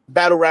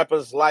battle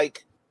rappers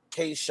like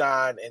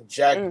K-Shine and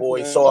Jack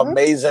Boy so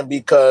amazing,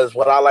 because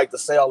what I like to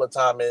say all the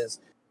time is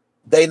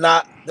they're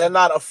not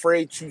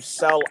afraid to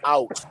sell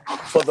out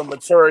for the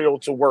material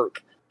to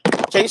work.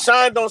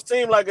 K-Shine don't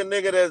seem like a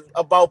nigga that's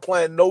about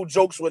playing no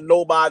jokes with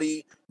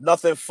nobody,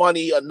 nothing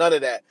funny or none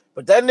of that.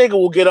 But that nigga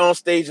will get on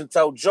stage and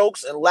tell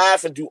jokes and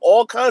laugh and do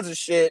all kinds of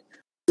shit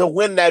to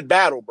win that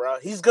battle, bro.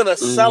 He's gonna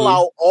sell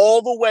out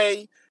all the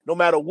way, no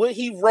matter what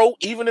he wrote,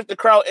 even if the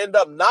crowd end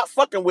up not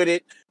fucking with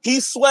it.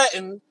 He's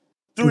sweating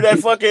through that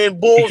fucking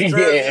Bulls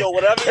jersey or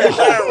whatever you're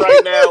wearing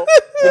right now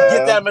to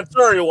get that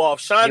material off.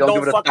 Sean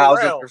don't fuck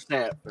around.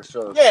 1,000% for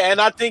sure. Yeah, and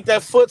I think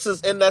that Foots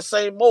is in that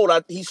same mode.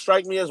 He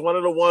strike me as one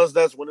of the ones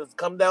that's when it's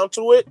come down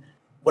to it,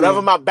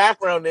 whatever my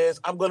background is,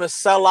 I'm gonna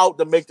sell out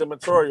to make the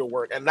material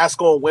work, and that's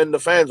gonna win the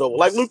fans over.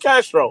 Like Luke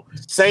Castro,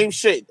 same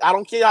shit. I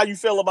don't care how you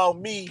feel about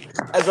me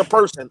as a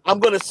person. I'm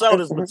gonna sell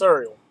this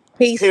material.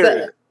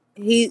 Period.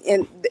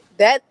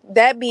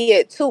 That be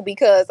it too,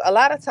 because a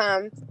lot of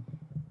times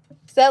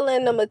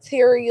selling the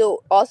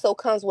material also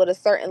comes with a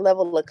certain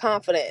level of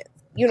confidence.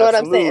 You know what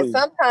I'm saying? And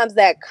sometimes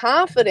that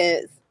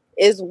confidence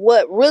is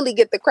what really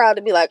get the crowd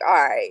to be like, all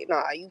right,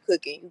 nah, you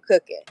cooking.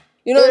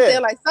 You know what I'm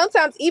saying? Like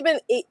sometimes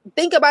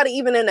think about it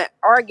even in an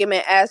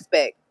argument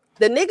aspect.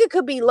 The nigga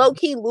could be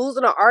low-key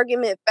losing an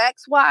argument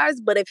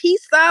facts-wise, but if he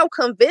sound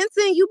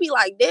convincing, you be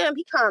like, damn,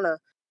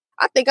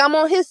 I think I'm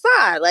on his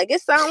side. Like,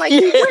 it sound like he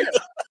winning.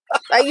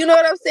 Like, you know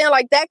what I'm saying?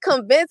 Like, that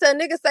convincing, a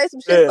nigga say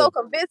some shit so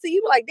convincing,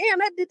 you be like, damn,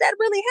 did that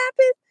really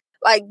happen?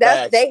 Like,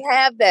 they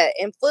have that.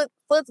 And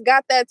Foot's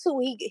got that too.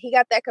 He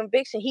got that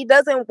conviction. He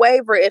doesn't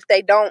waver if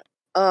they don't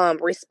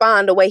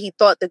respond the way he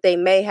thought that they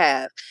may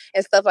have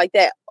and stuff like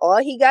that. All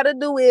he got to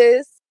do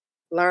is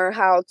learn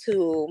how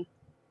to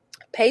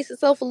pace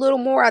himself a little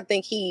more. I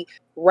think he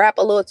rap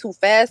a little too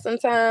fast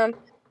sometimes,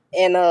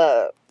 and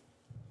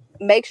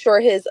make sure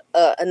his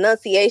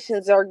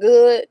enunciations are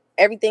good.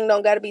 Everything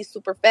don't got to be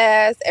super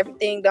fast.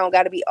 Everything don't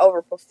got to be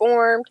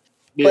overperformed.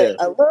 Yeah.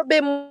 But a little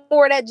bit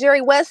more of that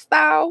Jerry West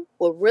style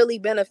will really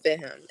benefit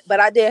him. But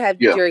I did have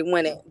Jerry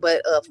winning.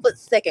 But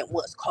Foot's second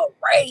was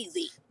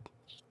crazy.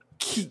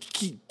 Can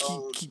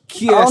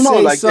I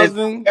say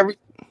something?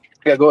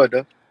 Go ahead,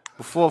 though.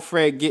 Before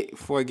I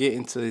get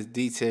into his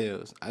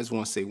details, I just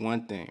want to say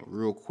one thing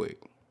real quick.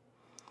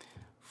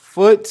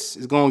 Foots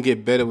is going to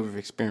get better with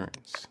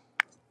experience.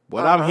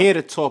 What I'm here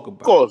to talk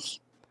about. Of course.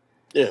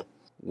 Yeah.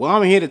 What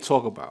I'm here to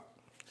talk about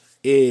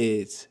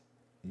is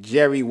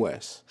Jerry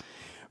West.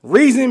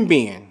 Reason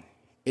being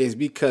is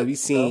because we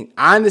seen.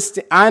 I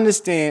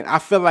understand. I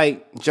feel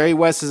like Jerry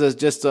West is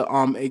just a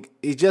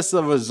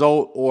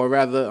result, or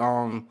rather,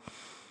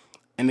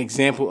 an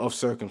example of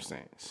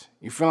circumstance.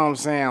 You feel what I'm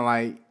saying?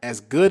 Like, as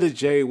good as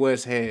Jerry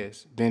West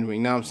has been, you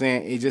know what I'm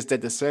saying? It's just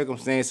that the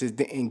circumstances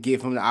didn't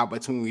give him the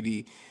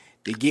opportunity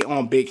to get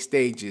on big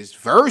stages.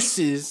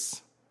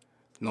 Versus,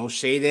 no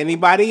shade to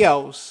anybody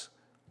else,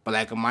 but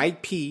like a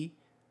Mike P,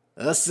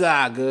 a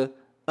Saga,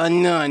 a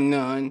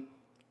Nun,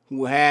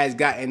 who has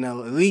gotten at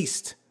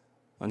least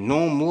a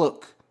known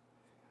look.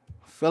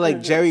 I feel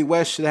like Jerry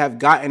West should have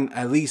gotten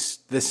at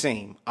least the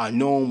same, a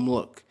known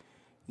look.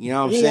 You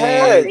know what I'm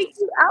saying?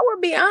 I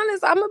would be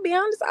honest. I'm gonna be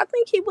honest. I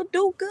think he would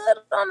do good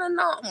on a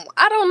gnome.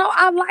 I don't know.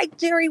 I like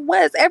Jerry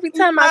West every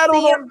time I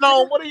see him.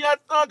 What are y'all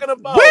talking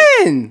about?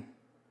 When?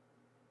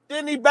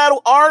 Didn't he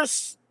battle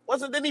Arse?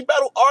 Didn't he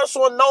battle Arse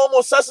on Gnome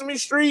on Sesame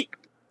Street?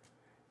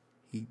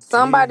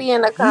 Somebody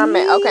in the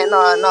comment. Okay,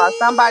 no.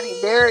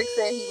 Derek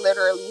said he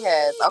literally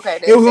has. Okay,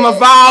 it was on the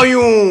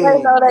volume.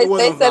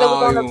 They said it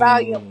was on the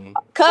volume.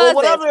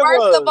 Cousin,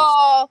 first of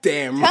all,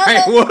 damn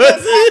right was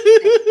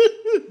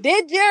it?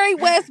 Did Jerry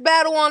West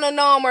battle on a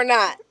gnome or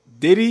not?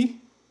 Did he?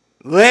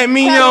 Let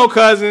me know,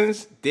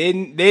 cousins.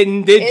 Did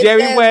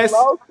Jerry West?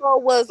 Loco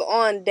was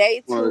on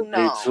day 2. No,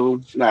 day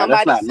 2. Nah,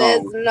 somebody that's not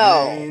says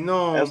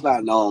no. That's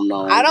not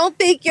no. I don't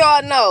think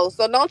y'all know.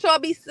 So don't y'all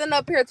be sitting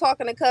up here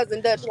talking to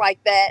Cousin Dutch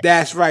like that.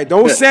 That's right.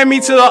 Don't send me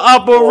to the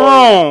upper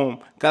room,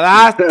 cause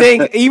I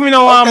think even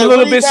though I'm a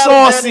little bit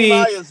saucy.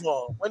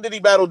 When did he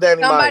battle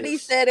Danny Myers? Somebody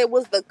said it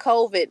was the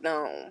COVID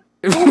gnome.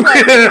 Do y'all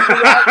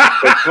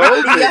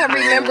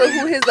remember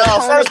who his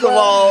opponent First of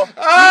all, y'all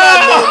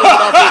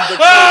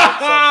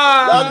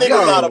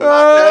niggas not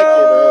about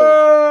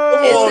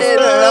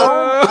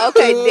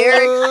Okay,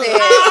 Derek said,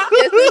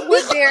 this is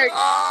what Derek.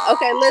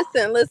 Okay,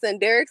 listen.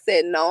 Derek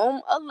said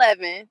Gnome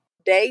 11,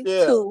 day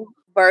 2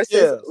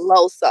 versus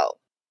Loso.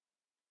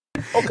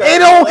 Okay. It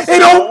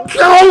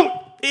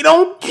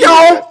don't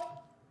count.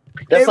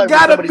 That's like when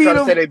somebody tried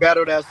to say they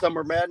battled at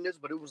Summer Madness,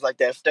 but it was like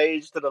that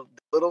stage to the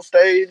little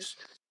stage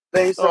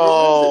thing.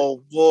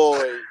 Oh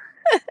boy.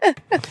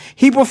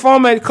 He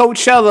performed at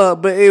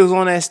Coachella, but it was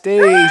on that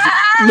stage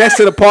next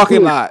to the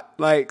parking lot.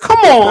 Like, come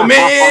on,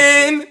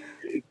 man.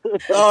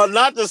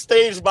 Not the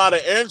stage by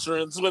the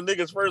entrance when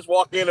niggas first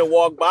walk in and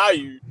walk by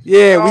you.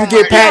 Yeah, we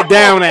get pat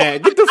down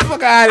at. Get the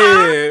fuck out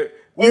of here.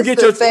 You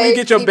get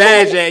your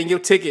badge and your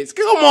tickets.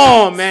 Come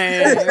on,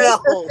 man. It's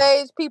the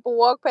stage people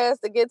walk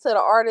past to get to the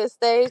artist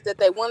stage that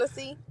they want to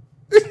see.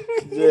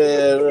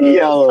 Yeah,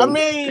 yo. I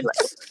mean,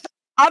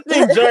 I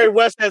think Jerry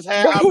West has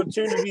had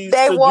opportunities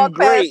to do great. They walk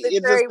past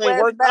the Jerry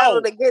West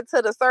battle to get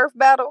to the surf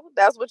battle.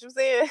 That's what you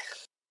said.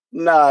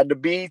 Nah, the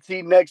BET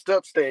Next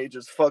Up stage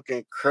is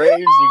fucking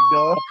crazy,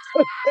 dog.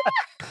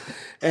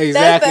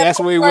 Exactly, that's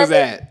where he was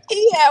at.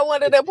 He had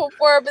one of the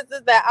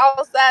performances that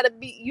outside of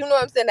you know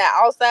what I'm saying, that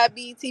outside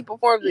BET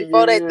performance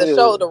before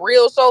the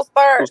real show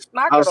starts.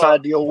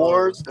 Outside the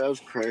awards, that was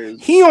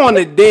crazy. He on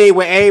the day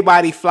where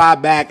everybody fly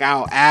back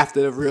out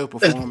after the real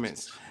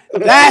performance.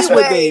 That's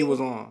what day he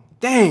was on.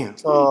 Damn.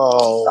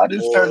 Oh, I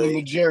just turned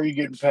into Jerry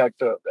getting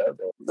packed up.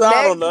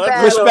 I don't know.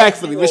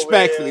 Respectfully. You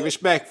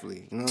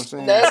know what I'm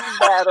saying? Next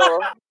battle,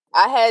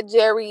 I had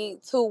Jerry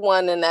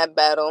 2-1 in that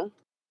battle.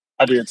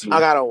 I did too. I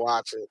gotta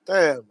watch it.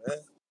 Damn, man.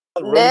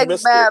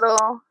 Next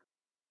battle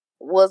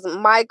was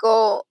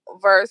Michael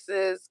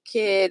versus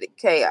Kid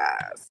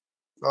Chaos.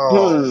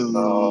 Oh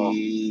no.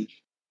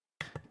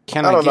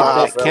 Can I get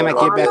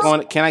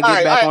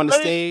back on the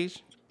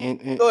stage?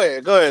 And go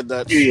ahead,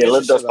 Dutch. Yeah,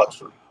 let Dutch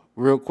talk.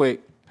 Real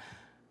quick.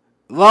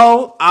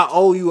 Lo, I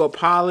owe you an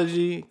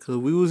apology because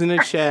we was in the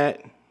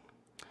chat,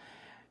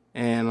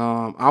 and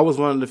I was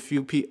one of the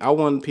few people. I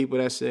one of the people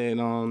that said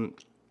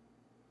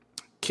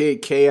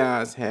Kid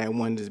Chaos had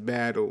won this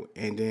battle,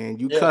 and then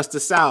you cussed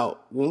us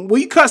out. Well,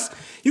 you cussed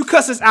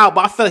us out,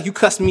 but I felt like you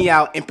cussed me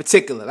out in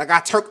particular. Like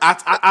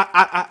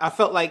I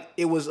felt like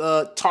it was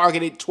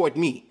targeted toward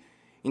me.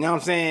 You know what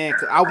I'm saying?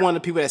 'Cause I one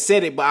of the people that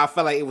said it, but I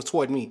felt like it was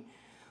toward me.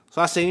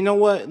 So I said, you know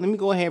what? Let me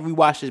go ahead and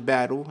rewatch this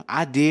battle.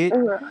 I did.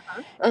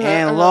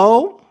 And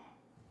Lo,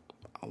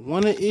 I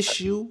want to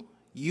issue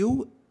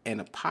you an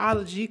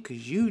apology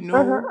because you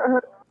know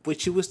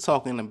what you was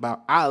talking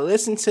about. I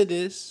listened to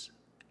this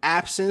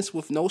absence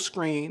with no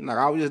screen. Like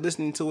I was just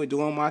listening to it,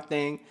 doing my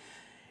thing.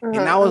 And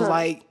I was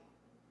like,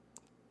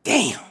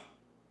 damn,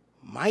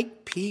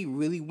 Mike P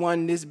really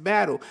won this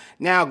battle.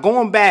 Now,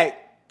 going back,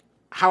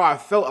 how I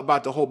felt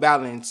about the whole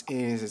battle in its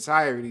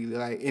entirety,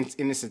 like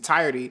in its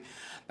entirety,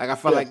 like I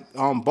felt like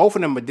both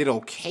of them did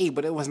okay,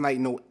 but it wasn't like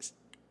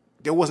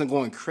they wasn't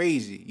going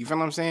crazy. You feel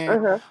what I'm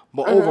saying?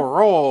 But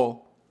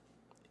overall,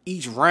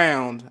 each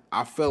round,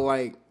 I feel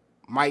like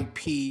Mike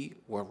P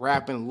was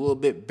rapping a little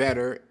bit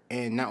better,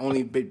 and not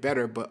only a bit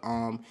better, but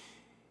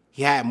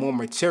he had more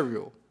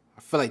material.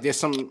 I feel like there's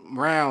some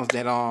rounds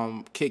that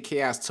Kid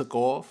Chaos took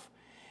off,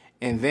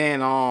 and then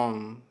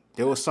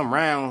there was some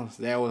rounds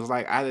that was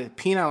like I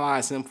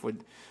penalized him for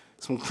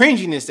some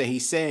cringiness that he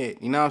said.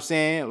 You know what I'm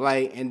saying?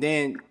 Like, and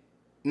then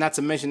not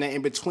to mention that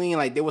in between,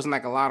 like there wasn't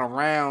like a lot of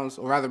rounds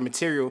or rather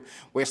material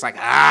where it's like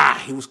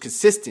he was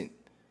consistent.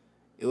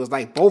 It was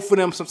like both of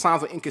them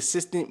sometimes were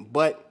inconsistent,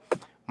 but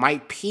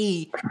Mike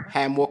P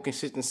had more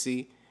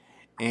consistency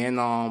and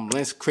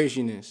less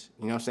craziness.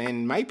 You know what I'm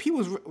saying? Mike P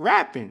was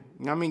rapping.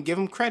 You know what I mean? Give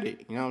him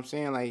credit. You know what I'm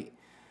saying? Like,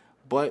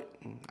 but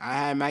I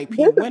had Mike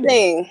P winning.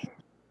 Thing.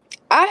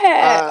 I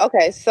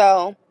had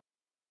so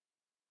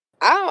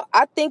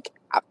I think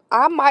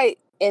I might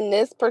in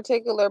this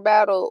particular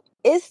battle.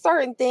 It's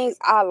certain things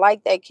I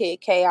like that Kid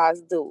Chaos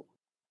do.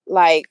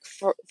 Like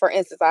for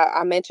instance,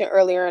 I mentioned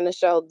earlier in the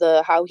show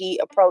how he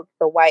approached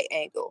the white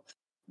angle.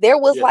 There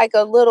was like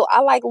I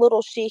like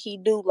little shit he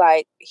do.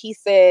 Like he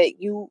said,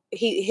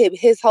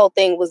 his whole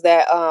thing was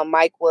that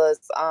Mike was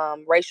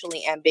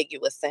racially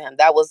ambiguous to him.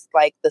 That was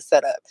like the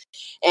setup,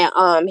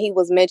 and he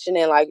was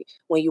mentioning like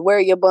when you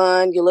wear your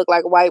bun, you look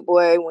like a white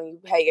boy. When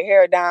you have your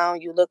hair down,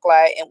 you look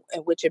like,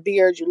 and with your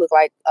beard, you look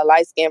like a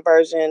light skinned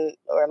version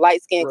or a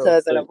light skinned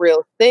cousin of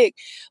real thick.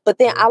 But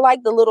then I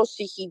like the little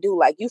shit he do.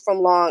 Like you from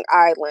Long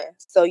Island,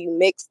 so you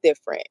mix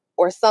different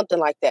or something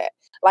like that.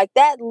 Like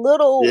that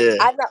little,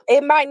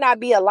 it might not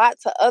be a lot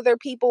to other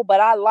people, but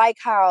I like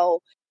how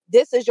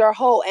this is your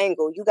whole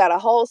angle. You got a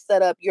whole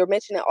setup. You're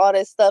mentioning all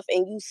this stuff,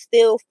 and you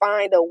still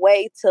find a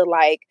way to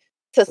like,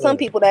 to some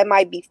people that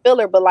might be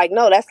filler, but like,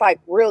 no, that's like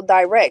real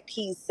direct.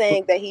 He's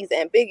saying that he's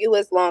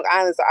ambiguous. Long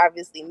Island's are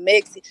obviously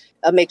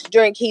a mixed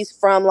drink. He's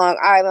from Long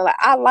Island. Like,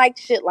 I like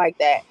shit like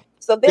that.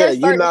 So there's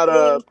you're not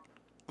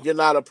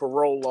a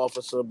parole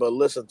officer, but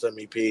listen to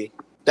me, P.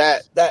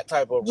 That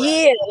type of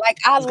rap. Like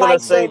I He's gonna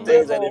say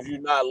things that if you're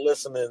not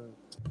listening,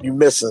 you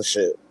missing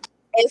shit.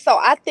 And so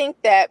I think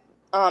that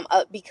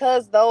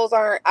because those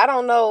aren't, I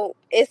don't know,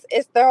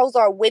 it's those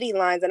are witty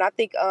lines, and I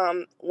think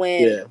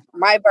when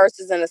my verse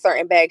is in a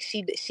certain bag,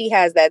 she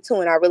has that too,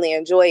 and I really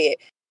enjoy it.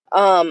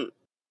 I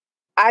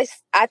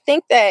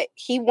think that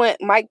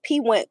Mike P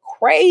went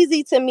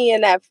crazy to me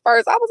in that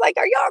first. I was like,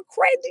 are y'all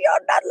crazy?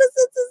 Y'all not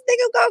listening to this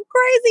nigga go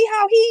crazy?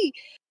 How he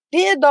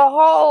did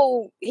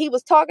he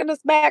was talking to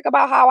smack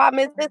about how I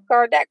missed this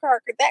card, that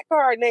card,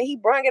 and then he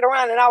brung it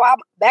around, and now I'm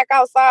back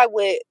outside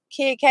with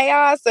Kid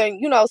Chaos, and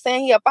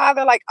saying he a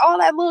father, like all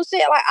that little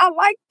shit. Like I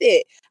liked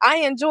it, I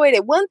enjoyed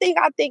it. One thing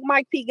I think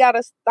Mike P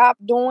gotta stop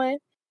doing,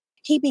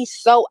 he be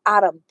so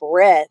out of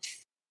breath.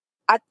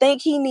 I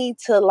think he need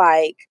to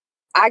like.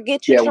 I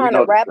get you trying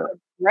to rap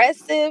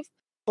aggressive,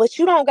 but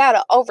you don't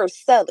gotta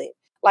oversell it.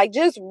 Like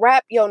just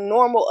rap your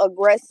normal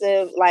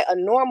aggressive, like a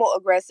normal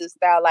aggressive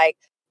style. Like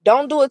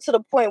don't do it to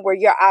the point where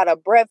you're out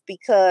of breath,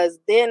 because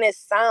then it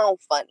sound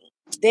funny.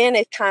 Then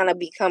it kind of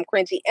become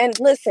cringy. And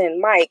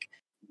listen, Mike,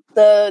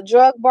 the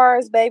drug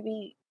bars,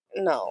 baby,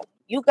 no.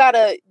 You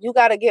gotta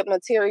get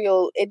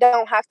material. It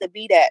don't have to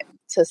be that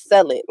to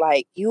sell it.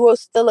 Like you are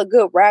still a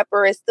good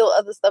rapper. It's still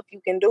other stuff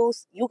you can do.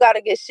 You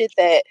gotta get shit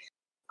that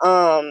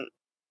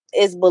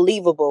is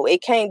believable.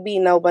 It can't be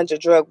no bunch of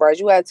drug bars.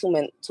 You had too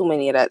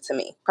many of that to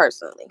me,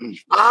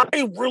 personally.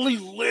 I really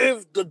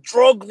live the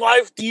drug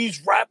life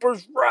these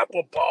rappers rap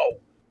about.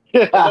 You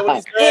know what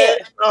he said?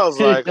 I was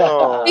like,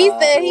 oh. He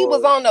said he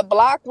was on the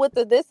block with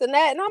the this and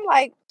that, and I'm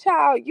like,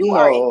 child, you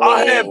are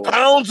I had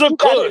pounds of you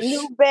kush. got a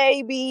new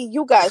baby,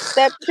 you got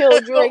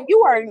stepchildren,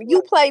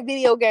 you play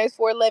video games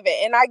for a living,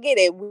 and I get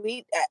it.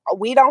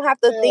 We don't have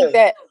to think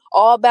that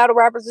all battle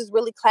rappers is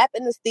really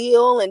clapping the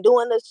steel and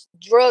doing this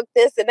drug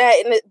this and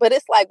that, but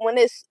it's like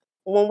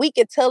when we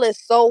can tell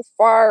it's so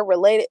far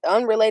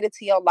unrelated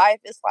to your life,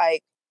 it's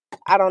like,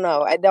 I don't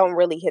know, I don't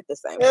really hit the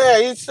same. Yeah,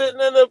 he's sitting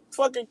in a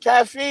fucking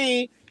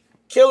cafe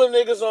killing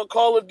niggas on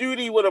Call of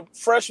Duty with a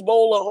fresh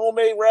bowl of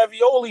homemade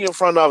ravioli in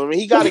front of him.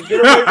 He got to get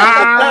away from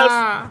the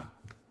desk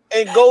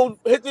and go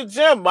hit the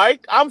gym,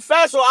 Mike. I'm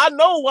fat, so I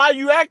know why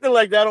you acting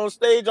like that on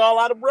stage all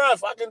out of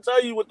breath. I can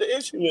tell you what the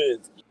issue is.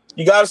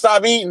 You got to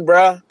stop eating,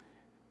 bruh.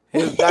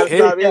 You got to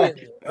stop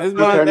eating.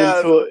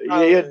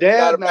 You're a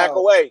dad now. Back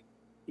away.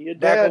 You're a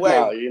dad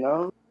now, you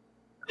know?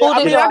 Yeah,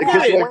 I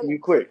get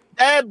it. Quick.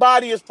 Dad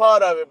body is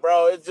part of it,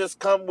 bro. It just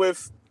come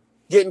with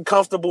getting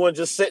comfortable and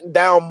just sitting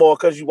down more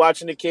because you're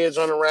watching the kids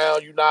run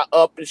around. You're not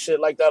up and shit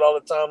like that all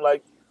the time.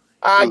 Like,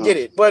 I get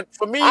it. But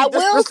for me, I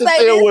will say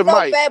this, with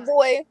Mike. Fat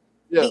Boy,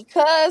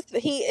 because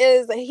he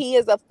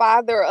is a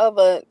father of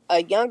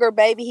a younger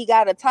baby. He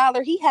got a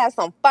toddler. He has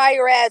some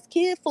fire ass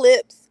kid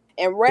flips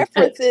and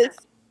references.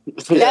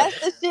 That's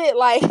the shit.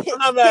 Like, I'm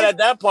not mad at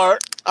that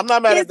part.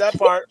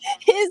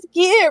 His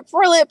kid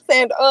flips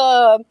and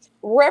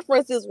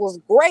references was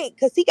great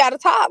because he got a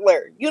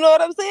toddler. You know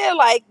what I'm saying?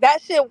 Like,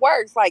 that shit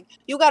works. Like,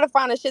 you got to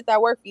find a shit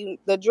that works for you.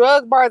 The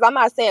drug bars, I'm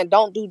not saying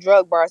don't do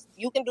drug bars.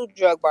 You can do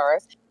drug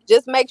bars.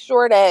 Just make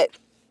sure that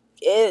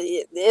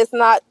it's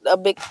not a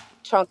big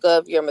chunk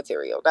of your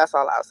material. That's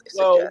all I'll say.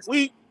 So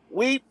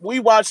we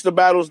watched the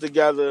battles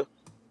together.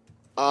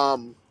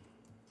 And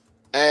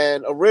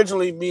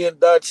originally me and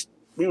Dutch,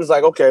 we was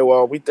like, okay,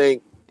 well, we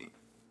think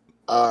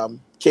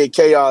Kid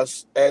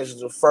Chaos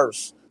edged the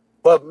first.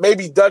 But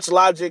maybe Dutch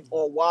logic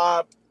on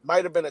why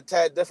might have been a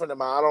tad different than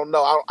mine. I don't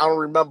know. I don't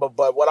remember.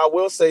 But what I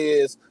will say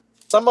is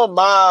some of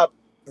my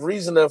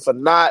reasoning for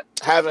not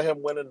having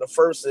him win in the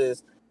first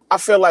is I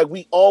feel like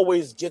we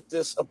always get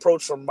this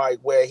approach from Mike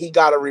where he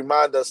got to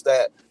remind us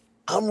that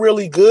I'm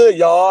really good,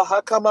 y'all.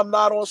 How come I'm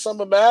not on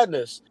Summer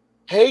Madness?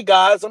 Hey,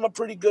 guys, I'm a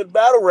pretty good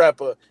battle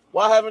rapper.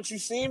 Why haven't you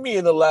seen me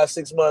in the last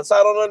 6 months?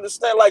 I don't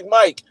understand. Like,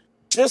 Mike,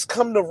 just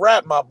come to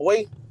rap, my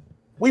boy.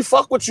 We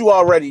fuck with you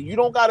already. You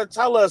don't got to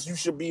tell us you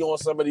should be on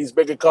some of these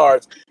bigger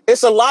cards.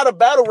 It's a lot of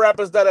battle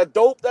rappers that are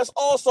dope that's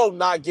also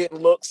not getting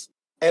looks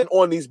and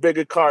on these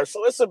bigger cards.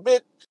 So it's a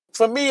bit,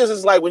 for me, it's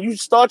just like when you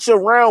start your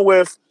round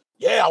with,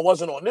 yeah, I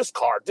wasn't on this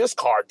card.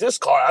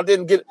 I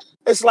didn't get,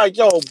 it's like,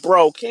 yo,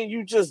 bro, can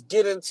you just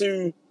get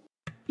into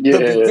the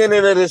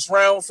beginning of this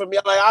round for me?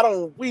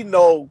 Like, we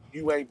know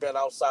you ain't been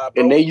outside,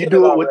 bro. And then you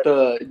do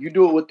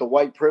it with the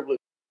white privilege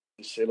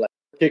and shit. Like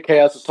Kid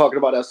Chaos was talking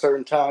about at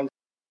certain times.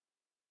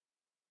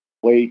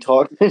 Way he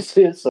talked and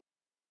shit. So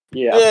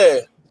yeah.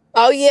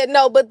 Oh yeah,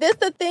 no, but this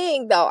the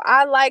thing though.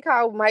 I like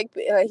how Mike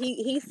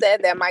he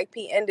said that Mike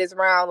P ended his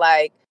round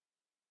like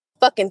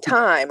fucking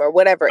time or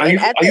whatever. Are you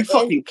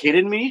fucking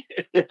kidding me?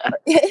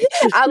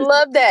 I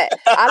love that.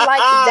 I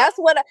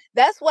like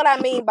that's what I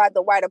mean by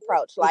the white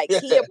approach. Like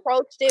he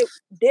approached it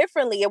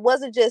differently. It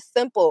wasn't just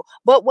simple.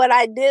 But what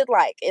I did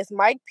like is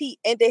Mike P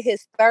ended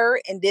his third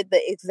and did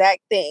the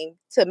exact thing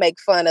to make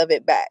fun of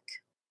it back.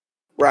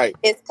 Right.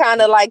 It's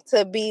kind of like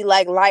to be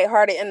like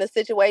lighthearted in the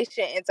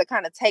situation and to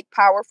kind of take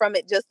power from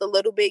it just a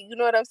little bit. You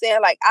know what I'm saying?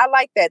 Like, I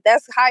like that.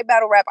 That's high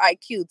battle rap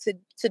IQ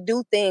to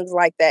do things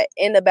like that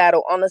in the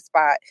battle on the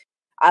spot.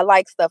 I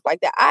like stuff like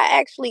that. I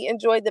actually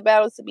enjoyed the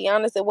battle, to be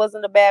honest. It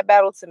wasn't a bad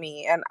battle to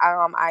me. And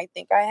I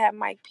think I had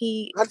Mike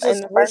P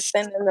in the first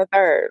and in the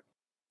third.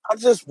 I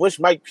just wish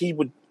Mike P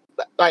would,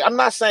 like, I'm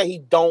not saying he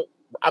don't,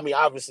 I mean,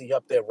 obviously he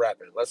up there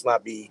rapping. Let's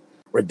not be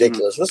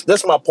ridiculous.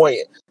 That's my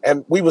point.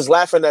 And we was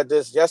laughing at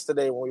this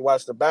yesterday when we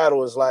watched the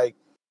battle. Is like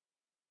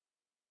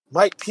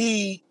Mike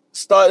P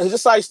started,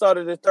 just how he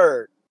started the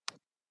third.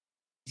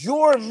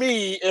 You're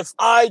me if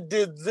I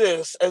did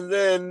this, and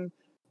then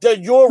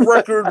your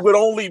record would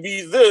only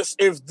be this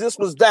if this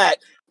was that.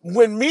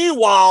 When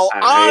meanwhile,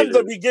 I'm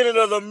the beginning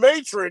of the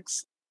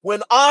Matrix.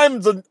 When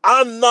I'm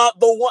not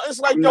the one. It's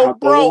like, yo,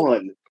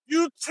 bro,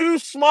 you too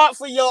smart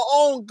for your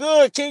own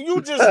good. Can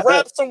you just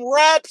rap some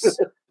raps?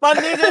 My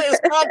nigga is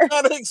not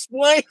trying to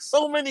explain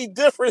so many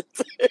different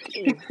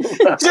things.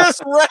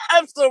 Just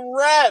rap some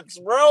raps,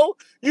 bro.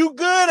 You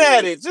good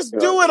at it. Just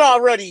do it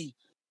already.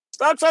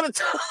 Stop trying to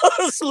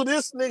tell us who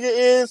this nigga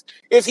is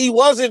if he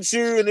wasn't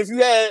you and if you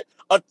had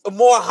a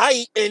more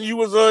height and you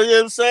was, you know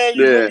what I'm saying?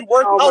 You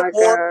worked out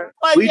more.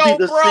 Like, we'd be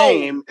the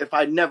same if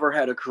I never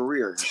had a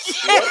career.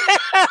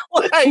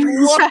 Like,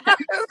 what?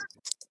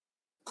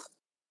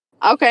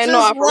 Okay,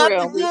 no, for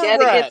real. We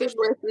gotta get through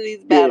the rest of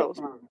these battles.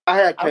 I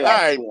had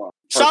chaos.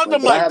 Shout to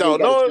Mike though.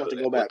 No,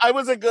 it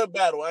was a good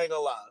battle. I ain't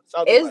gonna lie.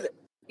 Shout to Mike.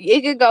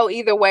 It could go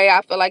either way.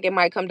 I feel like it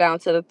might come down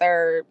to the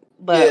third,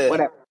 but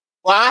whatever.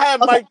 Well, I had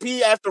Mike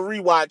P after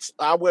rewatch.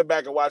 I went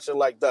back and watched it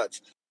like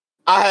Dutch.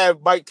 I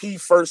have Mike P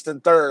first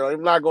and third.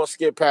 I'm not gonna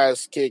skip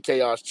past Kid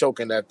Chaos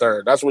choking that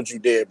third. That's what you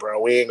did, bro.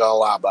 We ain't gonna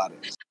lie about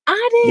it.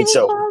 I didn't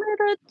call it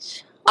a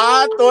choke.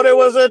 I thought it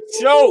was a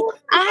choke.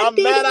 I'm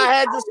mad I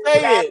had to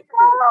say it.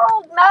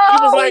 No,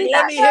 he was like,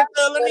 let me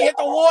hit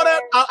the water.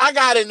 I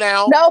got it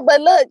now. No,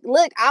 but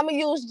look, I'm gonna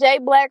use J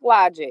Black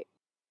logic.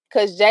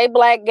 Because J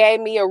Black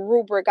gave me a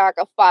rubric I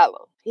could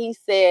follow. He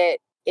said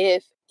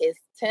if it's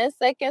 10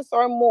 seconds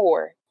or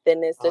more,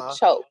 then it's a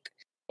choke.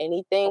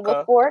 Anything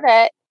before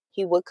that,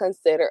 he would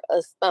consider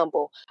a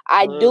stumble.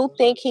 I do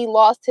think he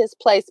lost his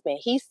placement.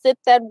 He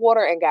sipped that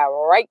water and got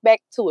right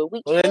back to it.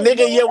 Was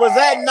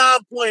that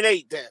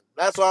 9.8 then?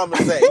 That's what I'm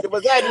gonna say. It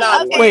was that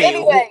 9.8. Okay,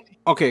 anyway.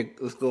 Okay,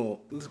 let's go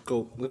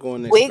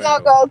on next. We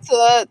gonna go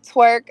to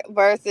Twerk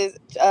versus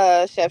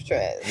Chef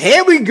Trez.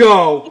 Here we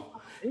go.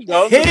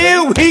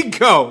 Here we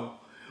go.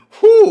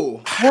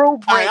 Whew.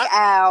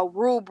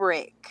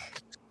 Rubric.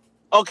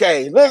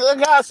 Okay, I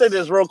gotta say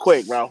this real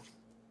quick, bro.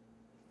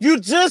 You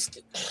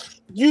just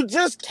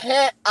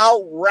can't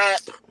out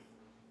rap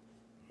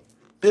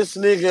this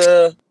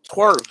nigga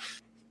Twerk.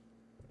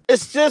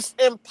 It's just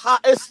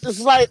it's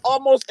like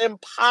almost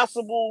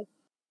impossible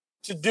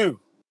to do.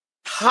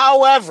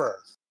 However,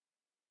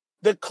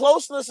 the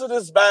closeness of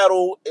this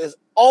battle is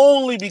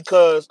only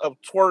because of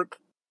Twerk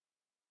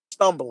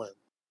stumbling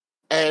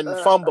and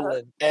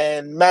fumbling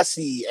and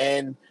messy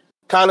and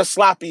kind of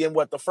sloppy in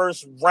the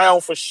first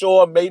round for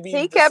sure. Maybe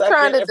he kept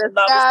trying to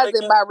disguise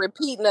it by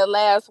repeating the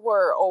last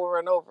word over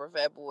and over,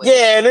 Fat Boy.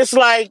 Yeah, and it's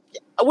like,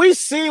 we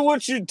see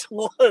what you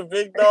doing,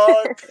 big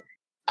dog.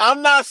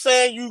 I'm not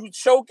saying you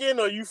choking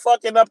or you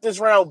fucking up this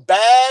round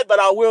bad, but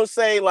I will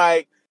say,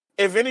 like,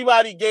 if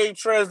anybody gave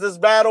Trez this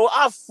battle,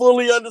 I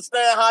fully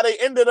understand how they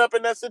ended up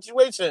in that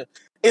situation.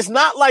 It's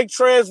not like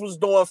Trez was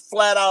doing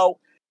flat out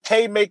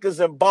haymakers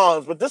and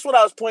bombs, but this is what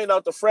I was pointing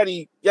out to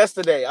Freddie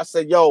yesterday. I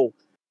said, yo,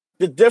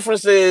 the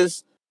difference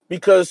is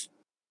because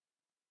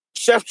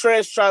Chef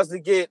Trez tries to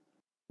get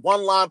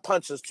 1-line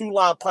punches,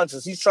 2-line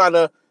punches. He's trying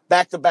to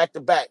back to back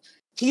to back.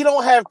 He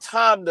don't have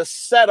time to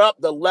set up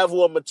the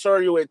level of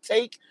material it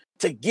take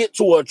to get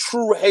to a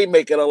true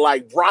haymaker to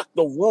like rock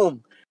the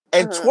room.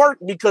 And Twerk,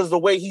 because the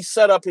way he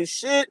set up his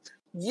shit,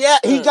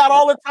 he got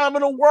all the time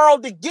in the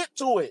world to get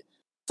to it.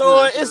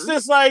 So it's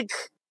just like,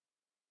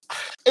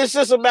 it's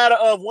just a matter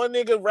of one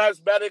nigga raps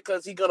better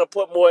because he's gonna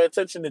put more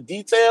attention to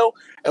detail,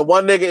 and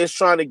one nigga is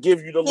trying to give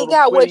you the little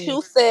what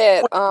you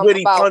said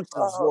witty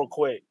punches real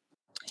quick.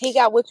 He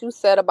got what you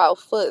said about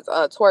Foot.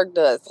 Twerk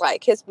does,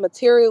 like, his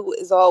material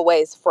is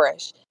always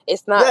fresh.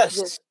 It's not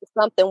just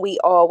something we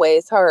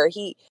always heard.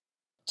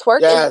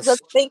 Twerk is a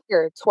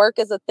thinker. Twerk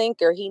is a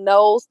thinker. He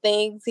knows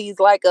things. He's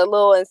like a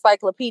little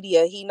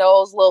encyclopedia. He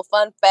knows little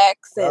fun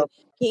facts, and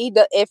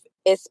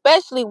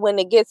especially when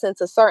it gets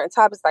into certain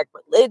topics like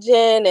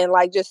religion and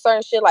like just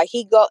certain shit, like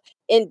he go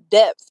in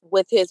depth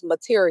with his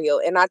material,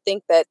 and I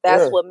think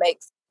that's what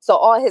makes. So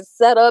all his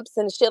setups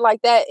and shit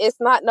like that, it's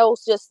not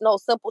just no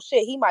simple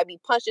shit. He might be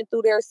punching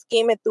through there,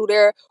 scheming through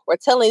there, or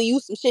telling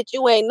you some shit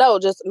you ain't know,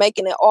 just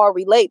making it all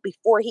relate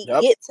before he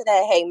get to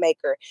that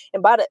haymaker.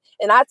 And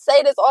I'd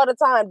say this all the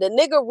time, the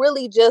nigga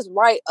really just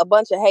write a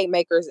bunch of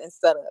haymakers and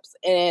setups.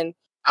 And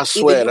I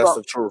swear that's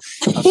the truth.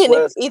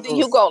 Either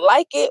you gonna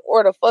like it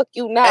or the fuck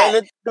you not.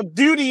 And the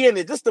beauty in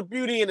it, just the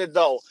beauty in it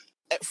though,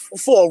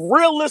 for a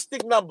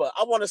realistic number,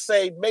 I want to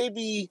say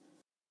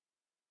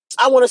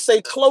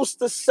close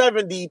to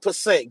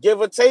 70%, give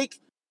or take.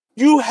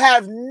 You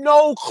have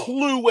no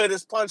clue where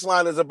this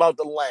punchline is about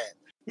to land.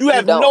 You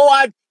have no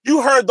idea.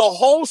 You heard the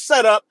whole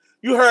setup.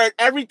 You heard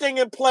everything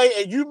in play,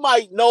 and you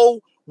might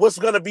know what's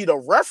going to be the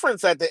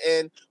reference at the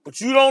end,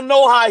 but you don't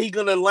know how he's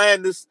going to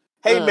land this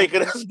haymaker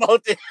that's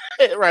about to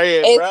hit right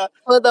here, bro.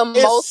 For the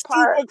most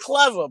part, super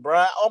clever,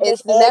 bro.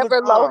 It's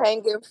never low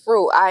hanging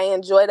fruit. I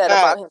enjoy that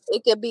about him.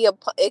 It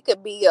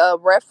could be a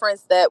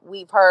reference that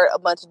we've heard a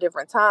bunch of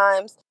different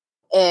times,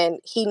 and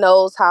he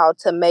knows how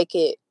to make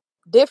it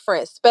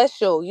different,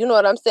 special. You know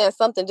what I'm saying?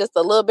 Something just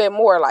a little bit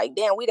more like,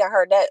 damn, we done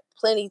heard that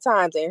plenty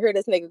times, and hear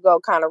this nigga go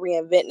kind of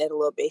reinventing it a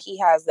little bit. He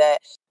has that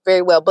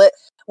very well. But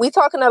we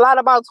talking a lot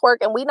about Twerk,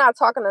 and we not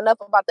talking enough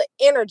about the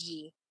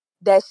energy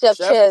that Chef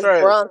Trez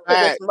brought to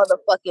this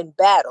motherfucking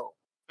battle.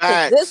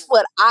 Because this is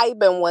what I've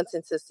been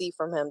wanting to see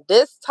from him.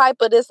 This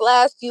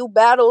last few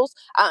battles,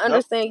 I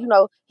understand, you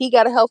know, he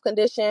got a health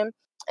condition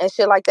and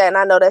shit like that. And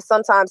I know that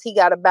sometimes he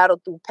got to battle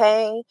through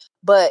pain,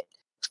 but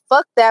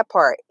fuck that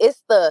part.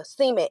 It's the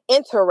seeming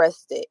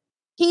interested.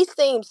 He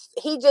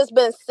just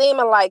been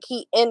seeming like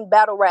he in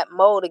battle rap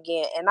mode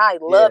again. And I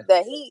love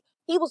that.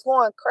 He was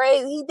going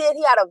crazy.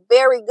 He had a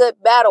very good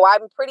battle.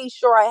 I'm pretty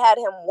sure I had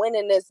him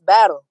winning this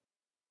battle.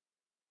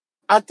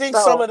 I think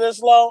some of this,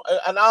 Lo,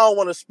 and I don't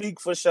want to speak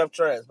for Chef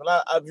Trez,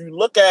 but if you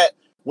look at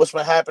what's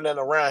been happening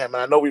around him,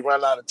 and I know we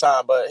run out of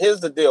time, but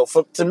here's the deal.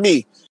 To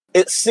me,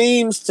 it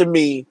seems to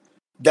me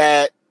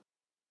that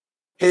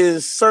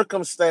his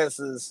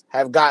circumstances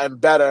have gotten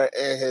better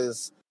in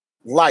his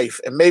life,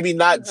 and maybe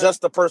not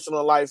just the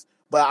personal life,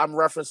 but I'm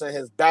referencing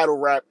his battle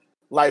rap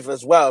life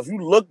as well. If you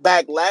look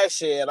back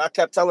last year, and I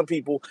kept telling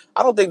people,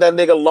 I don't think that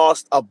nigga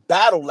lost a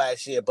battle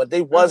last year, but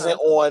they wasn't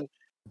on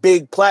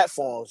big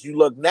platforms. You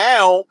look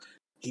now,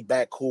 he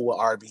back cool with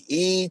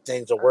RBE.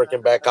 Things are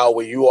working back out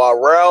with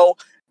URL.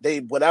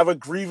 Whatever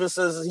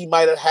grievances he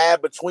might have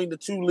had between the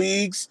two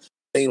leagues,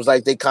 seems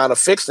like they kind of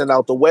fixed it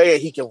out the way,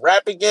 and he can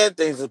rap again.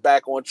 Things is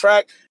back on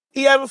track.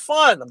 He having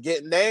fun. I'm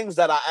getting names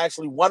that I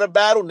actually want to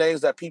battle,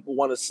 names that people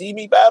want to see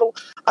me battle.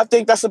 I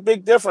think that's a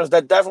big difference.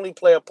 That definitely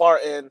play a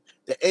part in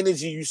the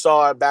energy you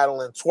saw in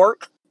battling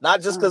Twerk.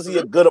 Not just because he's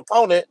a good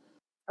opponent,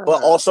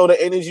 but also the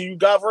energy you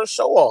got for a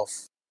show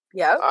off.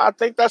 Yeah, I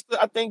think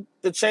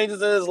the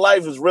changes in his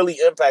life is really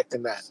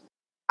impacting that.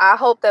 I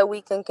hope that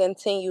we can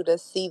continue to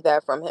see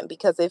that from him,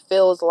 because it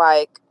feels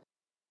like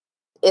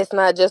it's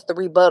not just the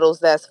rebuttals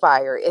that's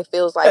fire. It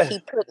feels like he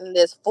putting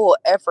this full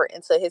effort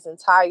into his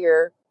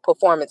entire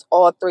performance,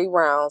 all 3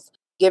 rounds,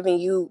 giving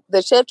you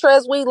the Chef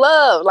Trez we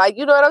love. Like,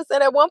 you know what I'm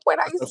saying? At one point,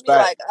 I used to be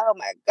like, oh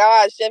my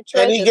God, Chef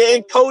Trez. And he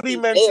getting Cody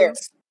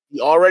mentions. He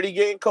already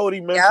getting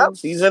Cody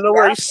mentions. He's in the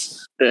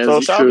race.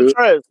 So shout out to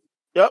Trez.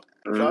 Yep.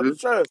 Shout out to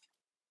Trez.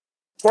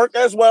 Twerk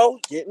as well,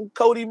 getting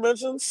Cody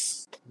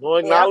mentions. No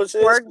acknowledge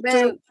his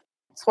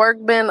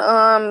Twerk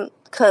been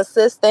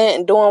consistent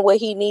and doing what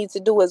he needs to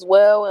do as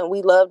well, and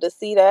we love to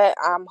see that.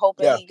 I'm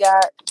hoping he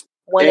got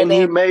one of them.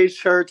 And he made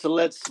sure to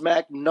let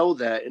Smack know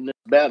that in this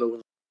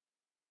battle.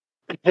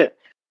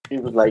 He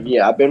was like,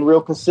 "Yeah, I've been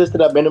real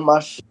consistent. I've been in my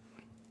shit."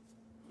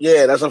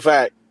 Yeah, that's a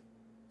fact.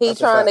 He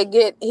trying to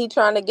get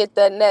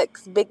that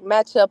next big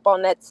matchup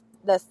on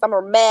that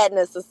Summer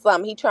Madness or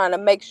something. He trying to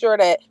make sure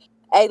that,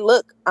 hey,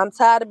 look, I'm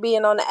tired of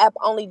being on the app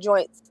only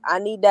joints. I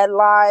need that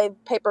live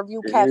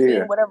pay-per-view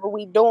caffeine, whatever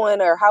we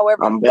doing, or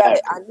however you got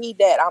it. I need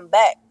that. I'm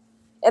back.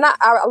 And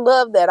I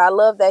love that. I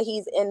love that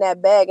he's in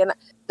that bag. And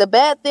the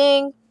bad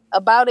thing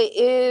about it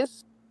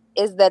is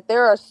that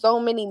there are so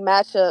many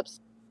matchups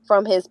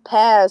from his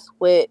past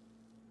with,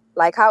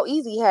 like, how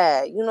Easy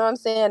had. You know what I'm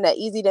saying? That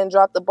Easy didn't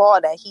drop the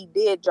ball, that he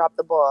did drop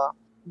the ball.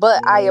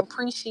 But I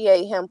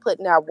appreciate him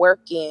putting that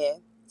work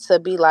in to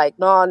be like,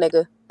 no,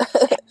 nigga,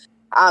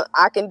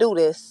 I can do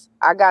this.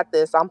 I got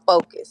this. I'm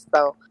focused.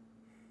 So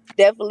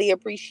definitely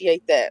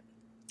appreciate that.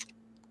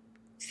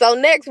 So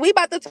next, we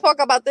about to talk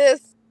about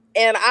this,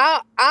 and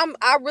I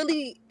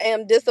really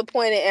am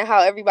disappointed in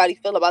how everybody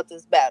feel about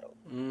this battle.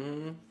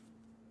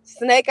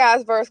 Snake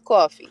Eyes versus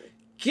Coffee.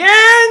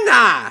 Can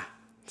I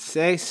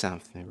say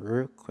something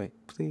real quick,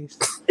 please?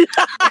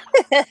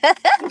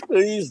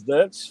 Please,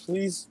 Dutch.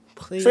 Please.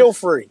 Feel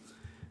free.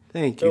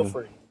 Thank you. Feel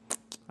free.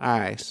 All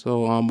right,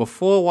 so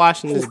before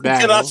watching this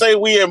battle, can I say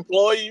we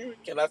employ you?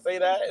 Can I say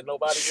that? And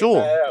nobody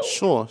sure.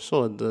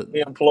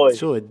 We employ you.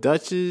 Sure,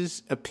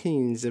 Dutch's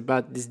opinions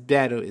about this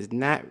battle is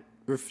not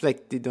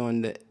reflected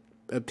on the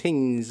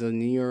opinions of the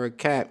New York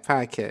Cat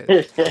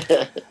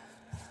podcast.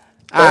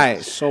 All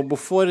right, so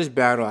before this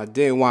battle, I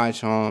did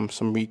watch some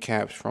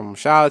recaps from.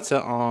 Shout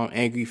out to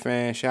Angry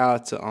Fan.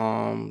 Shout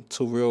out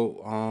to Real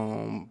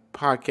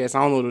podcast.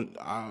 I don't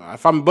know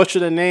if I'm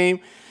butchering the name.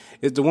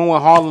 It's the one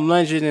with Harlem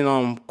Legend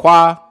and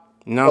Qua.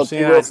 You know what I'm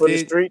saying? I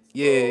did.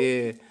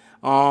 Yeah.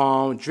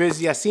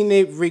 Drizzy, I seen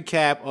a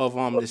recap of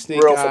the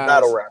Snake Real Eyes. For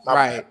battle rap.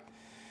 Right.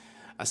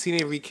 I seen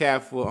a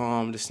recap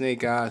for the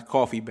Snake Eyes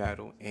Coffee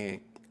battle,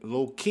 and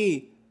low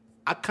key,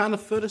 I kind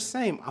of feel the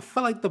same. I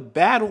feel like the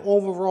battle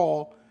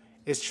overall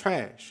is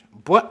trash,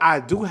 but I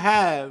do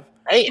have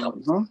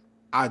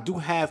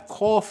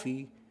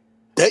Coffee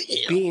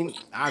beating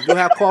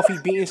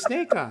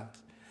Snake Eyes.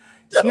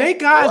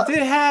 Snake Eyes did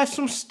have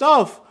some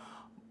stuff.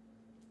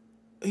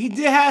 He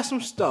did have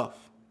some stuff.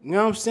 You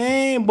know what I'm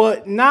saying?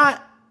 But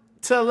not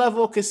to a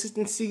level of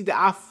consistency that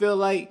I feel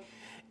like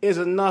is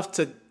enough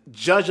to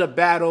judge a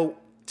battle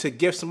to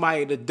give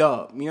somebody the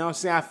dub. You know what I'm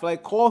saying? I feel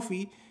like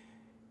Coffee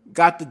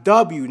got the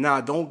W. Now,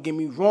 don't get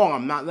me wrong.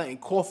 I'm not letting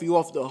Coffee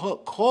off the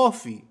hook.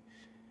 Coffee.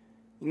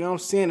 You know what I'm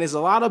saying? There's a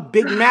lot of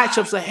big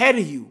matchups ahead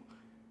of you.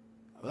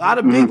 A lot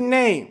of big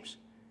names.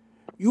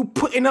 You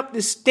putting up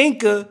the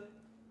stinker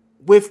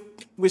with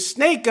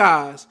Snake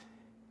Eyes,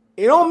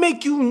 it don't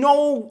make you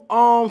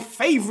no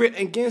favorite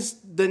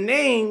against the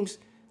names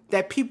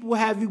that people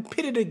have you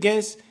pitted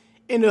against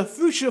in the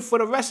future for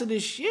the rest of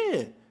this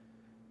year.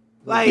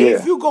 Like,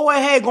 if you go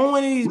ahead, go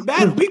into these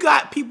battles, we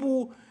got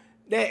people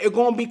that are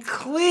going to be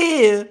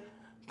clear,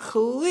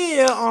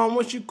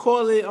 what you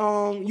call it,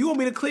 you going to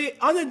be the clear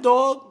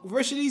underdog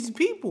versus these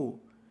people.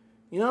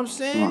 You know what I'm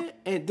saying?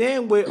 And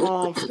then with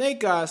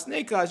Snake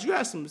Eyes, you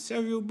had some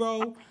material,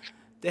 bro,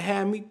 that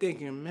had me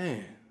thinking,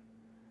 man,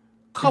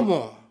 come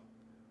on.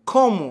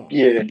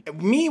 Yeah.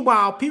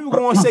 Meanwhile, people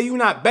going to say you're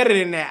not better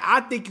than that.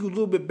 I think you're a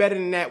little bit better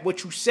than that,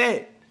 what you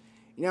said.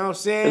 You know what I'm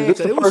saying? Is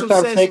this the first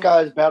time Snake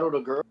Eyes battled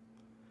a girl?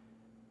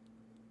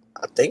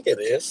 I think it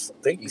is.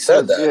 I think he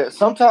said that. Yeah,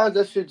 sometimes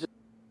that shit just...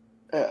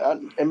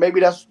 and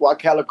maybe that's why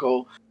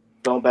Calico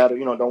don't battle,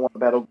 don't want to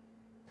battle.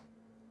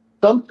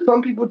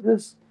 Some people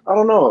just... I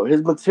don't know.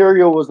 His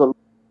material was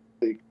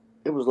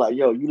it was like,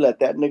 yo, you let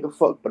that nigga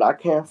fuck, but I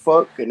can't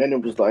fuck. And then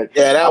it was like,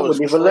 yeah, that I was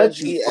wouldn't even let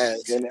you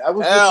fuck. And I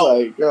was just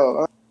like,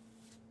 yo.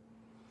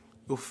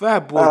 Yo,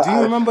 Fat Boy, do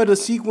you remember the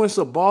sequence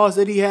of bars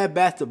that he had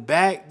back to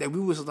back that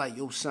we was like,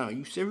 yo, son, are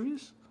you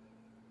serious?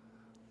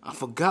 I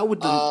forgot what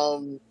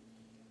the...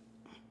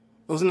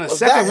 It was in the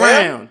second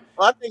round.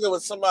 I think it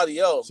was somebody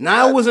else.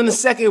 Nah, it was in the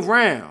second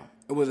round.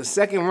 It was a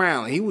second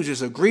round. He was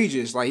just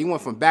egregious. Like, he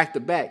went from back to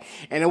back.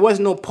 And it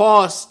wasn't no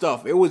pause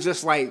stuff. It was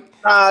just like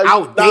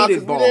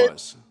outdated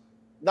bars.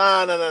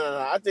 Nah.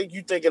 I think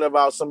you thinking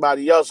about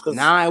somebody else.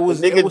 Nah, it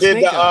was the nigga did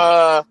Snake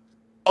Eyes.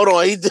 Hold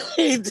on, he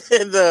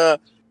did the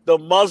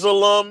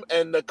Muslim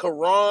and the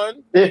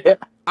Quran. Yeah.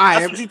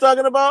 That's what you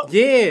talking about?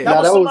 Yeah.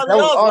 That was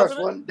ours.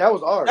 That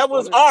was ours. That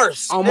was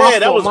ours. Oh,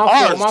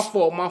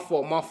 my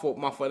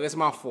fault. That's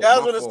my fault. Yeah, I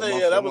was gonna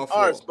say, that was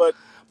ours. But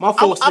my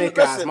fault, Snake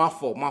Eyes. My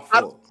fault.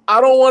 I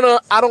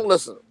don't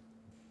listen.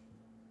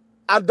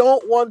 I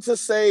don't want to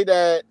say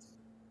that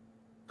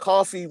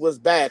Coffee was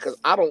bad because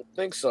I don't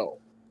think so.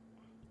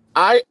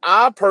 I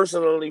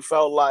personally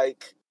felt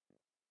like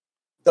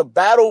the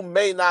battle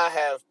may not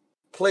have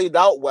played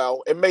out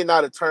well. It may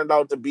not have turned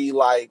out to be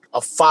like a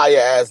fire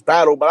ass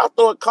battle, but I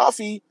thought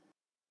Coffee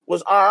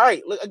was all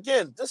right. Look,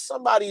 again, this is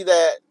somebody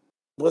that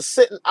was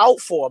sitting out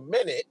for a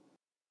minute.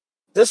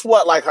 This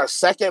like her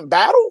second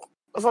battle,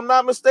 if I'm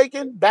not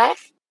mistaken, back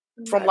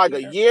from like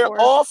a year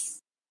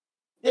off.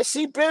 Yeah,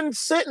 she been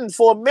sitting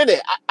for a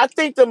minute. I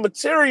think the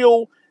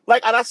material,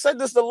 like, and I said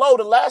this to Lo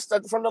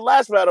from the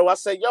last battle. I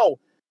said, yo,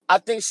 I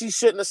think she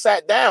shouldn't have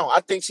sat down.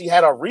 I think she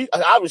had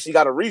obviously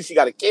got a reason. She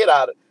got a kid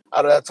out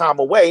of that time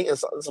away, and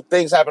some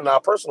things happened in our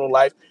personal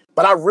life.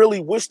 But I really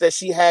wish that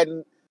she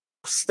hadn't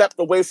stepped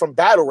away from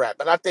battle rap.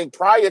 And I think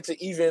prior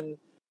to even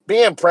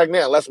being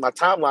pregnant, unless my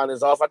timeline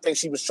is off, I think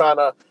she was trying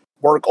to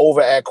work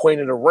over at Queen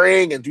of the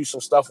Ring and do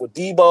some stuff with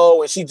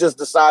Debo, and she just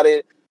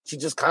decided she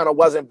just kind of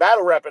wasn't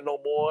battle rapping no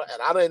more,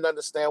 and I didn't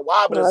understand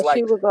why. But it's like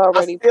she was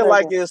already I feel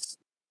pregnant. like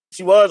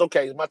she was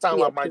okay. My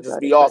timeline might just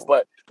be off,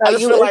 but I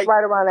just feel like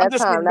right around that I'm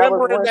just time. That was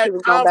remembering when that she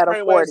was going time to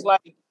frame where it's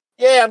like,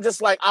 yeah, I'm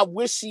just like, I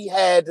wish she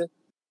had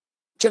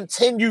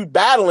continued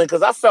battling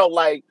because I felt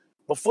like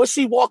before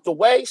she walked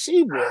away,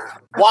 she was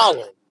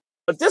wilding.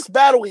 But this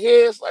battle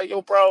here is like,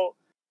 yo, bro,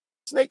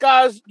 Snake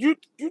Eyes, you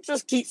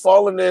just keep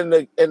falling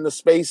in the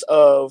space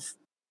of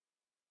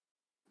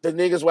the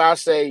niggas where I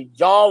say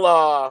y'all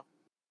are.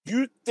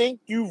 You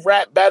think you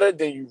rap better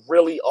than you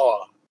really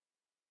are.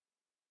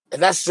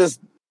 And that's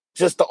just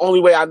the only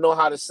way I know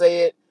how to say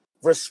it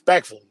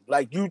respectfully.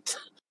 Like,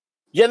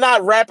 you're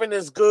not rapping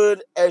as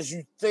good as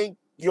you think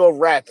you're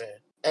rapping.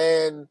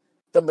 And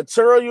the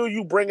material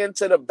you bring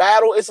into the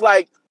battle, it's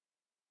like,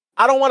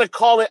 I don't want to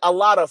call it a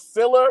lot of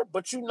filler,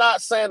 but you're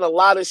not saying a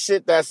lot of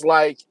shit that's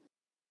like,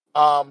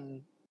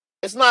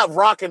 it's not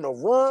rocking the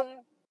room.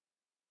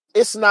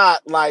 It's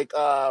not like,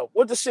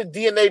 what the shit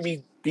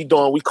DNA be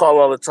doing, we call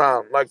all the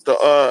time, like the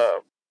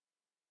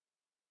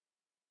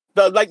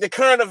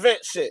current event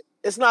shit.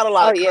 It's not a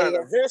lot of current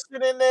event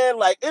shit in there.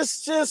 Like,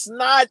 it's just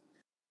not.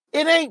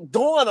 It ain't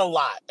doing a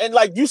lot, and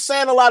like you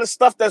saying a lot of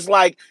stuff that's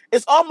like,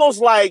 it's almost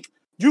like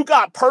you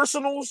got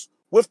personals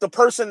with the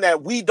person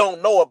that we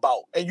don't know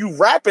about, and you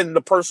rapping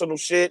the personal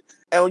shit,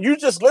 and you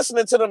just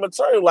listening to the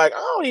material. Like, I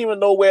don't even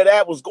know where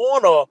that was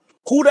going or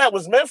who that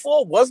was meant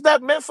for. Was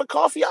that meant for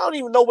Coffee? I don't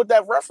even know what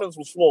that reference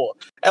was for.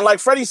 And like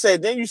Freddie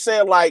said, then you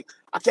said like,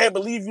 I can't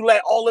believe you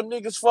let all them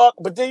niggas fuck.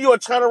 But then you'll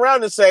turn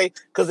around and say,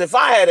 because if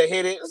I had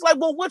hit it, it's like,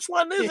 well, which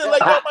one is it? Like,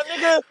 yo, my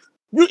nigga,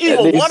 you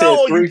either want to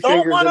or you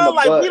don't want to.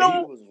 Like, we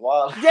don't.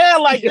 Yeah,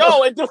 like,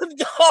 yo,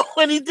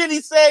 and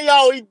he said,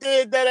 yo, he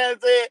did that ass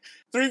head,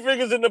 3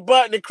 fingers in the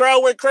butt, and the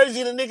crowd went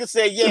crazy. And the nigga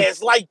said, yeah,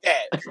 it's like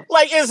that.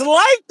 Like, it's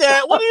like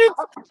that? What are you,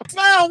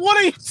 man, what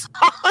are you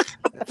talking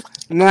about?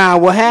 Nah,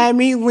 what had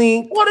me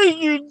linked? What are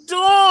you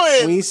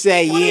doing? When he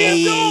said,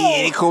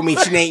 yeah, they call me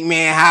Snake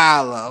Man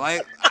Holla.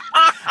 Like,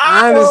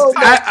 I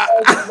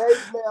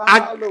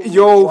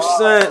yo,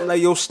 son,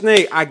 like, yo,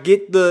 Snake, I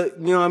get the,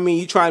 you know what I mean?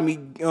 You try to be,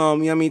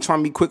 trying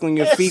to be quick on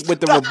your feet with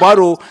the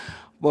rebuttal,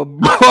 but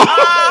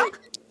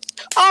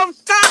I'm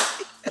tired.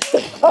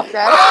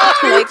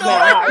 Snake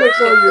Man.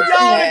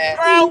 The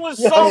crowd was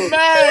so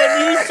mad.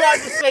 He tried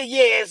to say,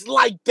 yeah, it's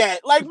like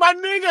that. Like, my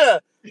nigga,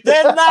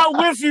 they're not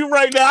with you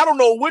right now. I don't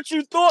know what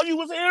you thought you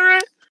was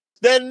hearing.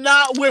 They're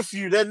not with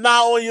you. They're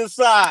not on your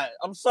side.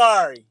 I'm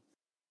sorry.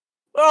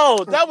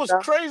 Oh, that was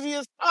crazy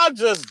as I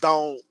just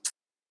don't.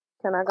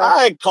 Can I go?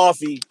 I had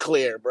Coffee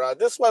clear, bro.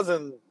 This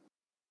wasn't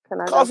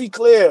Coffee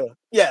clear.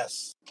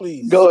 Yes,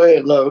 please. Go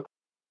ahead, Lo.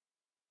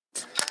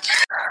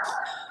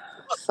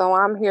 So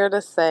I'm here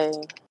to say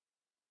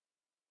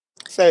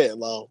it,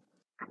 Lo.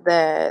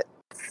 That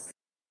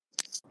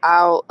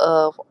out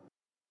of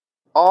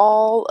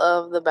all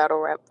of the battle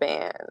rap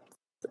bands,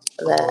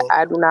 that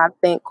I do not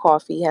think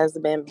Coffee has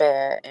been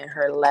bad in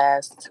her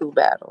last 2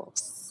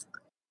 battles.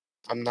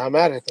 I'm not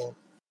mad at that.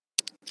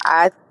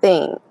 I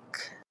think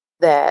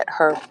that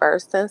her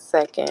first and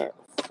second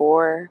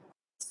for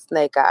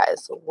Snake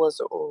Eyes was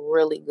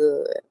really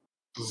good.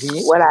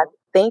 Mm-hmm. What I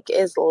think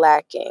is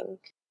lacking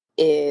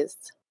is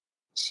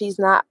she's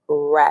not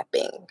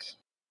rapping.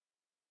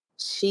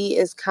 She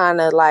is kind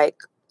of like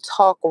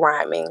talk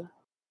rhyming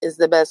is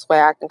the best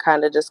way I can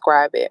kind of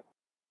describe it.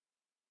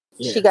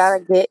 Yes. She gotta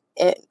get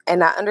it,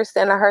 and I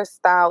understand that her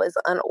style is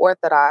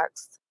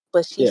unorthodox,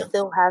 but she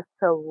still has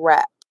to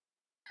rap.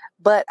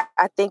 But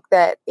I think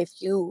that if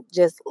you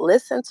just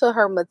listen to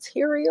her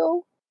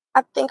material,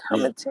 I think her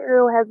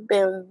material has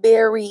been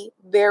very,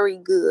 very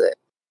good.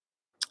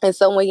 And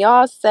so when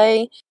y'all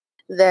say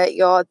that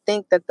y'all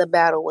think that the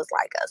battle was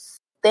like a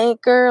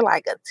stinker,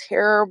 like a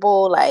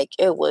terrible, like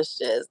it was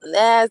just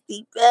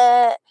nasty,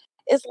 bad,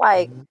 it's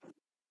like,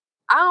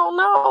 I don't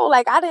know.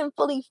 Like, I didn't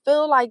fully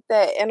feel like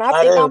that. And I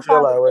think didn't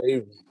feel like that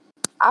either.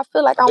 I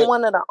feel like I'm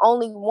one of the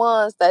only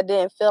ones that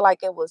didn't feel like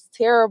it was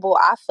terrible.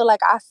 I feel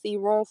like I see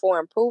room for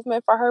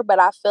improvement for her, but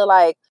I feel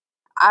like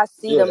I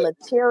see the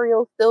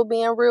material still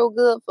being real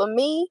good for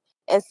me.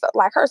 And so,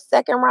 like, her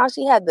second round,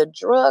 she had the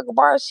drug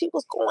bar. She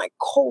was going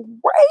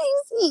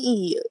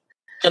crazy.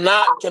 Can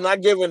I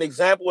give an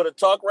example of the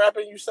talk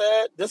rapping you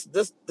said? This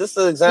is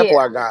an example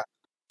I got.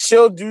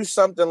 She'll do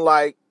something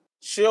like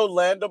she'll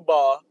land a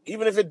bar,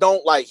 even if it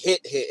don't like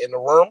hit in the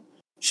room.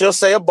 She'll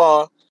say a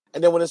bar,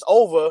 and then when it's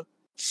over,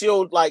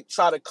 she'll like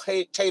try to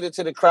cater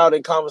to the crowd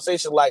in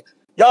conversation, like,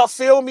 y'all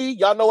feel me?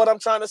 Y'all know what I'm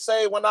trying to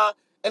say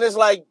and it's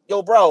like,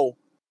 yo, bro,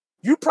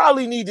 you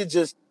probably need to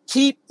just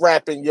keep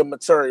rapping your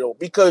material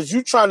because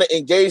you trying to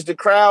engage the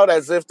crowd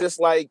as if this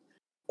like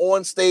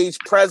on stage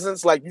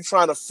presence, like you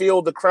trying to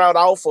feel the crowd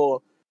out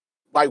for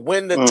like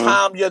when the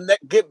time you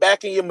get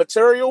back in your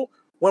material,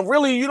 when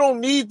really you don't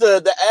need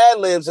the ad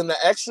libs and the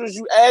extras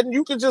you add, and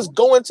you can just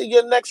go into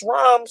your next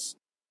rhymes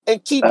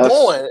and keep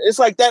going. It's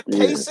like that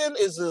pacing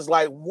is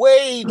like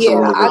way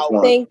too out.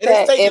 I think and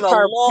it's that taking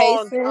a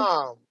long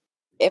time.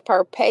 If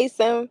her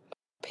pacing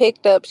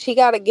picked up, she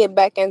got to get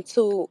back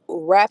into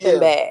rapping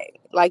bag.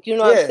 Like, you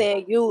know what I'm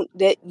saying?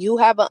 You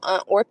have an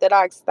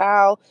unorthodox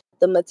style.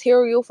 The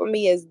material for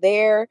me is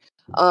there.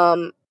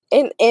 And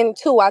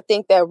two, I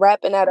think that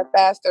rapping at a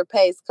faster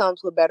pace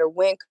comes with better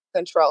wind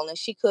control, and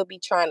she could be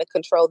trying to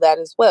control that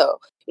as well.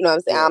 You know what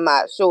I'm saying? I'm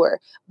not sure.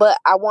 But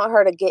I want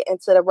her to get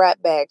into the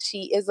rap bag.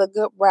 She is a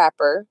good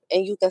rapper,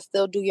 and you can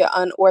still do your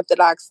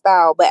unorthodox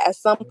style. But at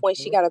some point,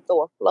 she got to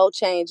throw a flow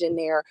change in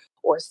there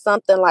or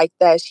something like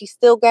that. She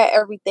still got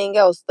everything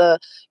else. The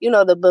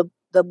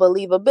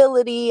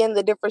believability and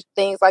the different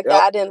things like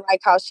that. I didn't like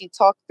how she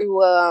talked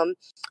through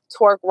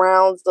twerk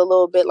rounds a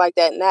little bit like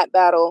that in that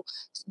battle.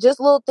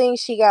 Just little things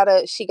she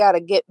gotta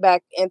get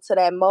back into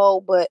that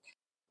mode. But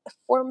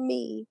for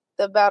me,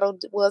 the battle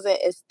wasn't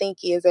as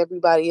stinky as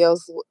everybody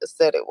else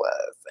said it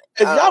was.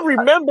 If y'all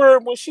remember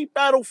when she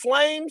battled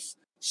Flames,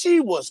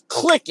 she was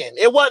clicking.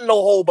 It wasn't no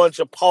whole bunch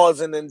of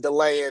pausing and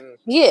delaying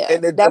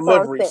in the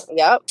deliveries.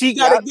 She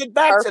got to get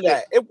back to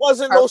that. It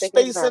wasn't no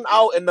spacing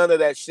out and none of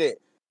that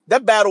shit.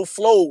 That battle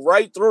flowed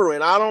right through,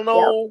 and I don't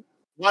know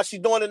why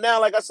she's doing it now.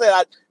 Like I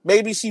said,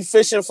 maybe she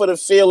fishing for the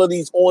feel of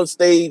these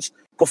on-stage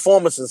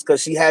performances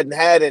because she hadn't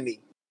had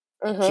any.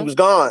 She was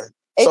gone.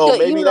 So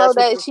maybe that's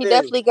what that she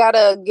definitely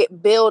gotta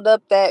build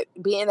up that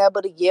being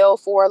able to yell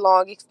for a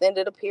long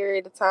extended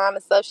period of time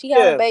and stuff. She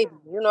had a baby,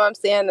 you know what I'm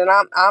saying? And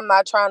I'm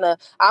not trying to.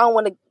 I don't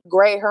want to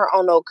grade her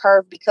on no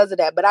curve because of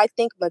that. But I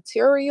think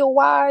material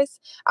wise,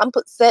 I'm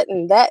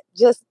setting that.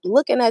 Just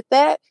looking at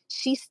that,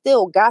 she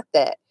still got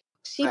that.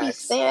 She be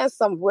saying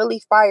some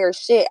really fire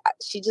shit.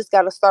 She just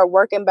got to start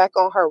working back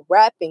on her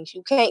rapping.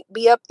 You can't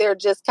be up there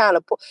just kind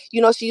of,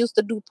 she used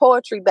to do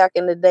poetry back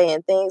in the day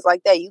and things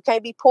like that. You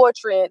can't be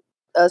poetry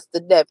us to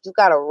death. You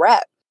got to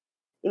rap.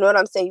 You know what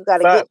I'm saying? You got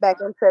to get back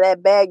into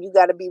that bag. You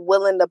got to be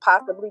willing to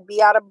possibly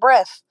be out of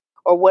breath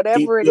or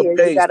whatever it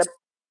is.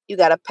 You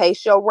got to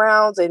pace your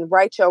rounds and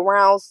write your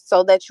rounds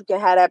so that you can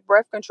have that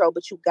breath control.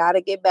 But you got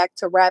to get back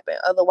to rapping.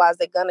 Otherwise,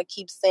 they're gonna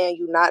keep saying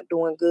you're not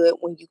doing good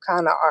when you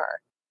kind of are.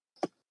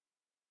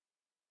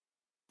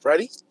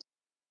 Freddie?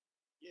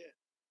 Yeah.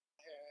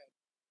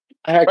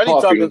 I had Freddie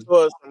coffee. Talking to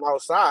us from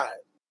outside.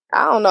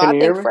 I don't know. I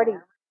think Freddie.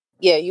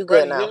 Yeah, you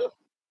good now.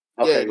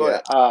 Okay, go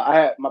ahead. I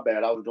had my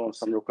bad. I was doing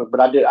something real quick, but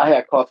I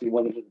had coffee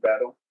winning his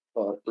battle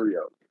 3-0.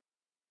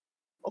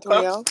 Okay.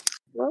 3-0.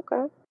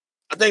 Okay.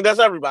 I think that's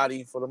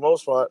everybody for the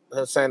most part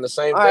saying the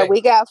same thing. All right, we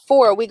got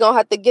 4. We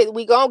gonna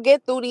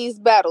get through these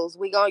battles.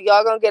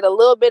 Y'all gonna get a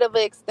little bit of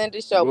an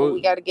extended show, but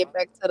we got to get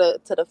back to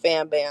the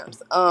fan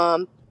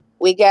bams.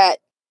 We got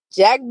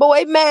Jack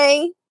Boy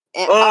Maine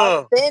and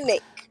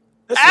Authentic.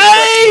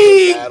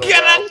 Hey,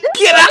 get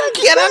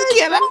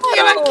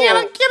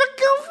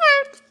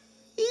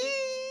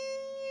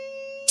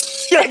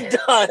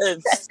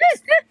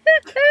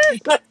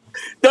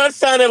That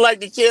sounded like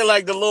the kid,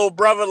 like the little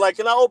brother. Like,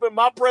 can I open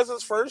my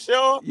presents first,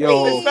 y'all?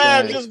 Yo,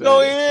 just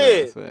go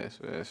ahead.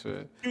 Fast.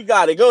 You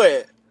got it. Go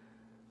ahead.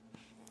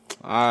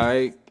 All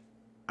right.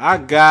 I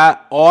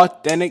got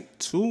Authentic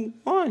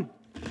 2-1.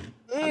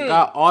 I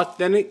got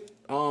Authentic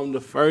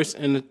the first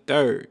and the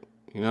third.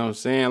 You know what I'm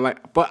saying?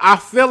 But I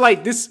feel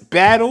like this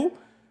battle,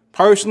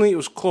 personally, it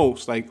was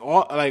close. I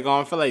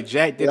feel like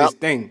Jack did his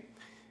thing.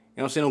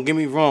 You know what I'm saying? Don't get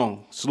me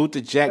wrong. Salute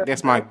to Jack.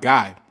 That's my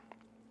guy.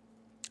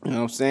 You know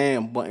what I'm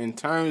saying? But in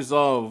terms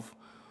of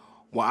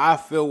what I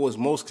feel was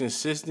most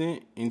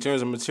consistent in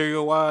terms of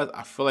material-wise,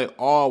 I feel like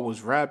all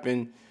was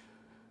rapping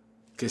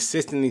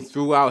consistently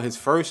throughout his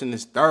first and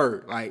his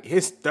third. Like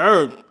his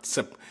third,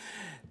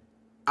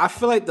 I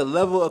feel like the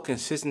level of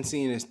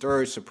consistency in his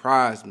third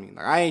surprised me.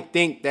 Like I didn't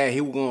think that he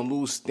was gonna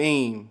lose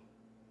steam.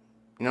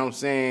 You know what I'm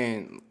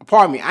saying?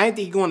 Pardon me. I didn't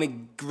think he was gonna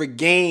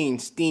regain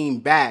steam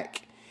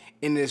back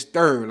in his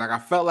third. Like I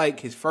felt like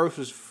his first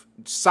was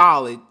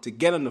solid to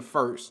get him the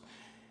first.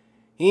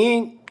 He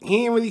ain't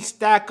really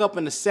stack up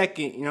in the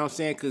second. You know what I'm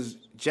saying? Because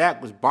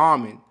Jack was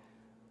bombing.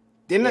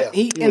 Then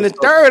in the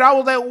third, I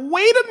was like,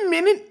 wait a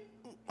minute,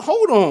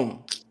 hold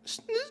on.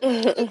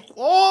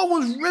 All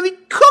was really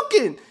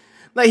cooking.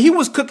 Like he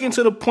was cooking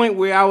to the point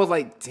where I was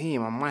like,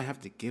 damn, I might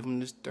have to give him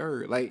this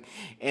third. Like,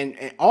 and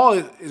All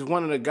is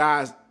one of the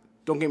guys.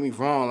 Don't get me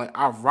wrong. Like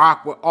I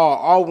rock with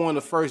All one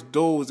of the first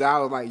dudes. I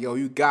was like, yo,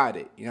 you got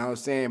it. You know what I'm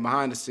saying?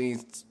 Behind the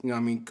scenes, you know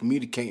what I mean,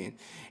 communicating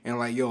and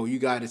like, yo, you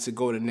got it to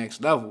go to the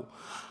next level.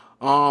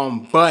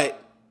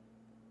 But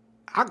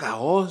I got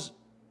All's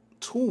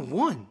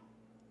 2-1.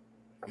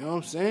 You know what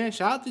I'm saying?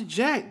 Shout out to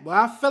Jack. But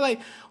I feel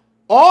like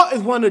All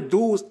is one of the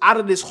dudes out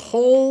of this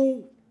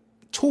whole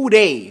 2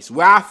 days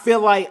where I feel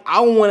like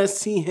I want to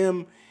see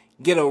him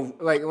get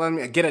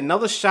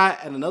another shot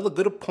at another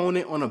good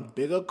opponent on a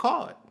bigger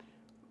card.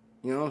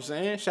 You know what I'm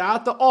saying? Shout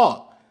out to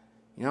All.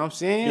 You know what I'm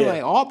saying? Yeah.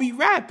 Like All be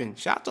rapping.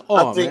 Shout out to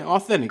All, man.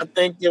 Authentic. I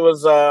think it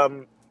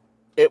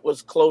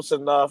was close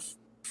enough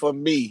for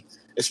me,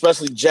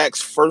 especially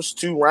Jack's first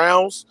 2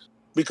 rounds.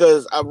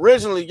 Because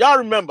originally, y'all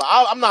remember,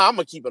 I'm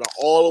gonna keep it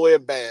all the way a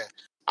band.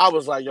 I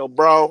was like, yo,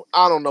 bro,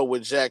 I don't know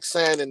what Jack's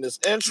saying in this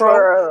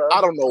intro.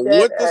 I don't know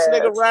what this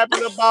nigga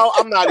rapping about.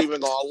 I'm not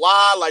even gonna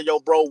lie. Like, yo,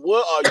 bro,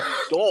 what are you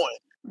doing?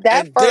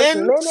 That and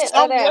first minute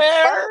of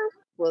that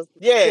first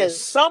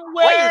was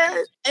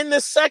somewhere in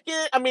the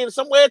second,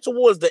 somewhere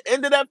towards the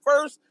end of that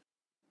first,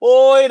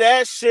 boy,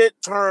 that shit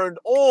turned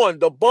on.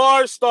 The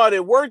bars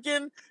started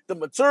working, the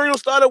material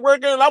started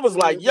working, and I was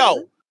like,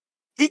 yo,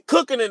 he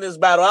cooking in this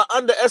battle. I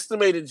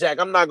underestimated Jack.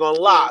 I'm not going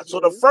to lie. Mm-hmm. So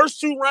the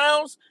first 2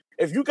 rounds,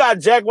 if you got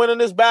Jack winning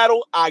this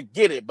battle, I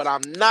get it. But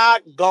I'm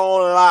not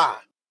going to lie.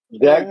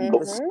 Jack,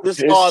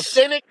 this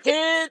authentic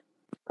kid,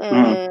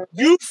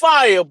 you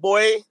fire,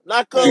 boy.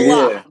 Not going to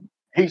lie.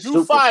 He's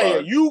you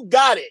fire. You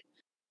got it.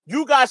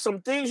 You got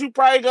some things you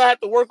probably going to have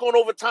to work on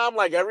over time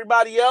like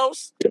everybody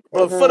else.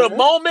 But for the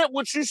moment,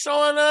 what you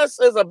showing us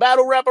as a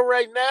battle rapper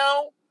right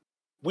now,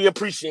 we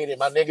appreciate it,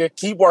 my nigga.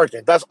 Keep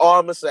working. That's all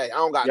I'm gonna say. I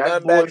don't got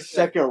nothing bad to say.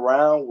 Second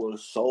round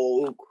was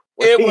so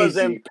crazy. It was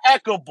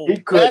impeccable. He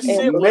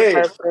couldn't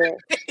miss.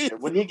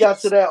 When he got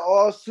to that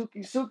all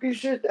Suki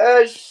shit,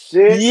 that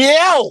shit.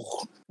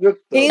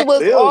 He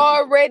was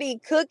already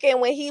cooking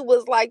when he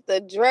was like the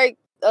Drake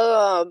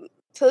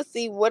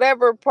Tootsie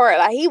whatever part.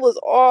 Like he was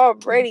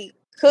already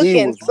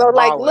cooking. So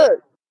like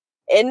look,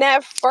 in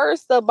that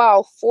first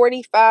about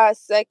 45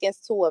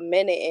 seconds to a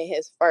minute in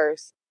his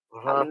first.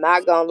 I'm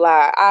not gonna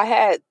lie. I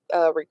had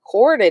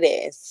recorded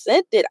it and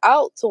sent it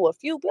out to a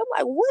few. But I'm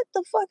like, what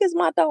the fuck is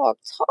my dog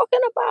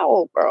talking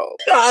about, bro?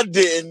 I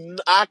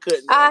didn't. I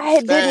couldn't. I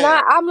did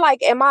not. I'm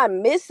like, am I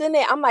missing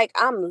it? I'm like,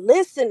 I'm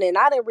listening.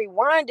 I done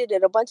rewinded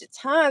it a bunch of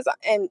times.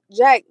 And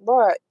Jack,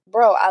 bro,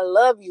 I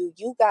love you.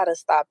 You gotta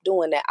stop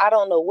doing that. I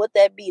don't know what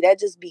that be. That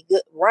just be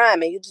good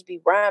rhyming. You just be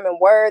rhyming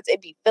words.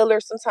 It be filler.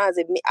 Sometimes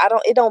it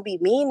don't be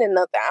meaning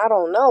nothing. I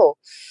don't know.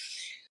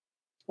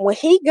 When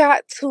he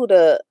got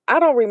to I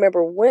don't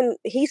remember when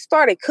he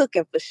started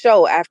cooking for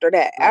show after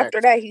that. Right.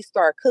 After that, he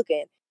started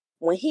cooking.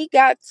 When he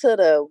got to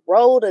the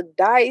roll the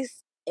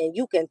dice and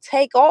you can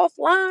take off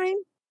line.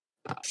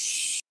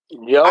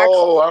 Yo,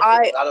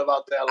 I forgot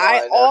about that line.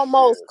 I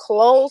almost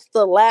closed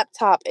the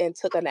laptop and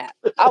took a nap.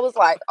 I was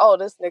like, oh,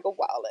 this nigga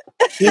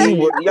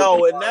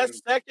wildin'. In that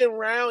second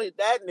round,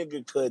 that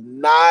nigga could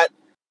not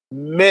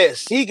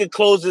miss. He could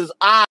close his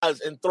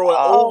eyes and throw it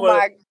over. Oh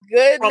my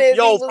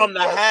goodness! From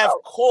the half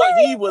court,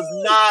 he was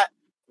not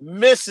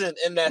missing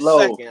in that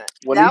second.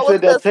 When he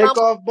said that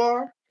takeoff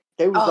bar,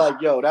 they was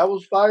like, "Yo, that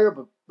was fire,"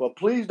 but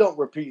please don't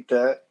repeat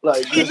that.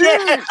 Like, keep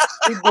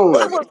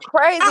going. It was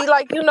crazy.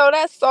 Like,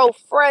 that's so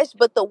fresh.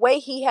 But the way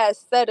he had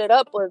set it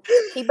up was,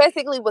 he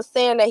basically was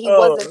saying that he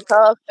wasn't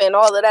tough and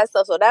all of that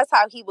stuff. So that's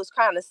how he was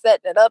kind of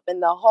setting it up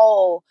in the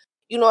whole.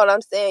 You know what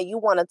I'm saying? You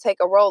want to take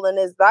a role in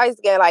this dice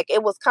game. Like,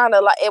 it was kind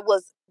of like,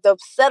 the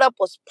setup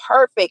was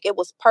perfect. It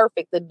was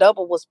perfect. The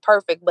double was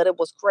perfect, but it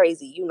was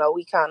crazy.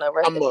 We kind of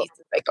rest in peace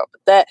to take off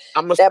with that.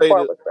 That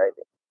part was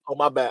crazy. Oh,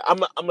 my bad. I'm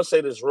going to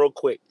say this real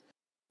quick.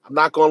 I'm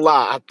not going to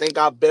lie. I think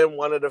I've been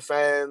one of the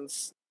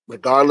fans,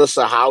 regardless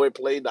of how it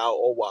played out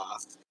or why,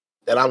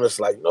 that I'm just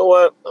like, you know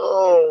what?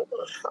 I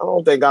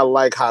don't think I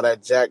like how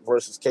that Jack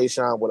versus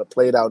K-Shine would have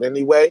played out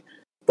anyway.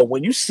 But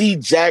when you see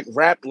Jack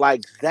rap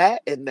like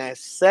that in that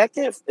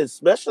second,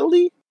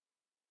 especially,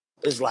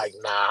 it's like,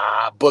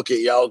 nah, book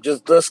it, yo.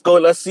 Just let's go.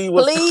 Let's see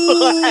what's going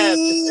to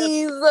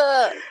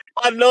happen.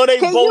 I know they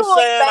both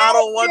saying I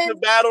don't want to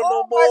battle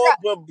no more,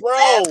 but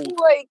bro,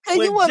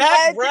 when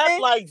Jack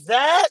rap like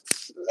that,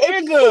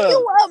 nigga. Can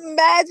you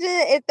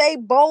imagine if they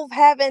both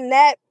having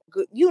that,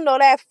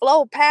 that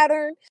flow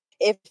pattern?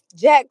 if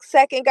Jack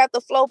second got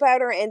the flow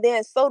pattern and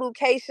then so do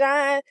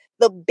K-Shine,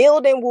 the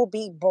building will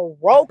be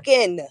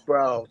broken.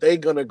 Bro, they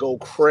gonna go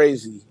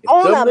crazy. If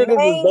On them a niggas is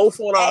main both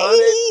on 100,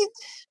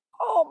 stage.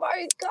 Oh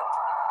my God.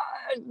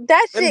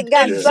 That shit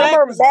got and Jack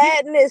Summer is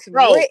Madness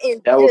bro.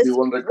 written. That would be Just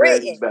one of the written.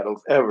 craziest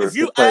battles ever. If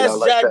you to play out ask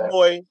like Jack that.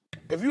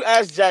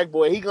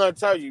 Boy, he gonna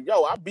tell you,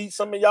 yo, I beat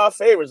some of y'all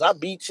favorites. I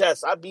beat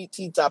Chess. I beat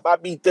T-Top. I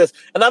beat this.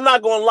 And I'm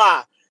not gonna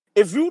lie.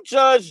 If you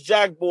judge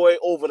Jack Boy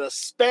over the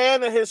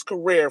span of his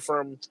career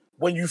from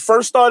when you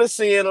first started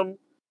seeing him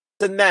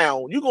to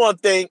now, you're gonna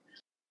think,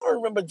 I don't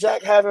remember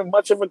Jack having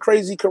much of a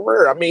crazy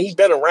career. I mean, he's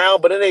been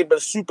around, but it ain't been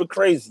super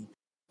crazy.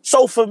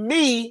 So for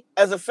me,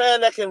 as a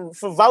fan that can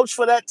vouch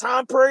for that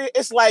time period,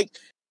 it's like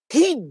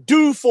he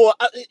due for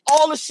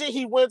all the shit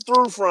he went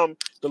through, from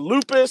the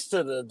lupus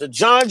to the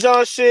John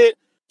shit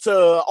to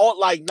all,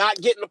 like, not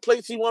getting the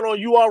plates he won on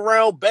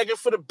URL, begging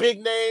for the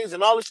big names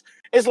and all this.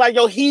 It's like,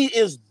 yo, he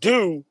is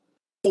due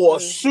for a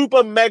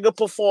super mega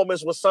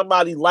performance with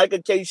somebody like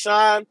a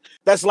K-Shine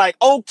that's like,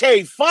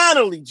 okay,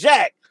 finally,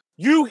 Jack,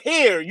 you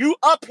here. You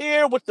up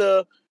here with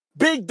the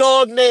big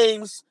dog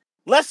names.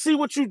 Let's see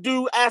what you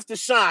do after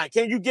Shine.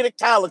 Can you get a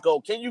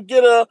Calico? Can you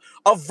get a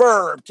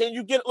Verb? Can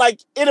you get,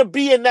 like, it'll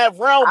be in that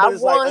realm, but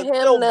it's like,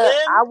 until then,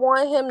 I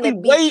want him to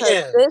be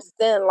waiting.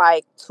 consistent,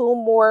 like 3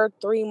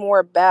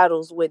 more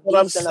battles with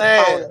decent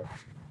opponents.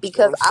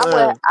 Because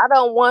I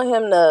don't want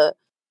him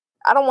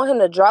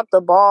to drop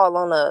the ball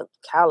on a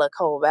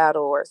Calico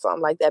battle or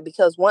something like that.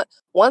 Because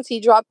once he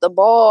dropped the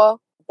ball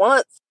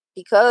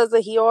because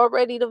he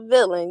already the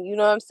villain, you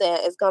know what I'm saying?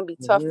 It's gonna be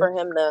tough for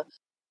him to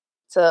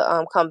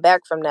come back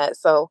from that.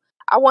 So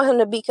I want him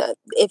to be,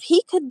 if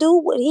he could do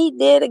what he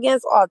did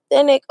against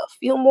Authentic a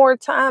few more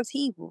times,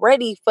 he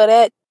ready for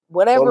that,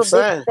 whatever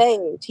big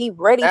stage. He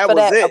ready for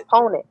that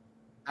opponent.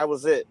 That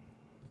was it.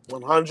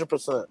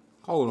 100%.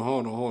 Hold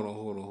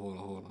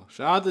on.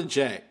 Shout out to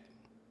Jack.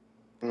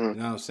 You know what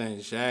I'm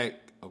saying? Jack,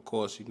 of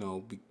course, you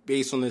know,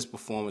 based on this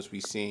performance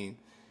we've seen,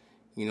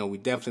 you know, we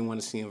definitely want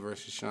to see him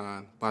versus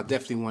Shine. But I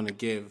definitely want to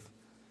give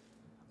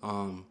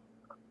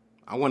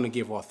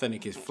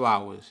Authentic his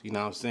flowers. You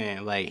know what I'm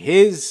saying? Like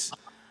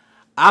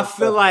I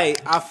feel like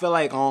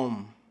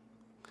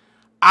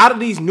out of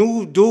these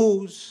new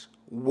dudes,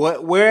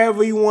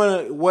 wherever you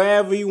want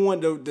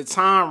the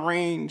time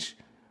range,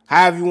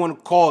 however you want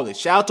to call it.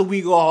 Shout out to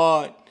We Go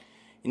Hard.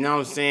 You know what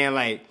I'm saying?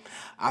 Like,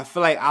 I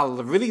feel like I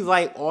really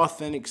like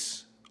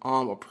Authentic's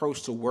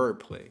approach to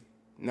wordplay.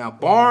 Now,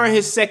 barring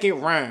his second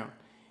round,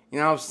 you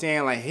know what I'm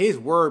saying? Like, his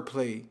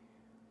wordplay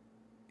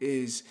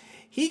is,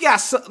 he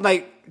got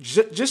like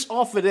just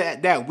off of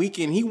that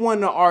weekend, he one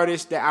of the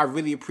artists that I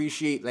really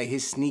appreciate, like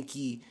his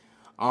sneaky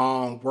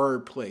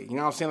wordplay. You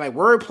know what I'm saying? Like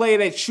wordplay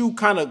that you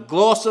kind of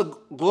gloss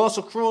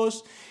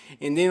across,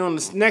 and then on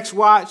the next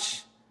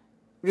watch,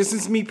 this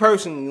is me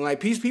personally. Like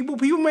people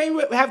may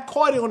have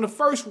caught it on the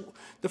first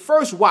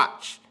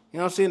watch. You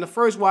know what I'm saying? The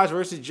first watch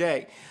versus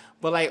Jack,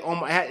 but like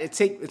it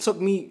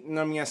took me, you know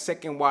what I mean, a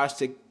second watch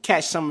to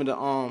catch some of the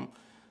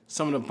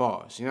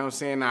bars. You know what I'm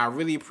saying? I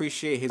really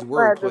appreciate his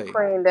wordplay. I'm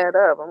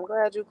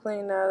glad you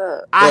cleaned that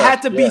up. I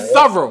had to be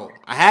thorough.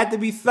 I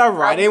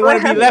didn't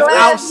want to be left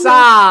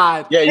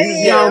outside. Yeah,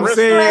 you know what I'm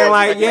saying?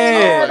 Like,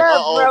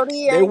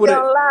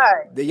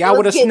 y'all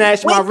would have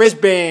snatched my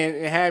wristband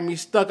and had me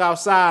stuck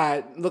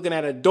outside looking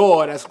at a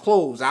door that's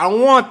closed. I don't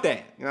want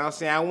that. You know what I'm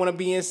saying? I want to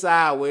be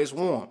inside where it's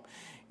warm.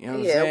 You know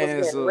what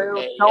I'm saying?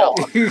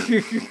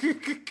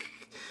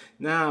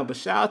 Nah, but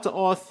shout out to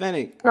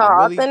Authentic. No,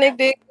 Authentic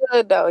did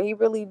good though. He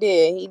really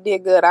did. He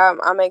did good.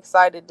 I'm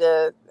excited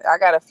I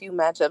got a few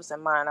matchups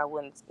in mind. I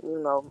wouldn't,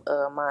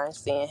 mind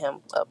seeing him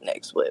up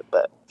next with.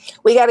 But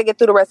we got to get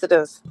through the rest of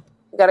this.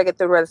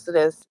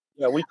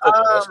 Yeah, we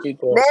cooking. Let's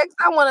keep going. Next,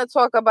 I want to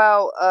talk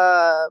about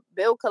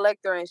Bill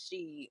Collector and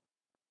Sheed.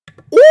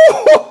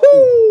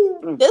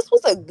 This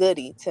was a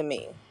goodie to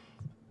me.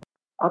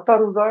 I thought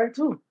it was alright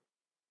too.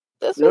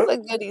 This was a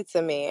goodie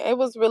to me. It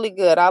was really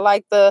good. I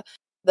like the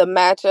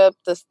matchup,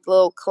 the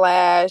little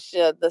clash,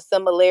 the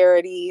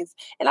similarities.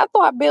 And I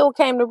thought Bill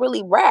came to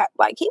really rap.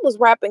 Like, he was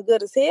rapping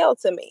good as hell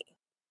to me.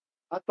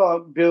 I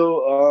thought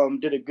Bill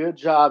did a good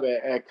job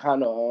at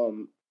kind of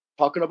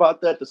talking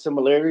about the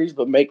similarities,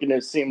 but making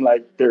it seem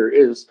like there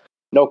is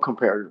no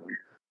comparison.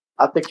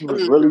 I think he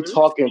was really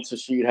talking to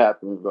Sheed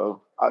Happens, bro.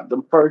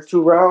 The first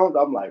 2 rounds,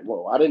 I'm like,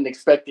 whoa, I didn't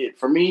expect it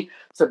for me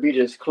to be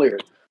this clear.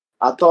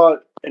 I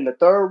thought in the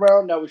 3rd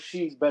round, that was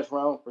Sheed's best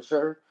round for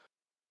sure.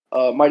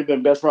 Might have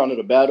been best round of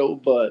the battle,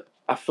 but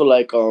I feel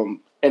like,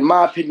 in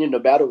my opinion, the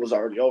battle was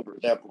already over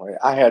at that point.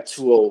 I had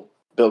 2-0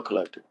 Bill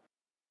Collector.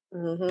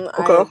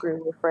 I agree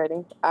with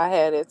Freddie. I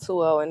had it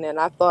 2-0, and then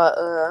I thought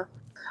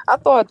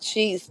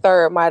Sheed's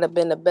 3rd might have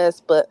been the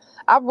best, but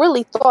I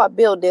really thought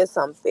Bill did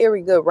some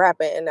very good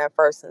rapping in that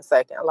 1st and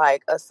 2nd.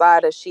 Like,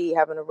 aside of Sheed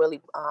having a really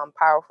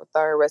powerful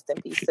 3rd, rest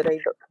in peace to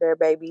their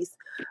babies.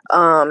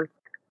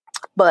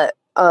 But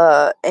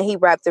and he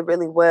rapped it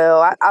really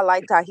well. I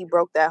liked how he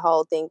broke that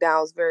whole thing down.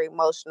 It was very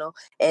emotional.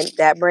 And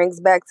that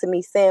brings back to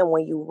me saying,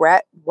 when you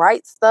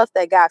write stuff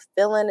that got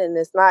feeling and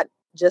it's not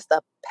just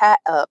a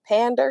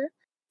pander,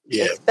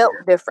 It felt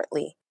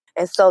differently.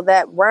 And so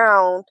that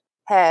round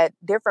had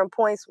different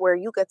points where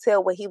you could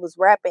tell when he was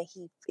rapping,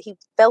 he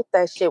felt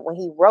that shit when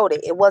he wrote it.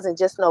 It wasn't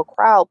just no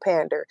crowd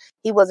pander.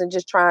 He wasn't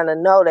just trying to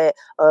know that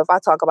if I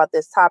talk about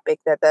this topic,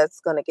 that's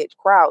going to get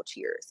crowd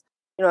cheers.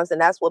 You know what I'm saying?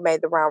 That's what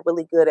made the round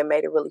really good and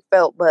made it really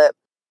felt. But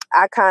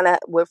I kind of,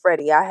 with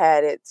Freddie, I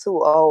had it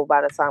 2-0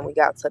 by the time we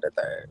got to the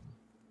third.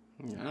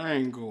 I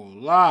ain't gonna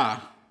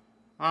lie.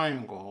 I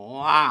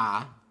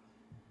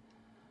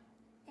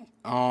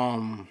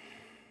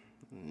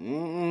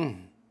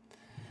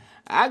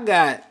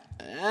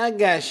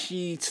got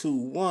she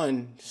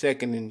 2-1,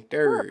 second and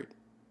third.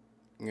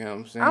 You know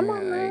what I'm saying?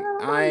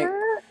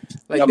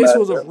 This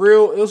was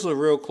a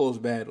real close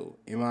battle,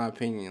 in my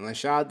opinion. Like,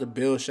 shout out to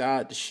Bill, shout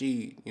out to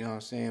She. You know what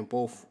I'm saying?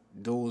 Both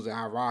those that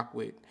I rock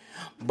with.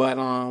 But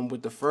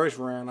with the first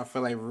round, I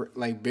feel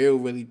like Bill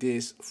really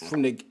did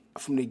from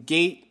the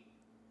gate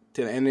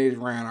to the end of this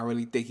round. I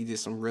really think he did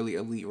some really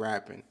elite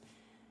rapping.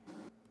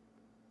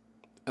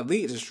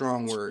 Elite is a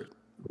strong word.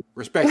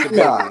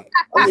 Respectability.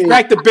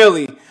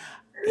 Respectability.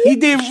 He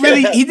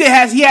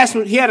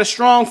had a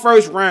strong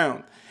first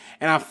round,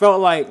 and I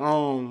felt like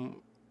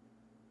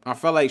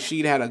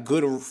she'd had a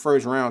good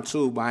first round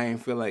too, but I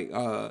didn't feel like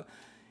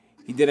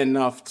he did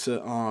enough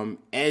to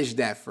edge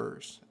that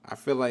first. I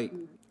feel like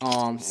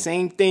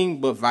same thing,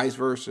 but vice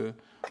versa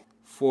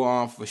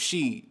for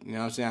she. You know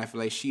what I'm saying? I feel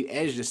like she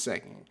edged the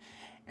second,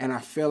 and I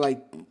feel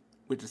like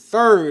with the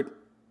third,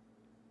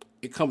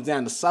 it comes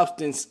down to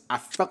substance. I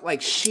felt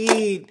like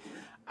she,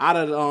 out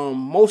of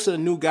most of the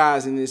new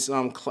guys in this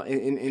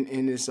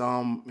in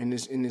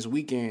this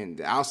weekend,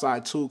 the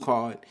outside 2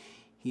 card,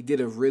 he did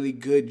a really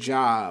good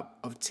job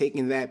of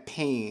taking that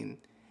pain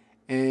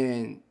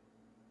and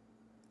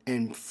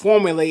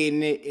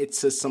formulating it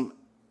into some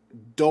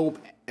dope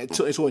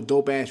into a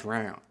dope ass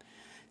round.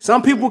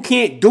 Some people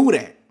can't do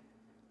that.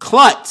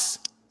 Klutz,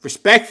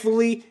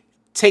 respectfully,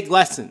 take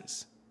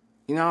lessons.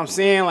 You know what I'm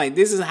saying? Like,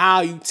 this is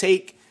how you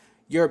take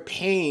your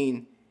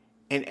pain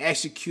and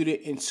execute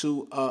it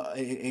into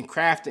and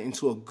craft it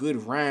into a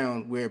good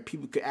round where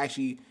people could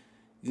actually,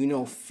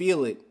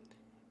 feel it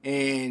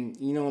and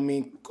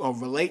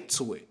relate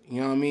to it.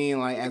 You know what I mean?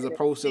 Like, as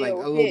opposed to like a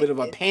little bit of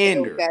a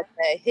pander. Got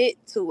that hit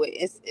to it.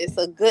 It's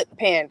a good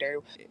pander.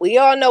 We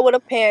all know what a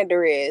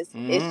pander is.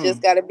 It's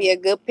just got to be a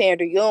good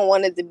pander. You don't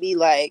want it to be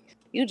like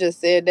you just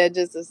said that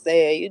just to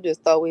say it. You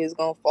just thought we was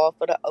gonna fall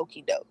for the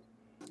okie doke.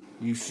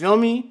 You feel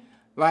me?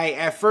 Like,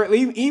 at first,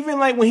 even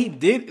like when he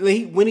did,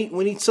 like, when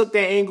he took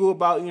that angle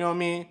about, you know what I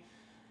mean,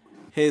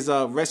 his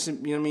rest, you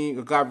know what I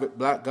mean,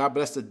 God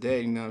bless the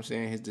dead, you know what I'm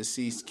saying, his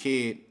deceased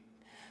kid.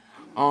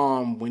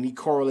 When he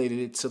correlated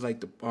it to like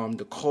the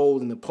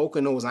cold and the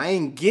Poconos, I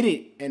didn't get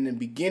it in the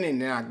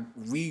beginning. And I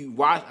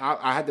rewatched.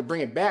 I had to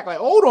bring it back. Like,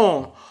 hold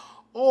on,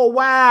 oh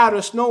wow,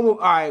 the snow. All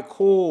right,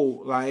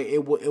 cool. Like,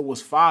 it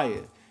was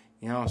fire.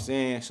 You know what I'm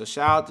saying? So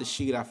shout out to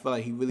Sheet. I feel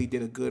like he really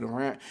did a good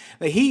round.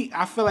 Like,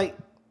 I feel like,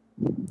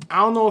 I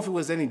don't know if it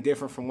was any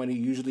different from what he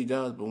usually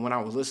does, but when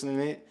I was listening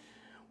to it,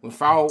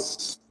 without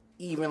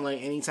even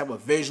like any type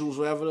of visuals,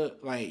 whatever,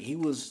 like, he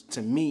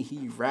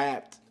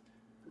rapped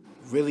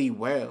really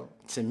well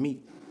to me.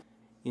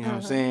 You know what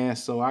I'm saying?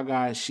 So I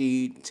got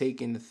she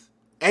taking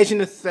edging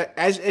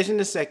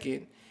the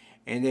second,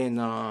 and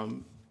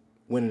then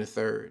winning the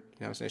third.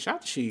 You know what I'm saying? Shout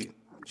out to She.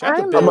 Shout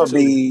out to Bill. I'm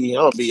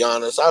gonna be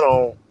honest. I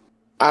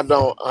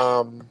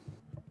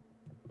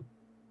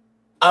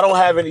don't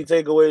have any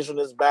takeaways from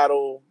this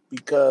battle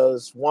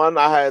because, one,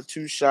 I had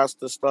 2 shots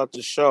to start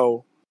the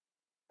show,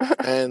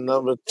 and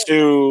number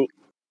 2,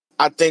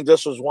 I think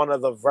this was one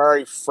of the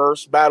very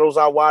first battles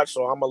I watched,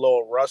 so I'm a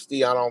little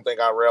rusty. I don't think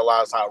I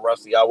realized how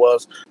rusty I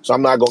was, so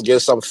I'm not going to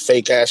give some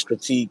fake-ass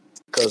critique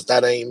because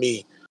that ain't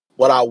me.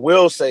 What I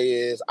will say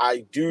is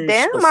I do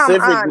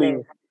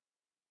specifically...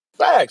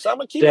 Facts. I'm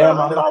going to keep it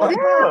on.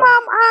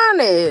 I'm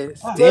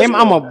honest. Damn,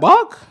 I'm a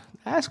buck?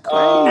 That's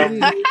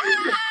crazy.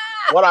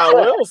 What I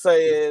will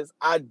say is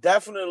I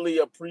definitely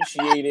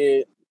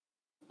appreciated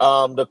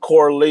the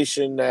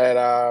correlation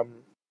that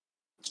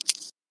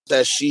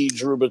She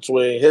drew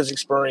between his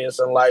experience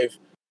in life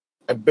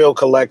and Bill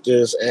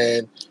Collector's.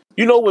 And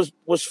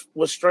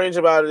what's strange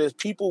about it is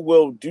people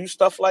will do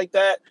stuff like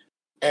that,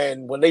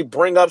 and when they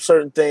bring up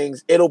certain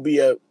things, it'll be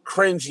a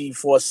cringy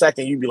for a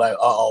second. You'd be like,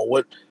 "Uh-oh,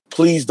 what?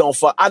 Please don't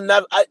fuck."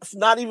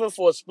 Not even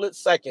for a split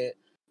second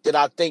did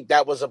I think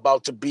that was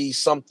about to be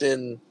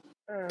something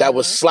that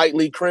was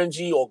slightly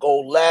cringy or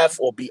go left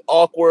or be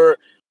awkward.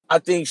 I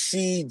think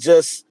he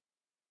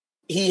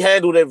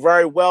handled it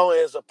very well in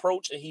his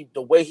approach, and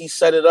the way he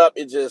set it up,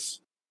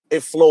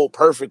 it flowed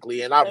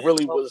perfectly. And I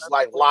really was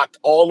like locked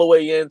all the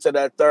way into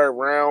that third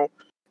round,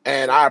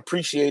 and I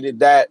appreciated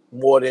that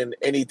more than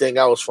anything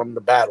else from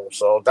the battle.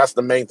 So that's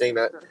the main thing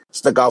that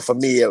stuck out for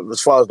me.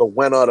 As far as the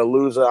winner or the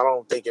loser, I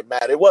don't think it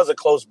mattered. It was a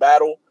close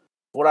battle,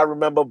 what I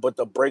remember, but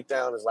the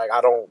breakdown is like I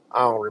don't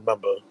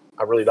remember.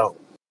 I really don't.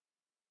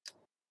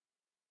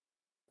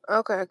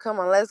 Okay, come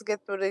on. Let's get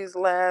through these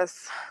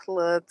last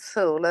little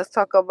 2. Let's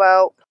talk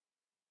about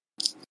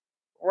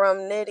Rum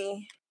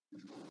Nitty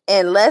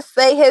and let's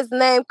say his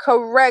name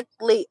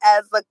correctly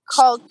as a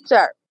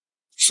culture.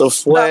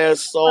 Souffleur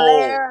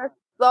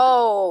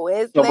Soul.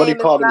 His Somebody name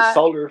is called him not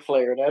Solar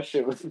Flare. That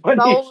shit was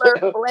funny.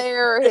 Solar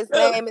Flare. His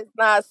name is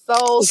not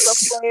Soul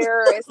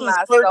Souffleur. It's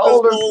not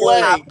Solar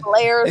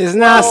Flare. It's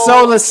not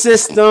solar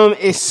system.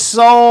 It's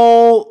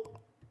soul.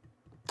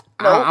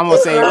 Nope, I'm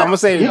gonna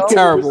say it's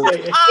terrible.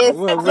 It's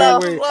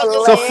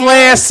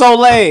Souffleur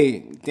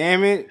Soleil.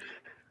 Damn it.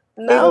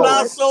 No, it's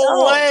not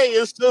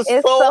Soleil. It's just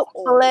Soul.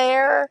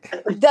 Souffleur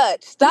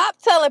Dutch. Stop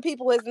telling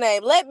people his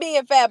name. Let me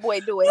and Fat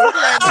Boy do it. His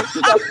name is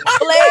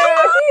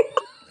Souffleur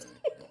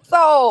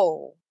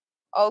Soul.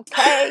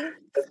 Okay?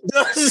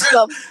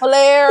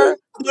 Souffleur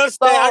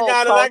Soul.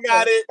 I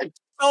got it.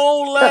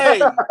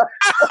 Soleil.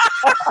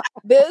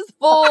 This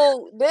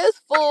fool,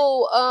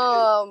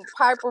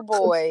 Piper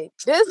Boy.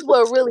 This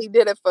what really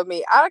did it for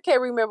me. I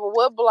can't remember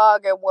what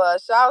blog it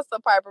was. Shout out to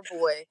Piper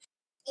Boy.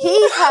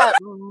 He had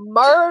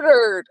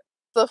murdered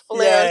the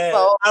Flair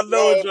Soul. I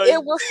know,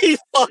 it was, he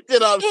fucked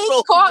it up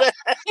bad.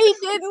 He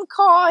didn't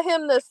call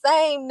him the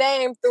same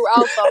name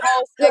throughout the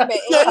whole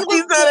segment. And he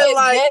said it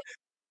like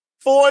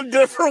 4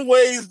 different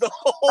ways the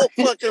whole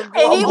fucking blog.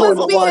 And he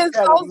was being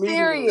so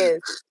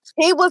serious.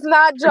 He was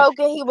not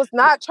joking. He was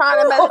not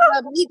trying to mess it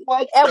up.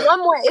 At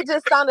one point, it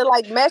just sounded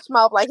like mesh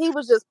mouth. Like he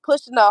was just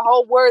pushing the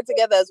whole word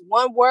together as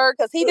one word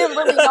because he didn't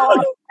really know how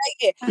to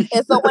say it.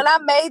 And so when I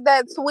made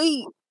that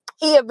tweet,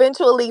 he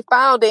eventually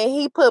found it and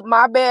he put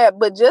my bad.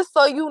 But just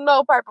so you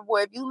know, Piper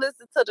Boy, if you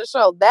listen to the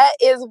show, that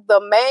is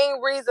the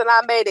main reason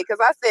I made it.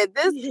 Because I said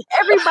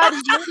everybody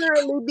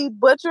literally be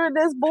butchering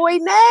this boy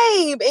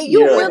name. And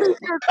you really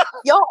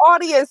your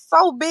audience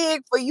so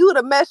big for you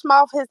to mesh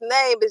mouth his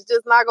name is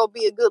just not going to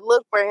be a good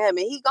look for him. And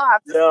he going to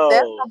have to,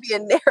 that's going to be a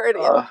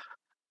narrative.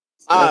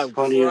 I'm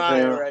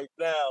crying right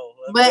now.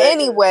 But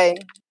anyway,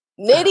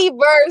 Nitty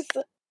verse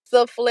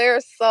Souffleur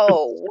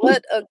Soul.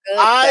 What a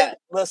good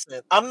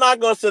listen, I'm not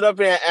gonna sit up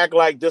here and act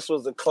like this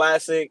was a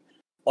classic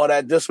or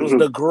that this was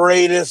the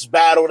greatest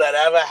battle that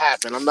ever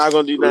happened. I'm not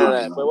gonna do none of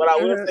that. But what I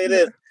will say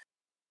is,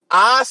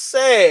 I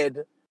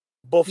said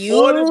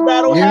before this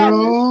battle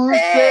happened.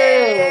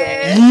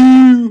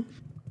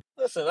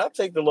 Listen, I'll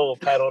take the little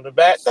pat on the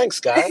back. Thanks,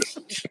 guys.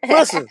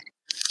 Listen,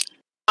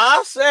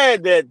 I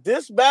said that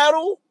this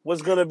battle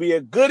was gonna be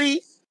a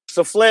goodie.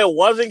 Souffleur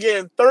wasn't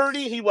getting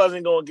 30. He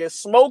wasn't going to get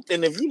smoked.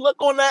 And if you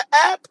look on that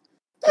app,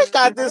 they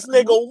got this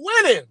nigga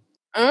winning.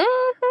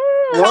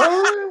 Mm-hmm.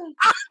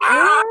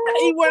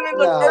 He went in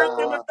the first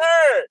and the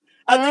third.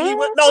 I think he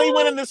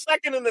went in the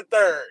second and the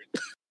third.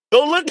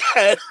 Go look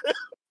at it.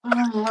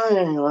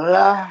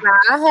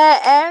 I had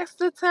asked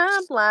the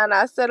timeline.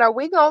 I said, are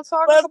we going to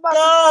talk about the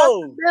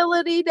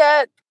possibility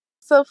that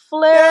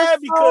Souffleur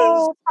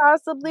Soul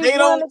possibly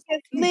won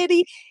against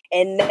Liddy?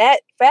 And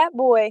that Fat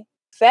Boy,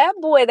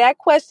 that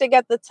question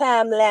got the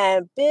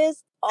timeline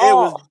pissed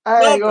off.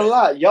 I ain't gonna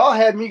lie, y'all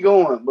had me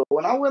going, but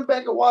when I went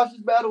back and watched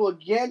this battle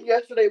again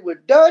yesterday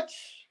with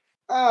Dutch,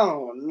 I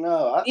don't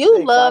know.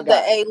 You love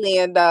the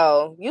alien,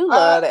 though. You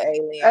love the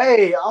alien.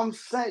 Hey, I'm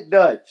saying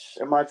Dutch.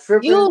 Am I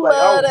tripping? You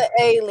love the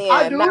alien.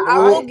 I do. Now, I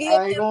will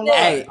give him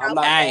this. I'm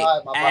not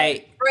gonna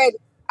lie. Freddy,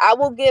 I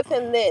will give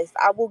him this.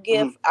 I will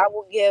give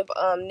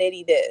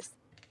Nitty this.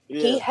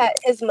 Yeah.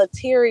 His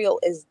material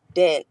is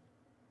dense.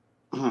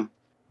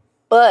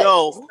 But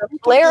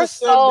Souffleur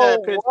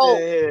Soul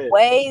wrote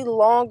way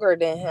longer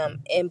than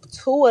him in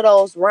 2 of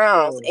those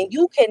rounds. And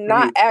you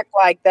cannot act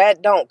like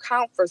that don't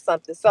count for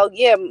something. So,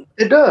 yeah.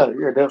 It does.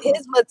 Yeah, definitely.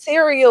 His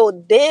material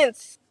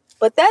dense,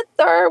 but that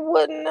third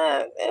wouldn't.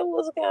 It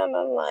was kind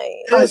of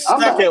like... His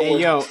second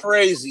was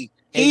crazy.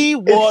 He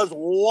was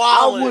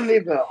wild. I wouldn't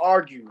even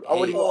argue. I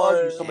wouldn't even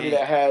argue somebody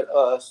that had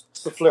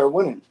Souffleur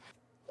winning.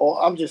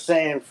 Or I'm just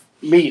saying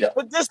me, though.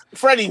 But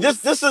Freddie,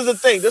 this is the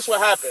thing. This is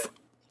what happened.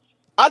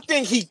 I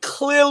think he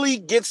clearly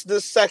gets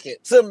this second.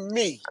 To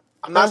me,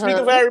 I'm not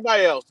speaking for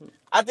everybody else.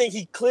 I think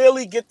he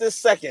clearly gets this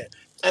second.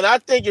 And I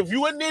think if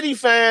you a Nitty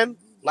fan,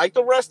 like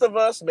the rest of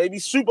us, maybe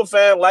super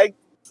fan, like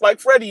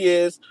Freddie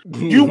is,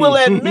 you will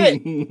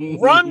admit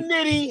Run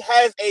Nitty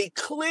has a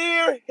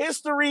clear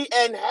history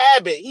and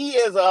habit. He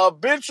is a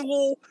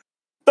habitual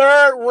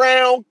third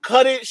round,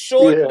 cut it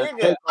short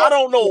nigga. I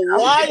don't know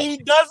why he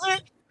does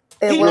it.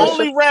 He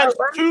only raps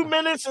 2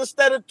 minutes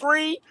instead of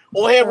 3,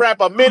 or he'll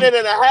rap a minute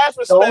and a half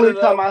instead of 2. The only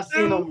time I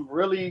seen him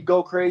really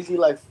go crazy,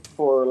 like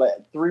for like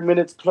 3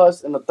 minutes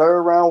plus in the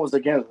third round, was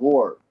against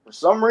Ward. For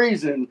some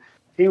reason,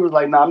 he was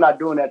like, "No, I'm not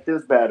doing that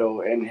this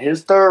battle." And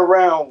his third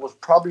round was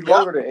probably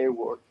longer than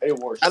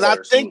A-Ward's. And I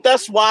think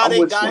that's why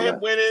they got him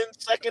winning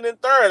second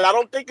and third. I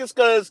don't think it's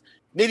because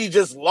Nitty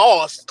just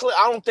lost.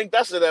 I don't think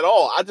that's it at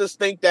all. I just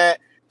think that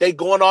they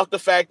going off the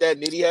fact that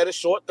Nitty had a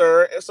short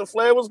third and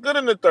Souffleur was good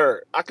in the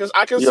third. I can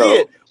see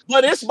it.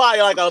 But it's by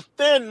like a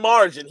thin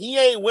margin. He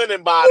ain't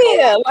winning by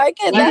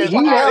that's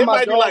why it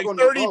might be like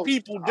 30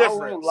 people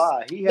difference.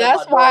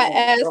 That's why I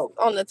asked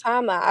on the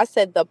timeline. I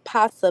said the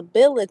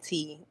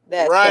possibility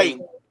that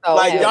so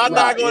like happy. y'all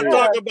not gonna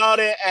talk about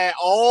it at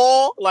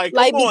all. Like,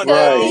 come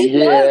on,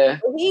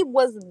 he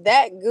was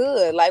that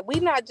good. Like, we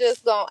not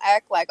just gonna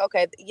act like,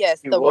 okay,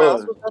 yes, the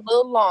rounds was a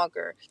little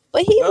longer,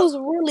 but he was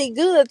really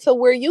good to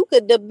where you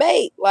could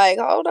debate. Like,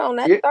 hold on,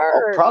 that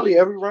third, probably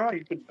every round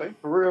you could debate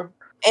for real.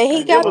 And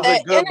he got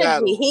that energy.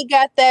 Battle.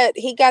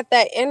 He got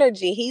that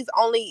energy. His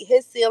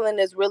ceiling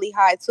is really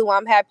high too.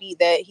 I'm happy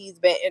that he's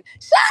been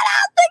shout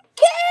out to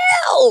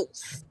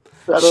Kills.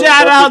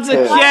 Shout out to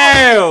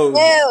Kills.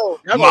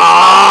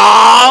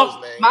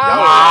 Mom.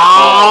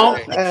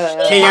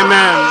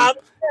 KMM.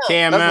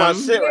 That's my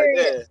shit right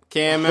there.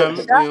 KMM,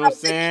 you know what I'm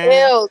saying?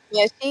 Kills,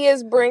 man. She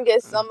is bringing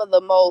some of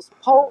the most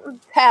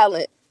potent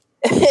talent.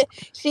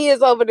 She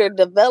is over there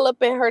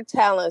developing her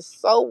talent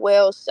so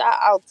well. Shout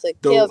out to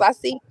Kills. I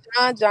see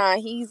John.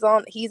 He's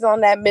on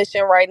that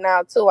mission right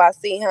now too. I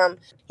see him.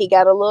 He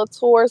got a little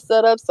tour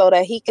set up so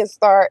that he can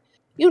start,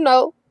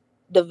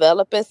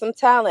 developing some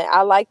talent.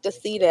 I like to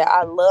see that.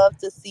 I love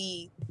to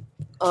see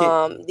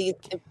these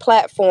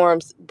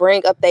platforms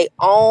bring up their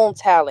own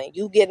talent.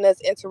 You getting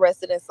us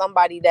interested in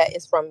somebody that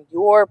is from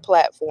your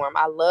platform.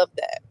 I love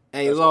that.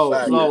 Hey,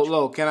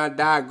 Lo, can I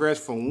digress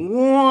for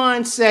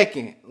 1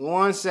 second?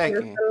 1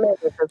 second.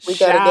 We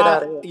gotta get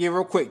out of here. Yeah,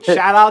 real quick. Shout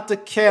out to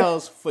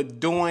Kels for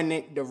doing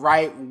it the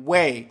right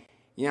way.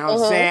 You know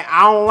what I'm saying?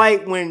 I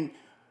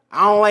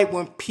don't like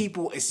when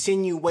people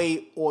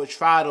insinuate or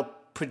try to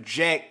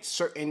project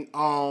certain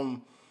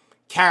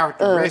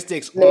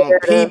characteristics on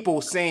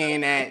people,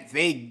 saying that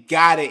they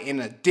got it in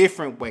a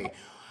different way.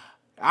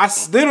 I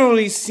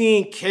literally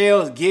seen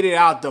Kels get it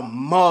out the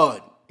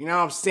mud. You know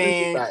what I'm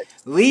saying? Right.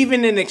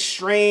 Leaving an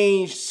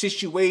exchange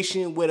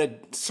situation with a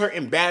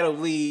certain battle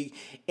league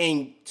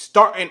and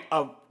starting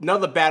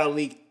another battle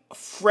league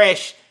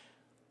fresh,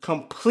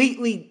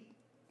 completely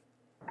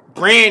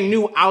brand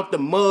new out the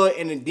mud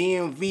in the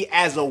DMV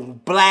as a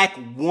black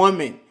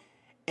woman.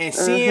 And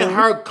seeing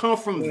her come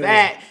from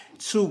that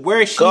to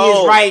where she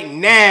is right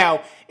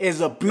now is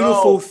a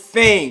beautiful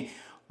thing.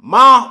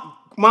 My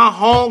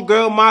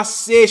homegirl, my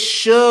sis,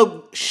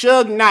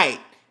 Suge Knight.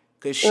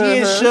 Because she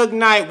is Suge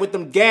Knight with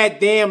them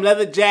goddamn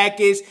leather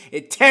jackets,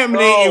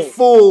 intimidating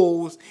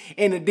fools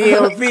in the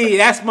DMV.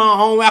 That's my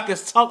home. I can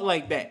talk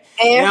like that.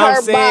 And you know what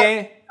I'm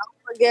saying?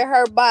 Don't forget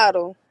her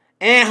bottle.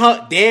 And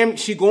her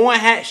she going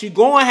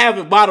to have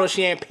a bottle of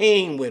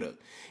champagne with her.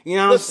 You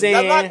know what I'm saying?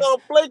 I'm not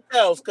gonna play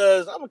Kels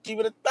because I'm gonna keep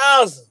it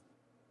 1,000.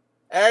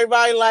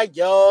 Everybody like,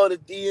 yo, the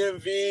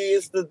DMV,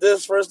 it's the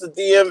this versus the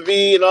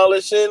DMV and all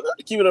this shit. I'm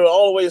keeping it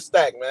all the way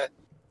stacked, man.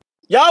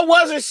 Y'all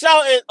wasn't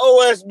shouting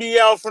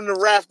OSBL from the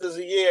rafters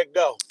a year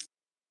ago.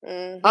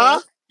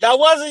 Huh? Y'all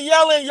wasn't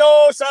yelling,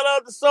 yo, shout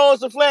out to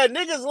Souls and Flair.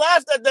 Niggas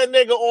laughed at that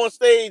nigga on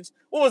stage.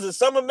 What was it,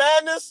 Summer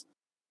Madness?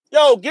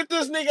 Yo, get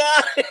this nigga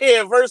out of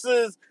here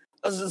versus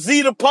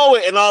Z the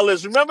Poet and all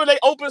this. Remember they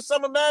opened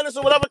Summer Madness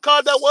or whatever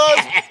card that was?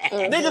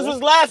 Niggas was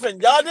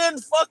laughing. Y'all didn't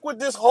fuck with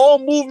this whole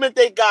movement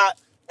they got.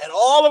 And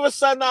all of a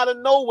sudden, out of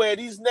nowhere,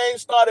 these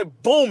names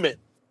started booming.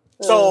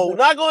 So,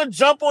 not going to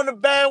jump on the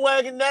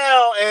bandwagon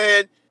now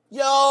and,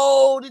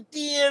 yo, the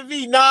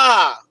DMV.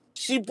 Nah.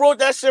 She brought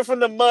that shit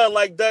from the mud,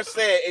 like Dutch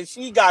said, and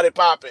she got it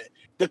popping.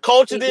 The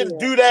culture didn't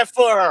do that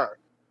for her.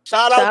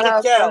 Shout out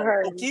to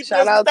Kel. Keep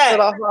Shout out to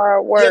the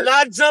hard work. You're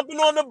not jumping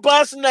on the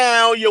bus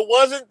now. You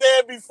wasn't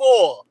there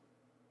before.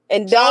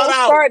 And don't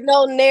start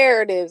no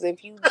narratives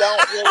if you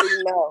don't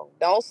really know.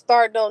 Don't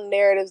start no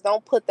narratives.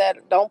 Don't put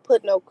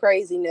no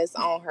craziness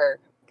on her.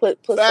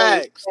 Put some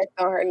respect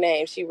on her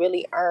name. She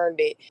really earned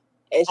it.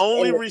 And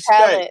only the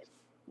respect talent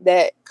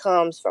that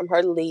comes from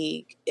her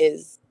league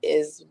is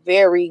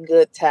very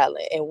good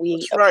talent, and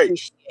we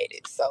appreciate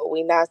it. So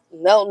we no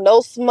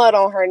smut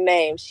on her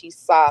name. She's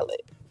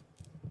solid.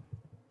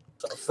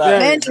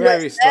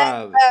 Very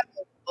solid.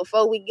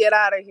 Before we get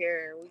out of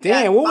here,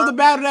 damn, what was the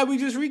battle that we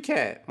just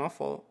recapped? My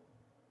fault.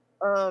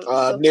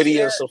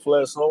 Nitty and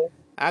Soufflé Soul.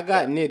 I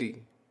got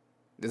Nitty.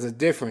 There's a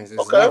difference.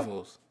 There's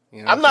levels.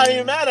 You know I'm not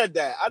even mad at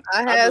that.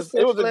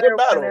 It was a good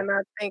battle. And I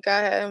think I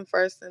had him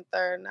first and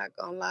third. Not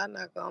gonna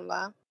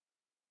lie.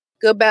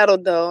 Good battle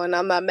though, and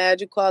I'm not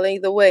mad you call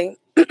either way.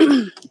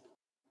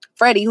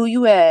 Freddie, who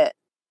you had?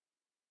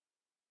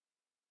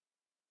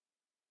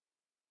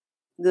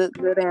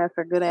 Good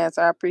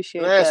answer. I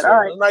appreciate that.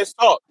 All right. Nice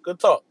talk. Good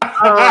talk.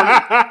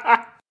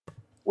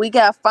 We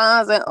got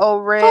Fonz and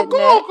O-Red.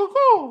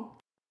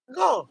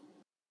 Go.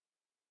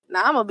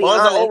 Now I'm gonna be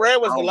honest. Fonz and O-Red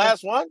was the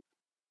last one?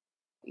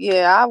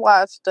 Yeah, I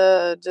watched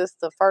just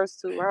the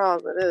first 2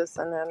 rounds of this,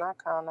 and then I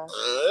kind of.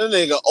 That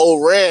nigga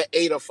O-Red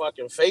ate a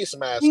fucking face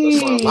mask or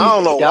something. I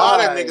don't know why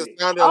that nigga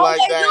sounded like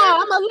that. No,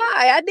 I'm a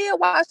lie. I did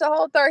watch the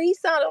whole third. He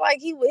sounded like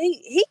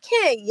he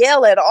can't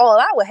yell at all.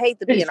 I would hate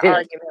to be in an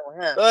argument with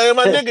him.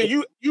 My nigga,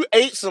 you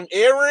ate some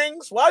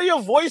earrings? Why do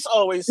your voice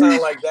always sound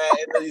like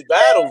that in these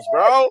battles,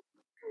 bro?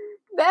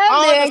 That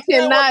man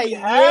cannot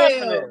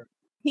yell.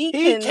 He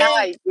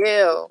cannot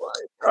yell.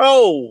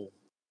 Bro,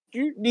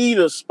 you need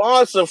a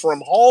sponsor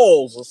from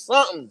Halls or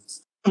something.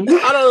 I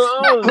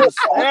don't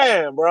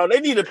understand, bro. They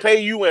need to pay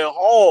you in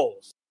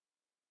Halls.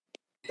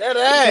 That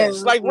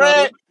ass. Like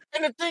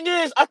And the thing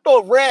is, I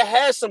thought Red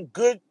had some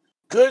good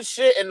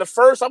shit in the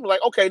first. I'm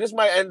like, okay, this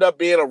might end up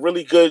being a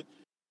really good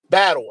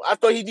battle. I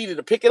thought he needed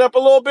to pick it up a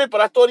little bit,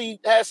 but I thought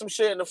he had some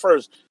shit in the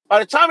first. By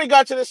the time he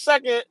got to the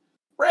second,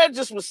 Red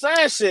just was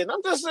saying shit. And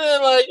I'm just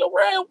saying, like, yo,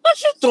 Red,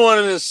 what you doing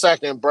in this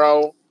second,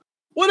 bro?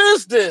 What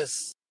is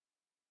this?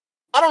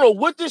 I don't know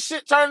what this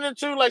shit turned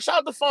into. Like, shout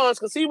out to Fonz,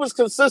 because he was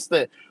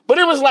consistent. But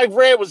it was like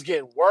Red was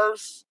getting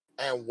worse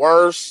and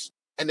worse.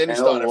 And then he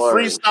started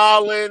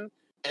freestyling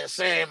and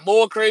saying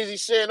more crazy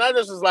shit. And I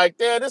just was like,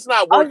 damn, this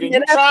not working.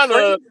 You trying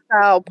to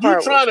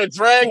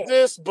drag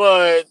this,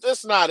 but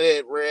this not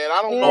it, Red.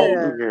 I don't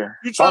know.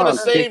 You trying to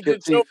save the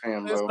joke.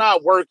 It's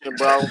not working,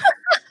 bro.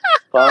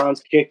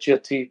 Fonz kicked your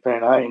teeth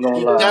in. I ain't gonna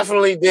lie. He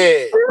definitely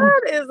did.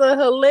 That is a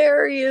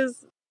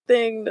hilarious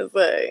thing to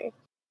say.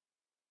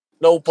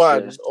 No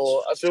puns.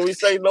 Or should we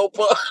say no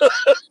puns?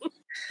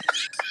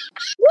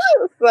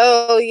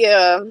 So,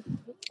 yeah.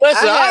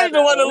 Listen, I ain't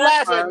the one to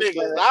laugh at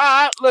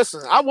niggas.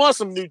 Listen, I want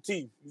some new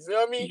teeth. You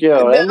feel me? Yeah,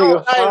 that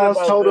nigga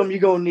Fonz told him you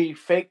gonna need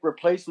fake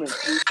replacement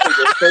teeth for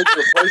your fake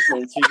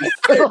replacement teeth.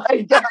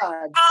 Like,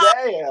 god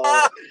damn.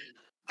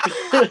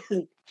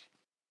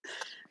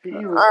 He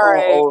was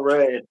on old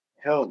Red.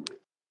 Help me.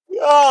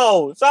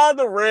 Yo, shout out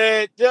to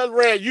Red. Just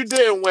Red, you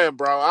didn't win,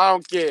 bro. I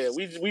don't care.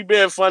 We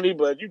been funny,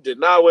 but you did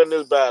not win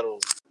this battle.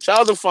 Shout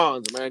out to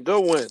Fonz, man. Good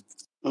win.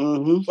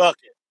 Mm-hmm. Fuck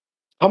it.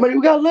 How many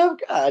we got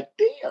left? God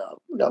damn.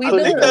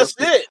 I think that's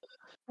it.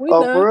 For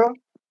real?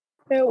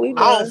 Yeah,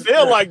 I don't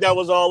feel like that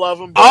was all of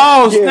them.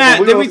 Oh,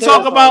 snap. Did we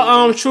talk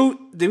about Truth?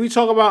 Did we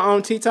talk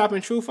about T-Top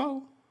and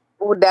Trufo?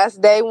 Well, that's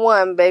day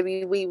one,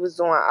 baby. We was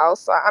doing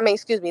outside. I mean,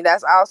 excuse me,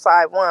 that's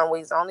outside one. We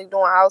was only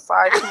doing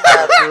outside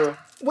two.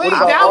 Wait,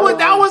 that was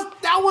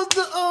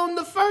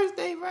the first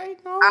day, right?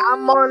 No,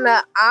 I'm on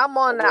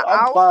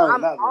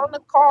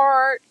the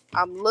card.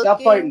 I'm looking. Y'all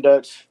fighting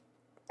Dutch.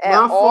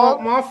 My fault.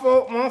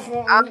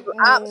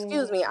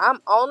 Excuse me.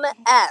 I'm on the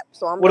app,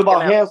 so I'm. What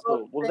about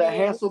Hansel? Was that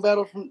Hansel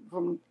battle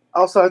from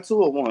outside 2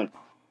 or 1?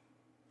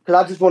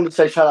 Because I just wanted to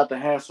say shout out to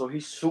Hansel.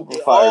 He's super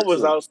fire. All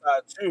was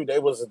outside too. They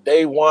was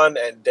day 1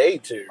 and day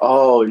 2.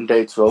 Oh, and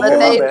day 2. Okay,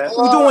 my bad.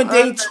 We doing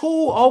day 2.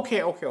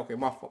 Okay.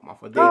 My fault.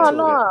 Day 2.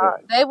 No.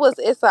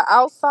 It's an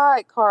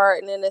outside card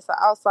and then it's an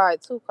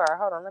outside 2 card.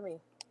 Hold on, let me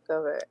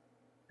go back.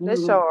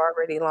 This show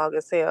already long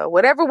as hell.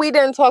 Whatever we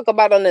didn't talk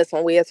about on this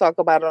one, we'll talk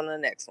about on the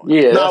next one.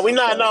 Yeah. We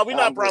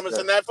not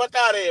promising that. Fuck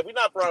out of here. We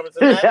not promising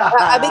that. Because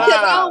I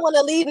don't want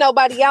to leave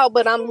nobody out,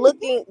 but I'm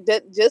looking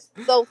just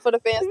so for the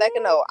fans that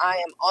can know, I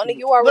am on the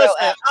URL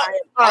app.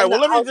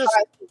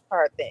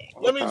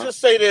 Let me just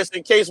say this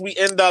in case we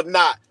end up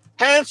not.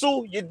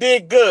 Hansel, you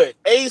did good.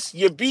 Ace,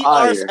 you beat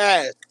Arse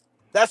ass.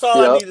 That's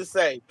all I need to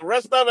say. The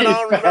rest of it I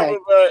don't remember,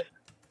 but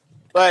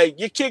like,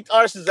 you kicked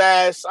Arse's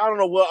ass. I don't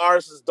know what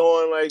Arse is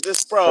doing. Like,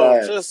 this,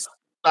 bro, just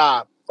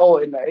stop. Oh,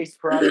 in the Ace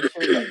Prime shit?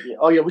 Like, yeah.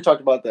 Oh, yeah, we talked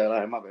about that. All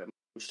right, my bad.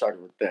 We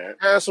started with that.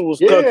 Hansel was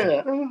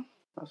cooking.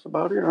 That's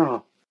about it,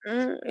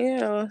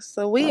 yeah,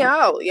 so we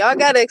out. Y'all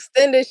got an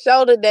extended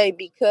show today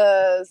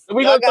because...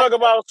 We going to talk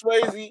about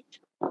Swayze?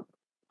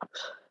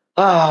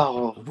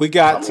 Oh. We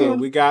got to.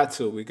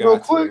 Real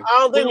quick, I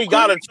don't think we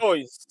got a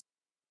choice.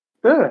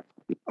 Yeah.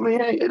 I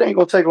mean, it ain't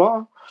going to take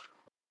long.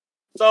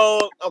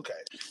 So, okay.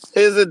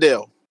 Here's the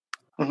deal.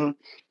 Mm-hmm.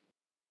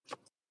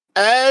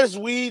 As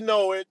we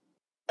know it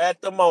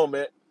at the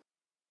moment,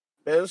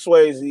 Ben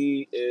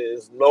Swayze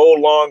is no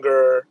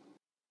longer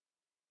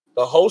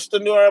the host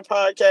of New Era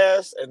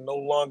Podcast and no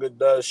longer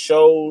does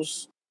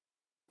shows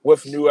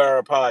with New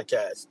Era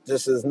Podcast.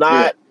 This is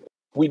not,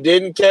 we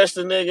didn't catch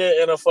the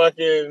nigga in a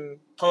fucking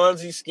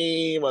Ponzi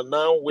scheme or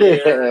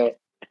nowhere.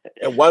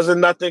 It wasn't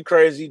nothing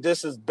crazy.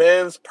 This is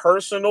Ben's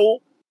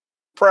personal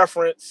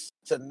preference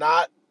to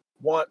not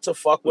want to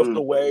fuck with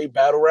the way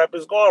battle rap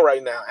is going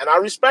right now. And I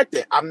respect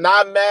it. I'm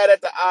not mad at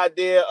the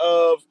idea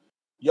of,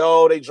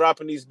 yo, they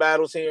dropping these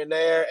battles here and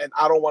there, and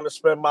I don't want to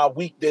spend my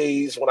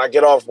weekdays when I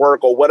get off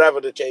work or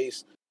whatever the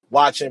case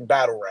watching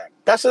battle rap.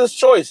 That's his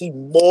choice. He's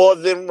more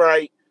than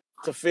right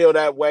to feel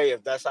that way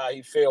if that's how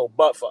he feel.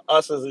 But for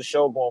us as a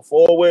show going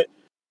forward,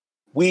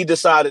 we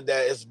decided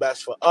that it's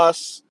best for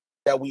us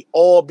that we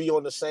all be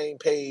on the same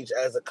page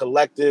as a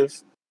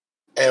collective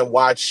and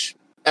watch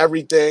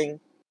everything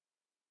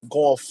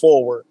going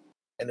forward.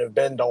 And if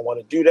Ben don't want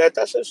to do that,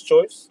 that's his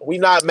choice. We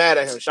not mad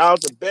at him. Shout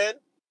out to Ben.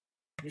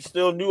 You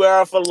still New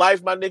Era for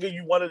life, my nigga.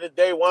 You one of the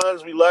day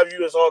ones. We love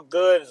you. It's all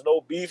good. It's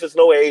no beef. It's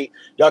no hate.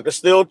 Y'all can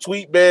still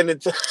tweet Ben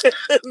and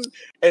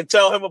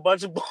tell him a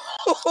bunch of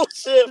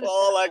bullshit for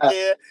all I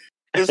care.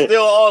 It's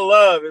still all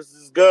love. It's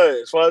just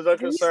good as far as I'm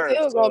concerned.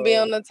 He's still gonna be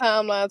on the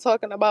timeline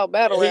talking about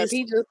battle rap.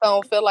 He just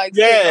don't feel like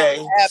sitting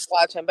on the app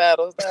watching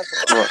battles.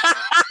 That's all.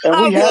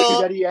 And we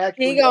happy that he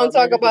actually gonna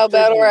talk about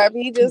battle rap.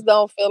 He just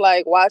don't feel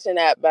like watching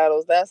app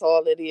battles. That's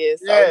all it is.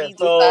 So he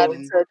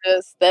decided to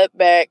just step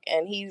back,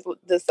 and he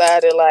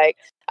decided like,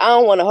 I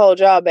don't want to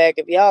hold y'all back.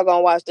 If y'all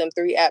gonna watch them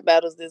 3 app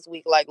battles this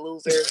week like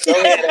losers, go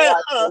ahead and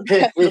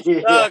watch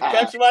them.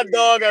 Catch my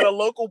dog at a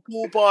local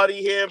pool party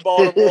here in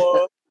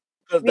Baltimore.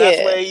 Because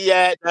that's where he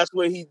at. That's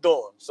what he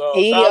doing. So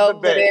he shout out to over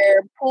Ben.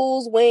 there,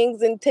 pools,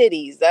 wings, and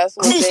titties. That's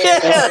what Ben.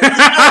 Yeah.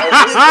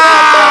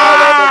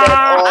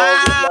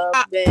 We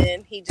love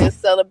Ben. He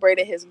just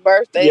celebrated his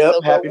birthday,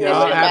 so go wish him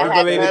a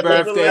happy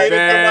birthday,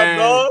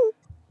 Ben.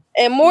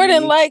 And more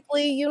than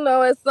likely, you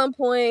know, at some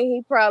point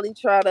he probably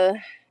try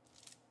to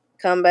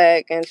come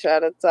back and try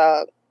to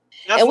talk.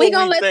 That's and we what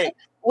gonna we think.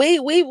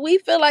 We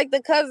feel like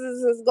the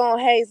cousins is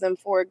gonna haze him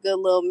for a good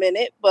little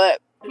minute, but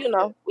you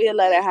know, we'll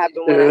let it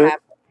happen when it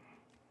happens.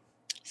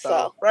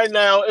 So right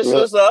now it's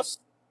just us.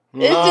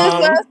 It's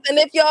just us. And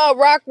if y'all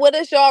rock with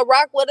us, y'all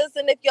rock with us.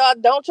 And if y'all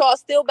don't, y'all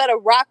still better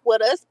rock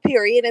with us,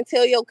 period, and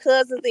tell your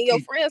cousins and your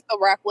friends to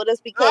rock with us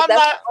because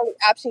that's the only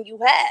option you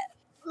have.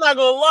 I'm not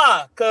gonna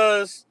lie,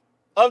 because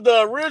of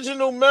the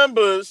original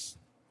members,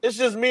 it's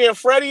just me and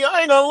Freddie. I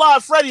ain't gonna lie,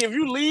 Freddie, if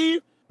you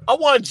leave, I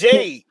want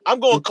Jade. I'm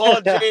gonna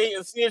call Jade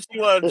and see if she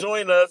wanna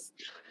join us.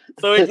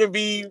 So it can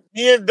be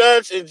me and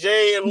Dutch and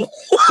Jay and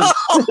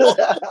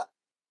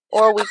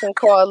or we can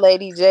call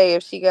Lady J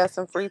if she got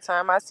some free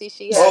time. I see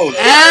she has.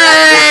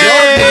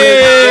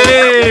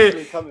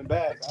 Definitely coming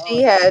back.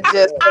 She had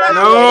just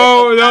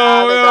no.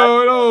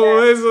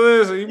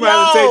 Listen. You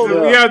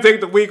gotta take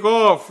the week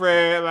off,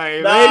 Fred.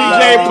 Like Lady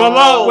J, pull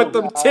up with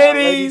them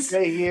titties.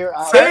 Here,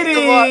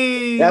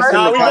 titties. That's we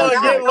gonna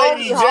get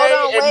Lady J,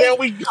 and then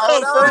we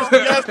come first.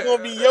 That's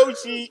gonna be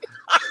Yoshi.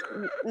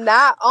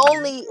 Not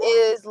only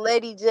is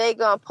Lady J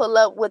gonna pull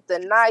up with the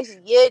nice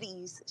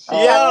yitties,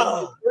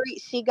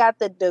 she got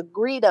the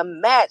degree to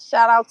match.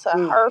 Shout out to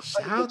her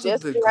for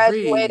just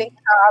graduating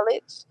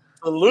college.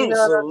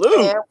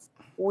 Salute.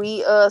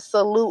 We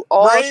salute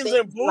all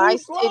things,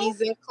 nice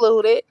titties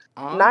included.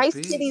 Nice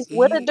titties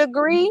with a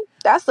degree.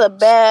 That's a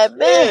bad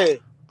bitch.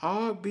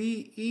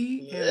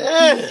 RBE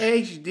and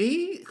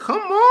PhD?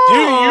 Come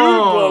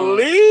on.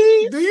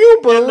 Do you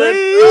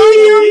believe?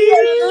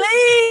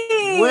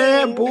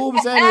 Red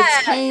Boobs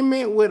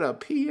Entertainment with a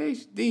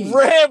PhD.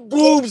 Red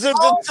Boobs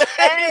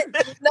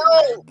Entertainment.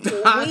 No,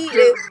 we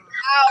is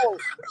out.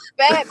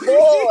 Fat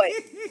boy.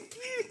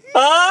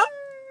 Huh?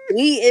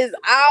 We is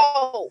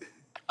out.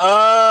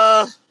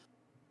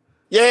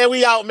 Yeah,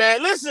 we out,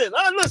 man. Listen.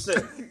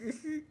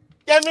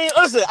 I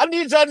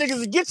need y'all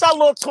niggas to get y'all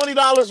little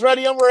 $20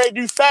 ready. I'm ready to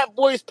do Fat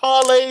Boys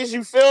parlays.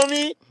 You feel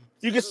me?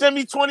 You can send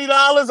me $20.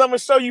 I'm gonna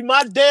show you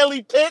my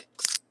daily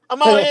picks.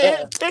 I'm out here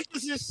hitting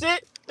tickets and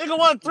shit. Nigga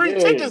won 3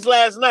 tickets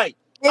last night.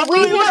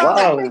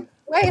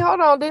 Wait, hold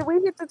on. Did we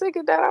get the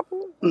ticket that I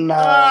put?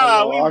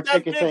 Nah, we our that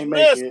tickets bitch ain't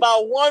make missed it.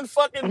 by one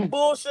fucking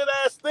bullshit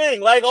ass thing,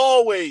 like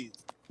always.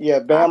 Yeah,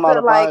 Bam I out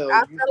of bio.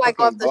 I feel like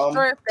off the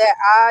strength that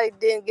I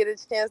didn't get a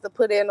chance to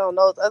put in on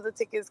those other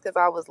tickets because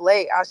I was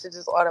late, I should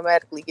just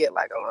automatically get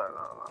like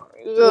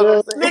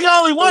nigga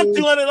only won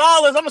 $200.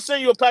 I'm gonna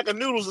send you a pack of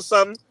noodles or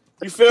something.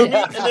 You feel me?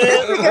 And then,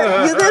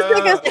 this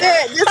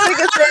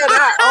nigga said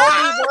I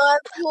only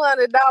won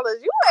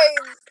 $200. You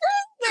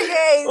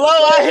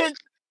ain't.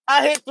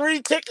 I hit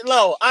 3 tickets.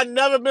 No, I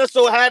never been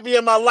so happy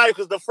in my life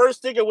because the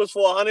first ticket was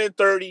for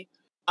 130.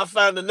 I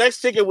found the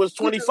next ticket was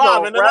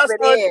 25, and then I started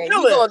killing.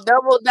 You gonna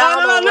double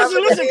down? No,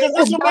 listen, because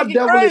this will make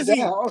it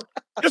crazy.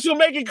 This will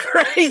make it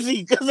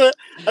crazy because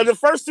of the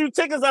first 2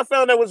 tickets I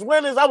found that was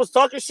winners. I was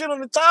talking shit on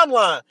the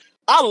timeline.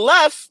 I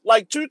left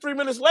like 2-3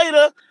 minutes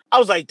later. I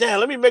was like, damn,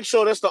 let me make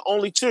sure that's the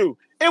only 2.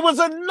 It was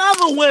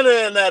another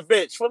winner in that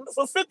bitch for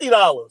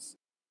 $50.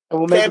 And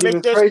we'll make it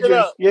even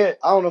crazier. Yeah,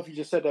 I don't know if you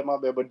just said that, my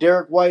bad, but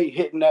Derek White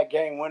hitting that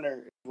game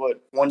winner is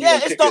what won you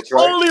tickets, right? It's the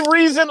only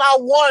reason I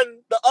won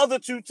the other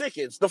 2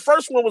 tickets. The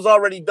first one was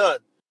already done,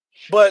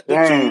 but the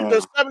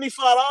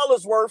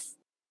 $75 worth.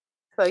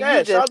 So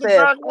you just said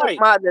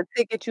fuck the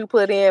ticket you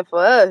put in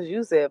for us.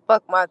 You said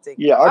fuck my ticket.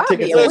 Yeah, our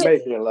tickets ain't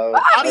making it, love.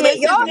 Bobby,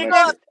 y'all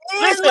left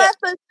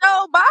the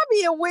show.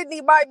 Bobby and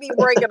Whitney might be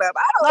breaking up.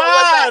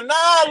 I don't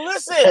know.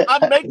 Listen,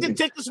 I make the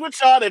tickets with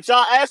y'all that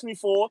y'all asked me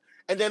for.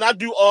 And then I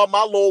do all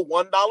my little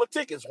 $1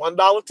 tickets,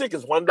 $1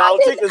 tickets. I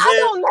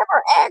don't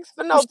never ask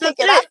for no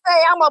ticket. I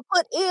say I'm gonna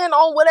put in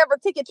on whatever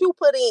ticket you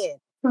put in.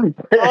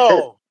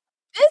 Oh,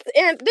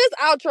 this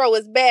outro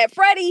is bad.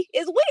 Freddie,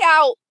 is we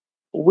out?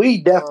 We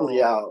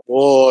definitely out,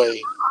 boy.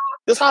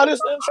 This how this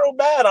intro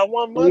bad. I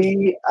want money.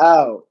 We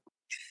out.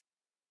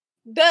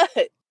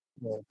 Dutch.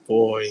 Oh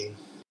boy.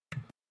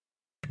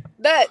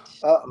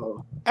 Dutch.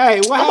 Uh-oh. Hey,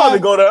 what? I'm about to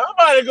go there.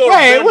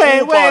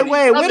 Wait. That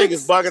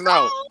nigga's bugging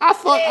out. I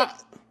thought.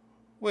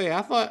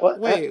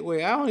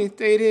 I only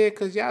stayed here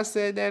because y'all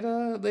said that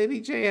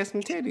Lady J has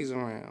some titties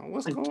around.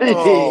 What's going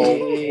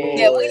on?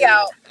 Yeah, we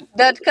out.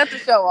 Dutch, cut the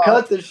show off.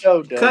 Cut the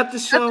show, Dutch. Cut the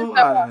show. All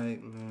right,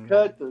 man.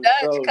 Cut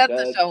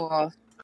the show off.